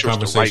it and make sure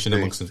it's the right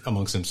thing.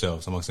 amongst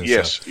themselves.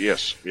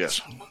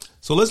 Yes.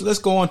 So let's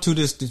go on to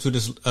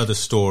this other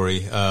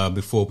story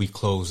before we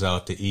close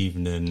out the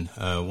evening.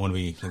 Want to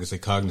be, like I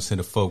said, cognizant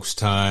of folks'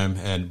 time,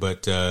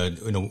 but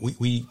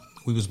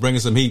we was bringing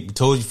some heat. We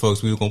told you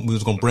folks we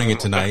was going to bring it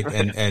tonight,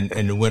 and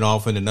it went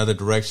off in another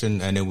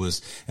direction, and it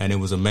was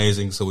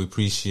amazing. So we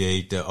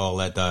appreciate all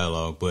that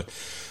dialogue. But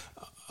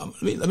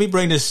let me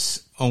bring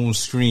this on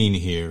screen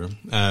here,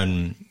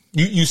 and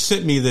you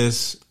sent me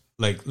this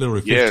like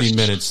literally 15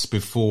 minutes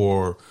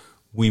before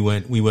we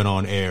went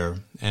on air,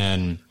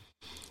 and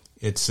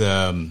it's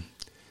let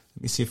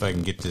me see if I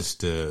can get this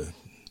to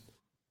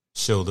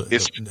show the top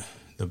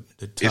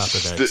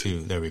of that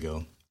too. There we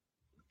go.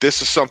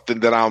 This is something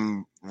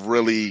that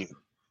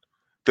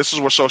this is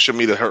where social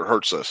media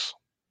hurts us,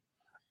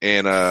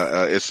 and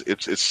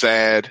it's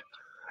sad.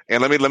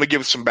 And let me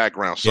give it some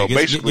background. So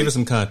basically, give us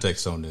some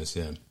context on this.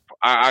 Yeah,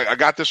 I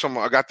got this from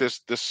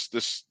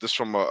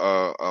from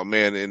a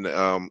man in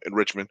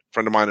Richmond,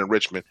 friend of mine in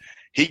Richmond.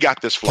 He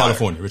got this flyer.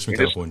 Richmond,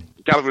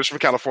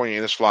 California,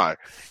 in his flyer.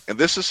 And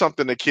this is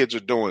something that kids are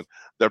doing.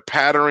 They're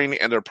patterning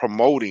and they're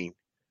promoting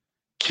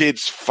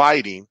kids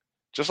fighting,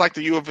 just like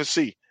the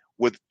UFC,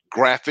 with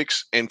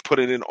graphics and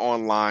putting it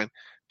online,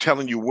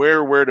 telling you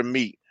where to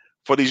meet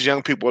for these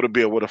young people to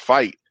be able to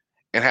fight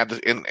and have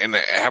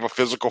a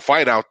physical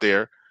fight out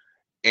there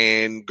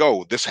and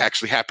go. This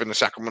actually happened in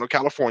Sacramento,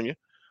 California,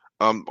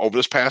 over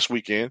this past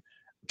weekend.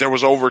 There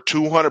was over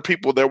 200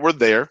 people that were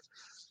there,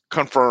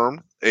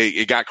 confirmed.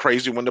 It got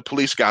crazy when the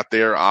police got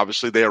there.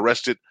 Obviously, they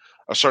arrested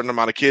a certain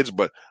amount of kids,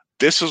 but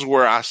this is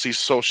where I see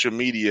social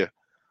media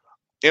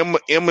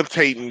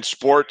imitating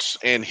sports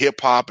and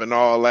hip hop and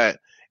all that,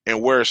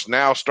 and where it's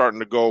now starting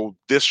to go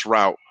this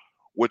route,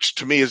 which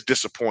to me is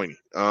disappointing.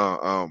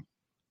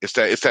 It's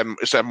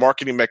that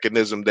marketing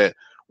mechanism that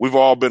we've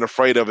all been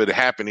afraid of it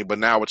happening, but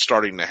now it's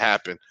starting to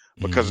happen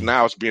because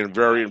now it's being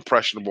very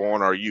impressionable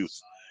on our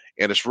youth,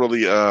 and it's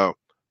really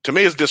to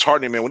me, it's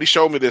disheartening, man. When he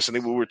showed me this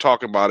and we were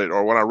talking about it,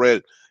 or when I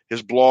read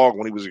his blog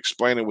when he was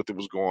explaining what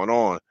was going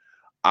on,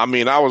 I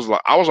mean, I was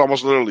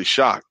almost literally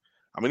shocked.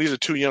 I mean, these are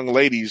two young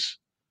ladies,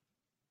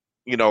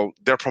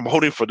 they're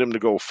promoting for them to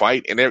go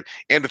fight, and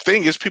the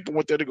thing is, people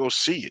went there to go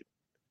see it.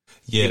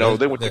 Yeah,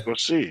 they went to go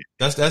see it.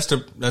 That's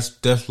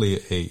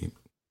definitely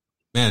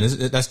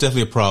that's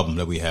definitely a problem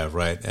that we have,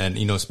 right? And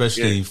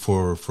especially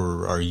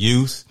for our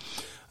youth,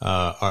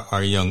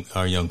 our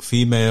young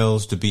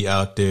females to be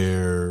out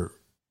there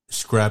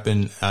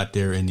scrapping out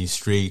there in these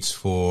streets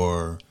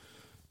for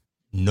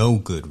no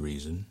good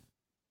reason,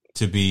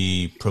 to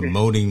be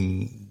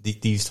promoting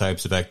these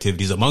types of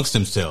activities amongst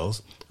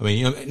themselves. I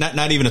mean,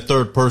 not even a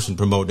third person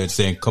promoting it,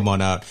 saying, come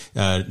on out,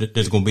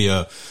 there's going to be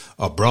a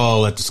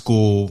brawl at the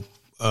school,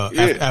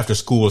 after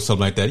school or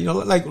something like that.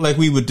 Like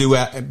we would do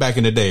back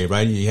in the day,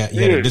 right? You had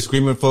a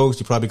disagreement with folks,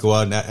 you probably go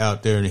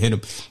out there and hit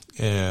them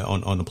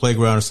on the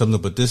playground or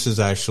something. But this is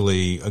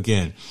actually,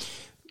 again,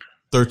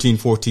 13,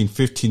 14,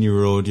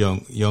 15-year-old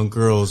young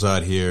girls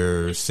out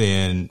here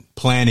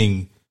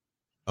planning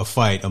a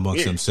fight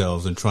amongst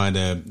themselves and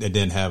and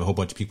then have a whole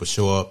bunch of people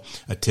show up,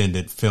 attend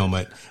it, film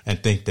it,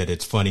 and think that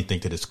it's funny,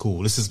 think that it's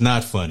cool. This is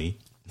not funny.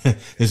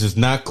 This is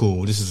not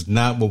cool. This is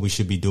not what we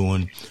should be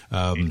doing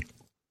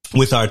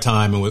with our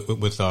time and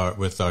with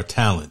our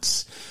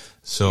talents.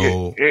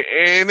 So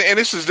and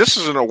this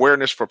is an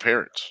awareness for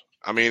parents.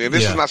 I mean, and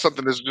this is not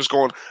something that's just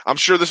going. I'm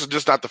sure this is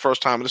just not the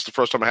first time. This is the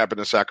first time it happened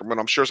in Sacramento.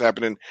 I'm sure it's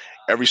happening in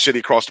every city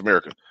across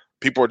America.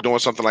 People are doing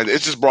something like that.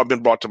 It's just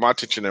been brought to my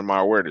attention and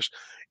my awareness.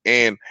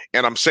 And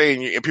I'm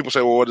saying, and people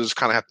say, well, what does this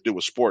kind of have to do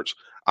with sports?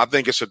 I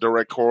think it's a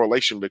direct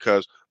correlation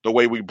because the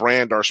way we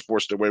brand our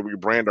sports, the way we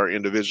brand our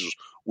individuals,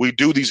 we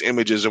do these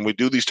images and we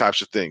do these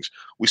types of things.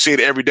 We see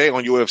it every day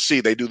on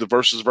UFC. They do the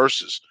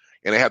versus,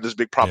 and they have this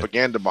big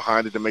propaganda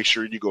behind it to make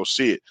sure you go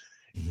see it.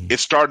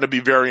 It's starting to be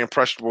very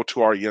impressionable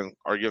to our young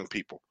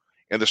people,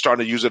 and they're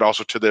starting to use it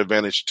also to their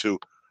advantage to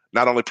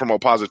not only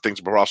promote positive things,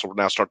 but also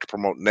now start to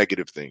promote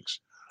negative things.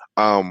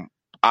 Like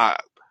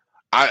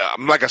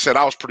I said,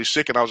 I was pretty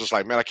sick, and I was just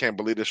like, man, I can't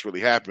believe this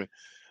really happened.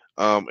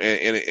 And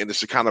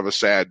it's a kind of a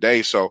sad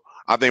day. So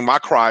I think my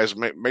cry is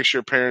make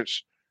sure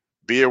parents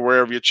be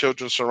aware of your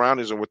children's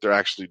surroundings and what they're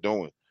actually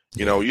doing.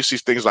 You see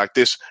things like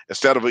this,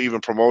 instead of even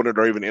promoting it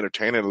or even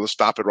entertaining it, let's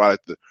stop it right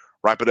at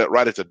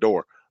the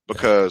door,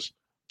 because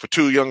for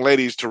two young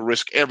ladies to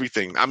risk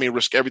everything. I mean,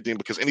 risk everything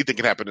because anything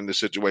can happen in this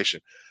situation.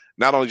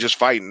 Not only just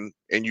fighting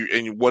and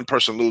one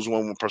person loses,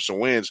 one person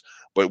wins,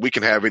 but we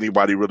can have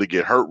anybody really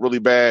get hurt really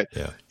bad.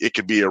 Yeah. It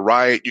could be a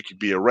riot. You could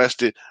be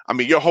arrested. I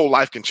mean, your whole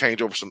life can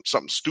change over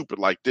something stupid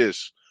like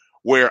this,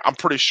 where I'm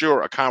pretty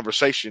sure a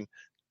conversation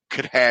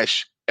could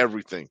hash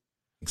everything.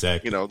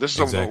 Exactly. You know, this is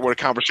something where a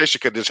conversation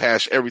could just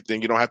hash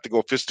everything. You don't have to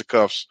go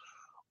fisticuffs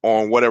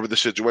on whatever the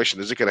situation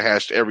is. It could have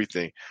hashed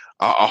everything.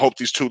 I hope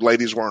these two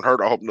ladies weren't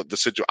hurt. I hope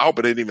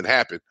it didn't even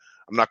happen.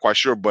 I'm not quite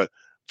sure, but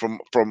from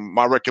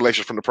my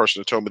recollection from the person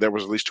who told me there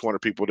was at least 200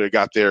 people that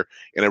got there,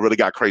 and it really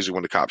got crazy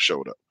when the cops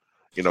showed up.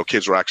 You know,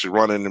 kids were actually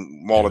running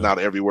and mauling out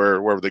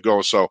everywhere, wherever they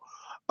go. So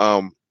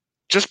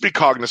just be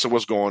cognizant of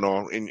what's going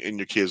on in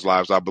your kids'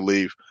 lives, I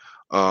believe,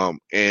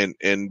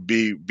 and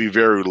be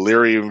very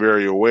leery and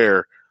very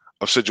aware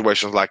of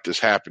situations like this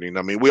happening.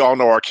 I mean, we all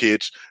know our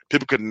kids.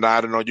 People can deny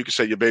it. You can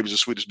say your baby's the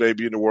sweetest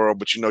baby in the world,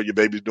 but you know your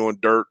baby's doing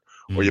dirt,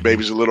 or your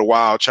baby's a little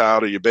wild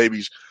child, or your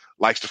baby's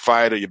likes to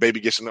fight, or your baby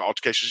gets into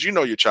altercations. You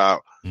know your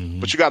child.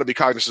 But you got to be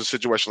cognizant of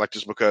situations like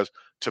this because,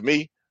 to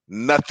me,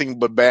 nothing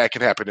but bad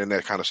can happen in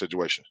that kind of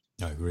situation.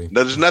 I agree.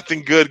 There's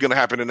nothing good going to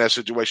happen in that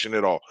situation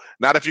at all.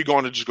 Not if you're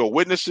going to just go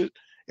witness it,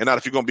 and not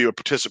if you're going to be a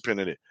participant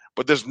in it.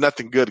 But there's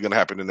nothing good going to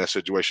happen in that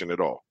situation at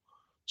all.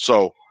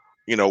 So,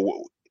 you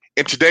know,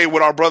 and today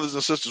with our brothers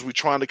and sisters, we're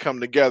trying to come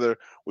together.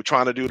 We're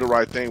trying to do the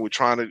right thing. We're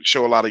trying to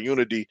show a lot of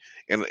unity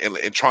and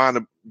trying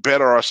to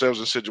better ourselves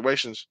in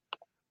situations.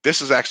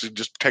 This is actually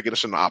just taking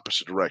us in the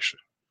opposite direction.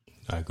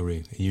 I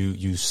agree.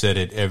 You said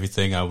it,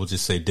 everything. I will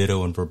just say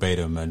ditto and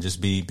verbatim, and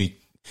just be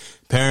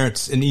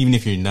parents. And even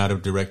if you're not a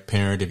direct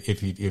parent,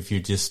 if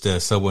you're just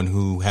someone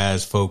who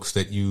has folks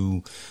that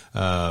you,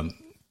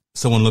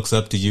 someone looks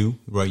up to you,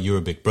 right? You're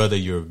a big brother,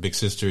 you're a big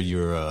sister,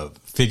 you're a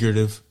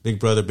figurative big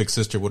brother, big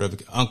sister, whatever,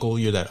 uncle,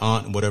 you're that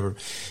aunt, whatever.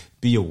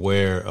 Be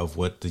aware of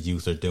what the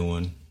youth are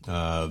doing.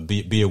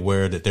 Be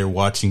aware that they're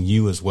watching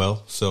you as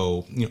well.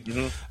 So, you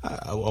know,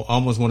 I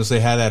almost want to say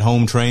have that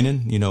home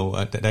training, you know,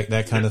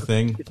 that kind of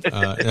thing.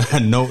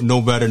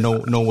 Know better,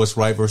 know what's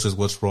right versus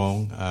what's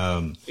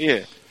wrong.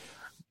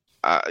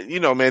 You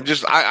know, man,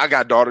 just I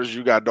got daughters,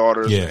 you got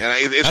daughters. Yeah,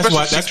 and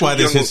that's why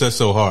this hits us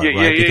so hard.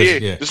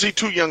 Yeah. To see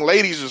two young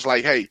ladies is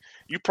like, hey,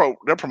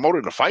 they're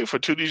promoting a fight for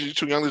these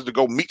two young ladies to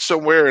go meet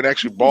somewhere and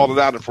actually ball it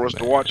out and for us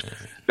to watch.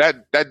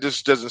 That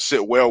just doesn't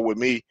sit well with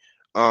me.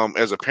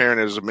 As a parent,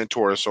 as a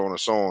mentor, and so on and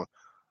so on.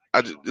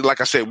 Like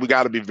I said, we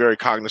got to be very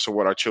cognizant of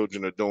what our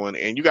children are doing,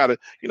 and you got to,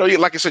 you know,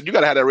 like I said, you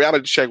got to have that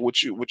reality check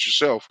with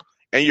yourself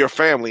and your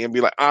family, and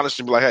be like honest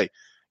and be like, hey,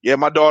 yeah,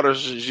 my daughter,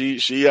 she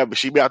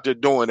be out there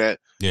doing that,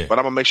 but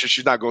I'm gonna make sure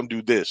she's not gonna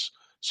do this.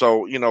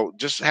 So, you know,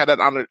 just have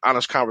that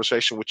honest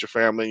conversation with your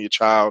family and your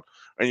child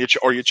and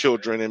your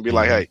children, and be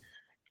like, hey,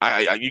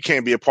 you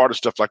can't be a part of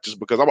stuff like this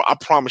because I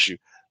promise you,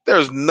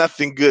 there's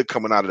nothing good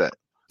coming out of that.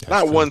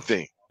 Not one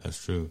thing.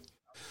 That's true.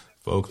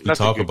 Folks, we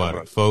talk about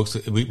it. Folks,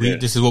 we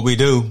this is what we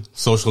do.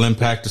 Social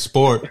impact of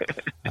sport.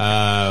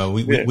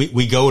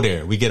 We go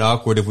there. We get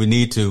awkward if we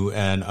need to,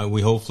 and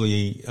we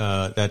hopefully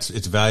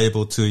it's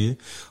valuable to you.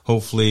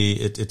 Hopefully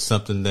it's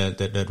something that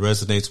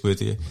resonates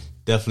with you.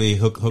 Definitely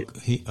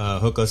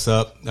hook us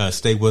up.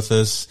 Stay with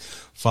us.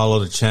 Follow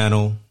the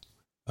channel.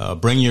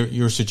 Bring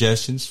your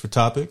suggestions for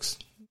topics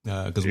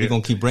because we're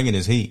gonna keep bringing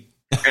this heat.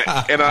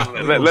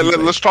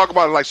 Let's talk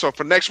about it. Like, so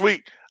for next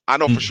week, I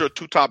know for sure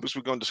 2 topics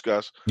we're going to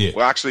discuss. Yeah.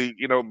 Well, actually,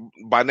 you know,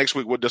 by next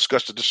week we'll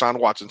discuss the Deshaun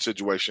Watson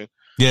situation.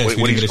 Yeah, we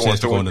didn't get a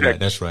chance to go into that.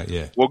 That's right.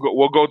 Yeah,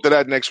 we'll go to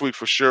that next week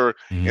for sure.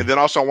 And then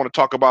also I want to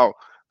talk about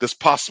this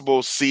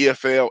possible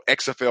CFL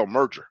XFL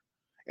merger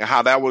and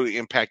how that will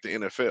impact the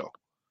NFL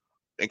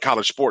and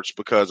college sports.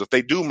 Because if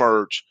they do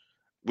merge,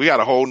 we got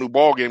a whole new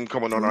ball game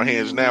coming on our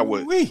hands now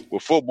with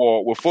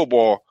football. With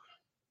football,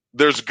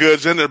 there's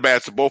goods and there's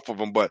bads to both of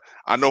them. But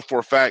I know for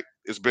a fact,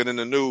 it's been in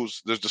the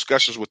news. There's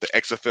discussions with the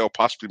XFL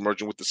possibly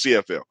merging with the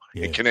CFL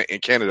in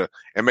Canada,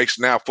 and makes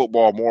now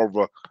football more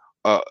of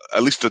a,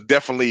 at least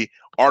definitely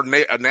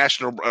a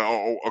national,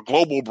 a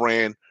global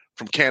brand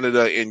from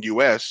Canada and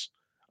U.S.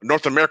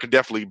 North America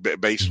definitely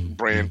based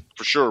brand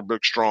for sure,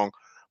 big strong.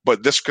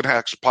 But this could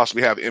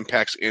possibly have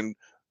impacts in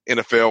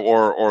NFL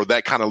or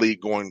that kind of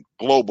league going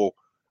global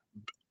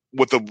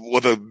with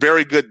a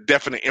very good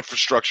definite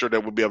infrastructure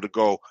that would be able to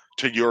go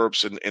to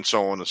Europe's and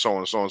so on and so on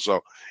and so on.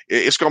 So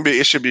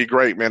it should be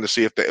great, man, to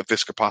see if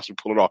this could possibly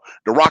pull it off.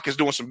 The Rock is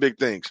doing some big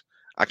things.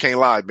 I can't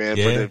lie, man.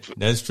 Yeah,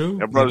 that's true.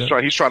 That brother's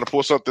he's trying to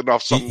pull something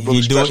off.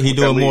 He's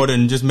doing more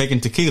than just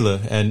making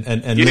tequila and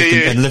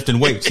lifting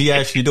weights. He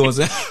actually doing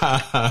some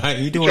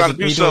thing. He's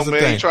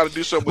trying to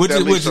do something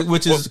with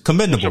which is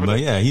commendable, man.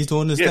 Yeah, he's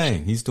doing his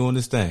thing. He's doing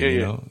his thing. You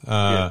know,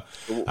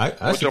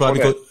 I should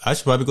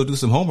probably go do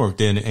some homework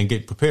then and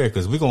get prepared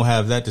because we're gonna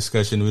have that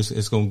discussion.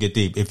 It's gonna get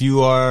deep. If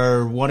you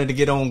are wanting to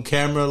get on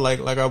camera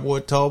like our boy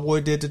Tall Boy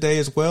did today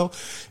as well,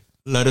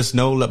 let us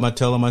know. Let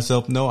Martell and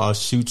myself know. I'll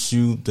shoot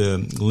you the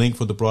link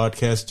for the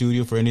broadcast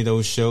studio for any of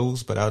those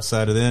shows. But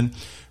outside of then,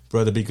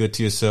 brother, be good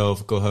to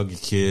yourself. Go hug your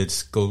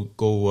kids. Go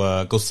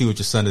see what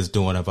your son is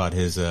doing about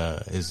his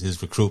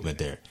recruitment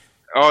there.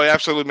 Oh,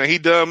 absolutely, man. He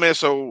done, man.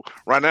 So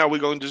right now we're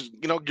gonna just,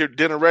 get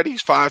dinner ready.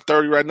 It's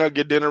 5:30 right now.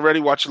 Get dinner ready.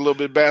 Watch a little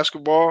bit of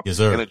basketball. Yes,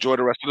 sir. And enjoy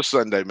the rest of the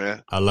Sunday,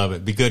 man. I love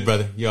it. Be good,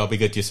 brother. Y'all be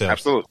good to yourselves.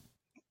 Absolutely.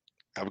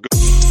 Have a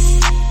good.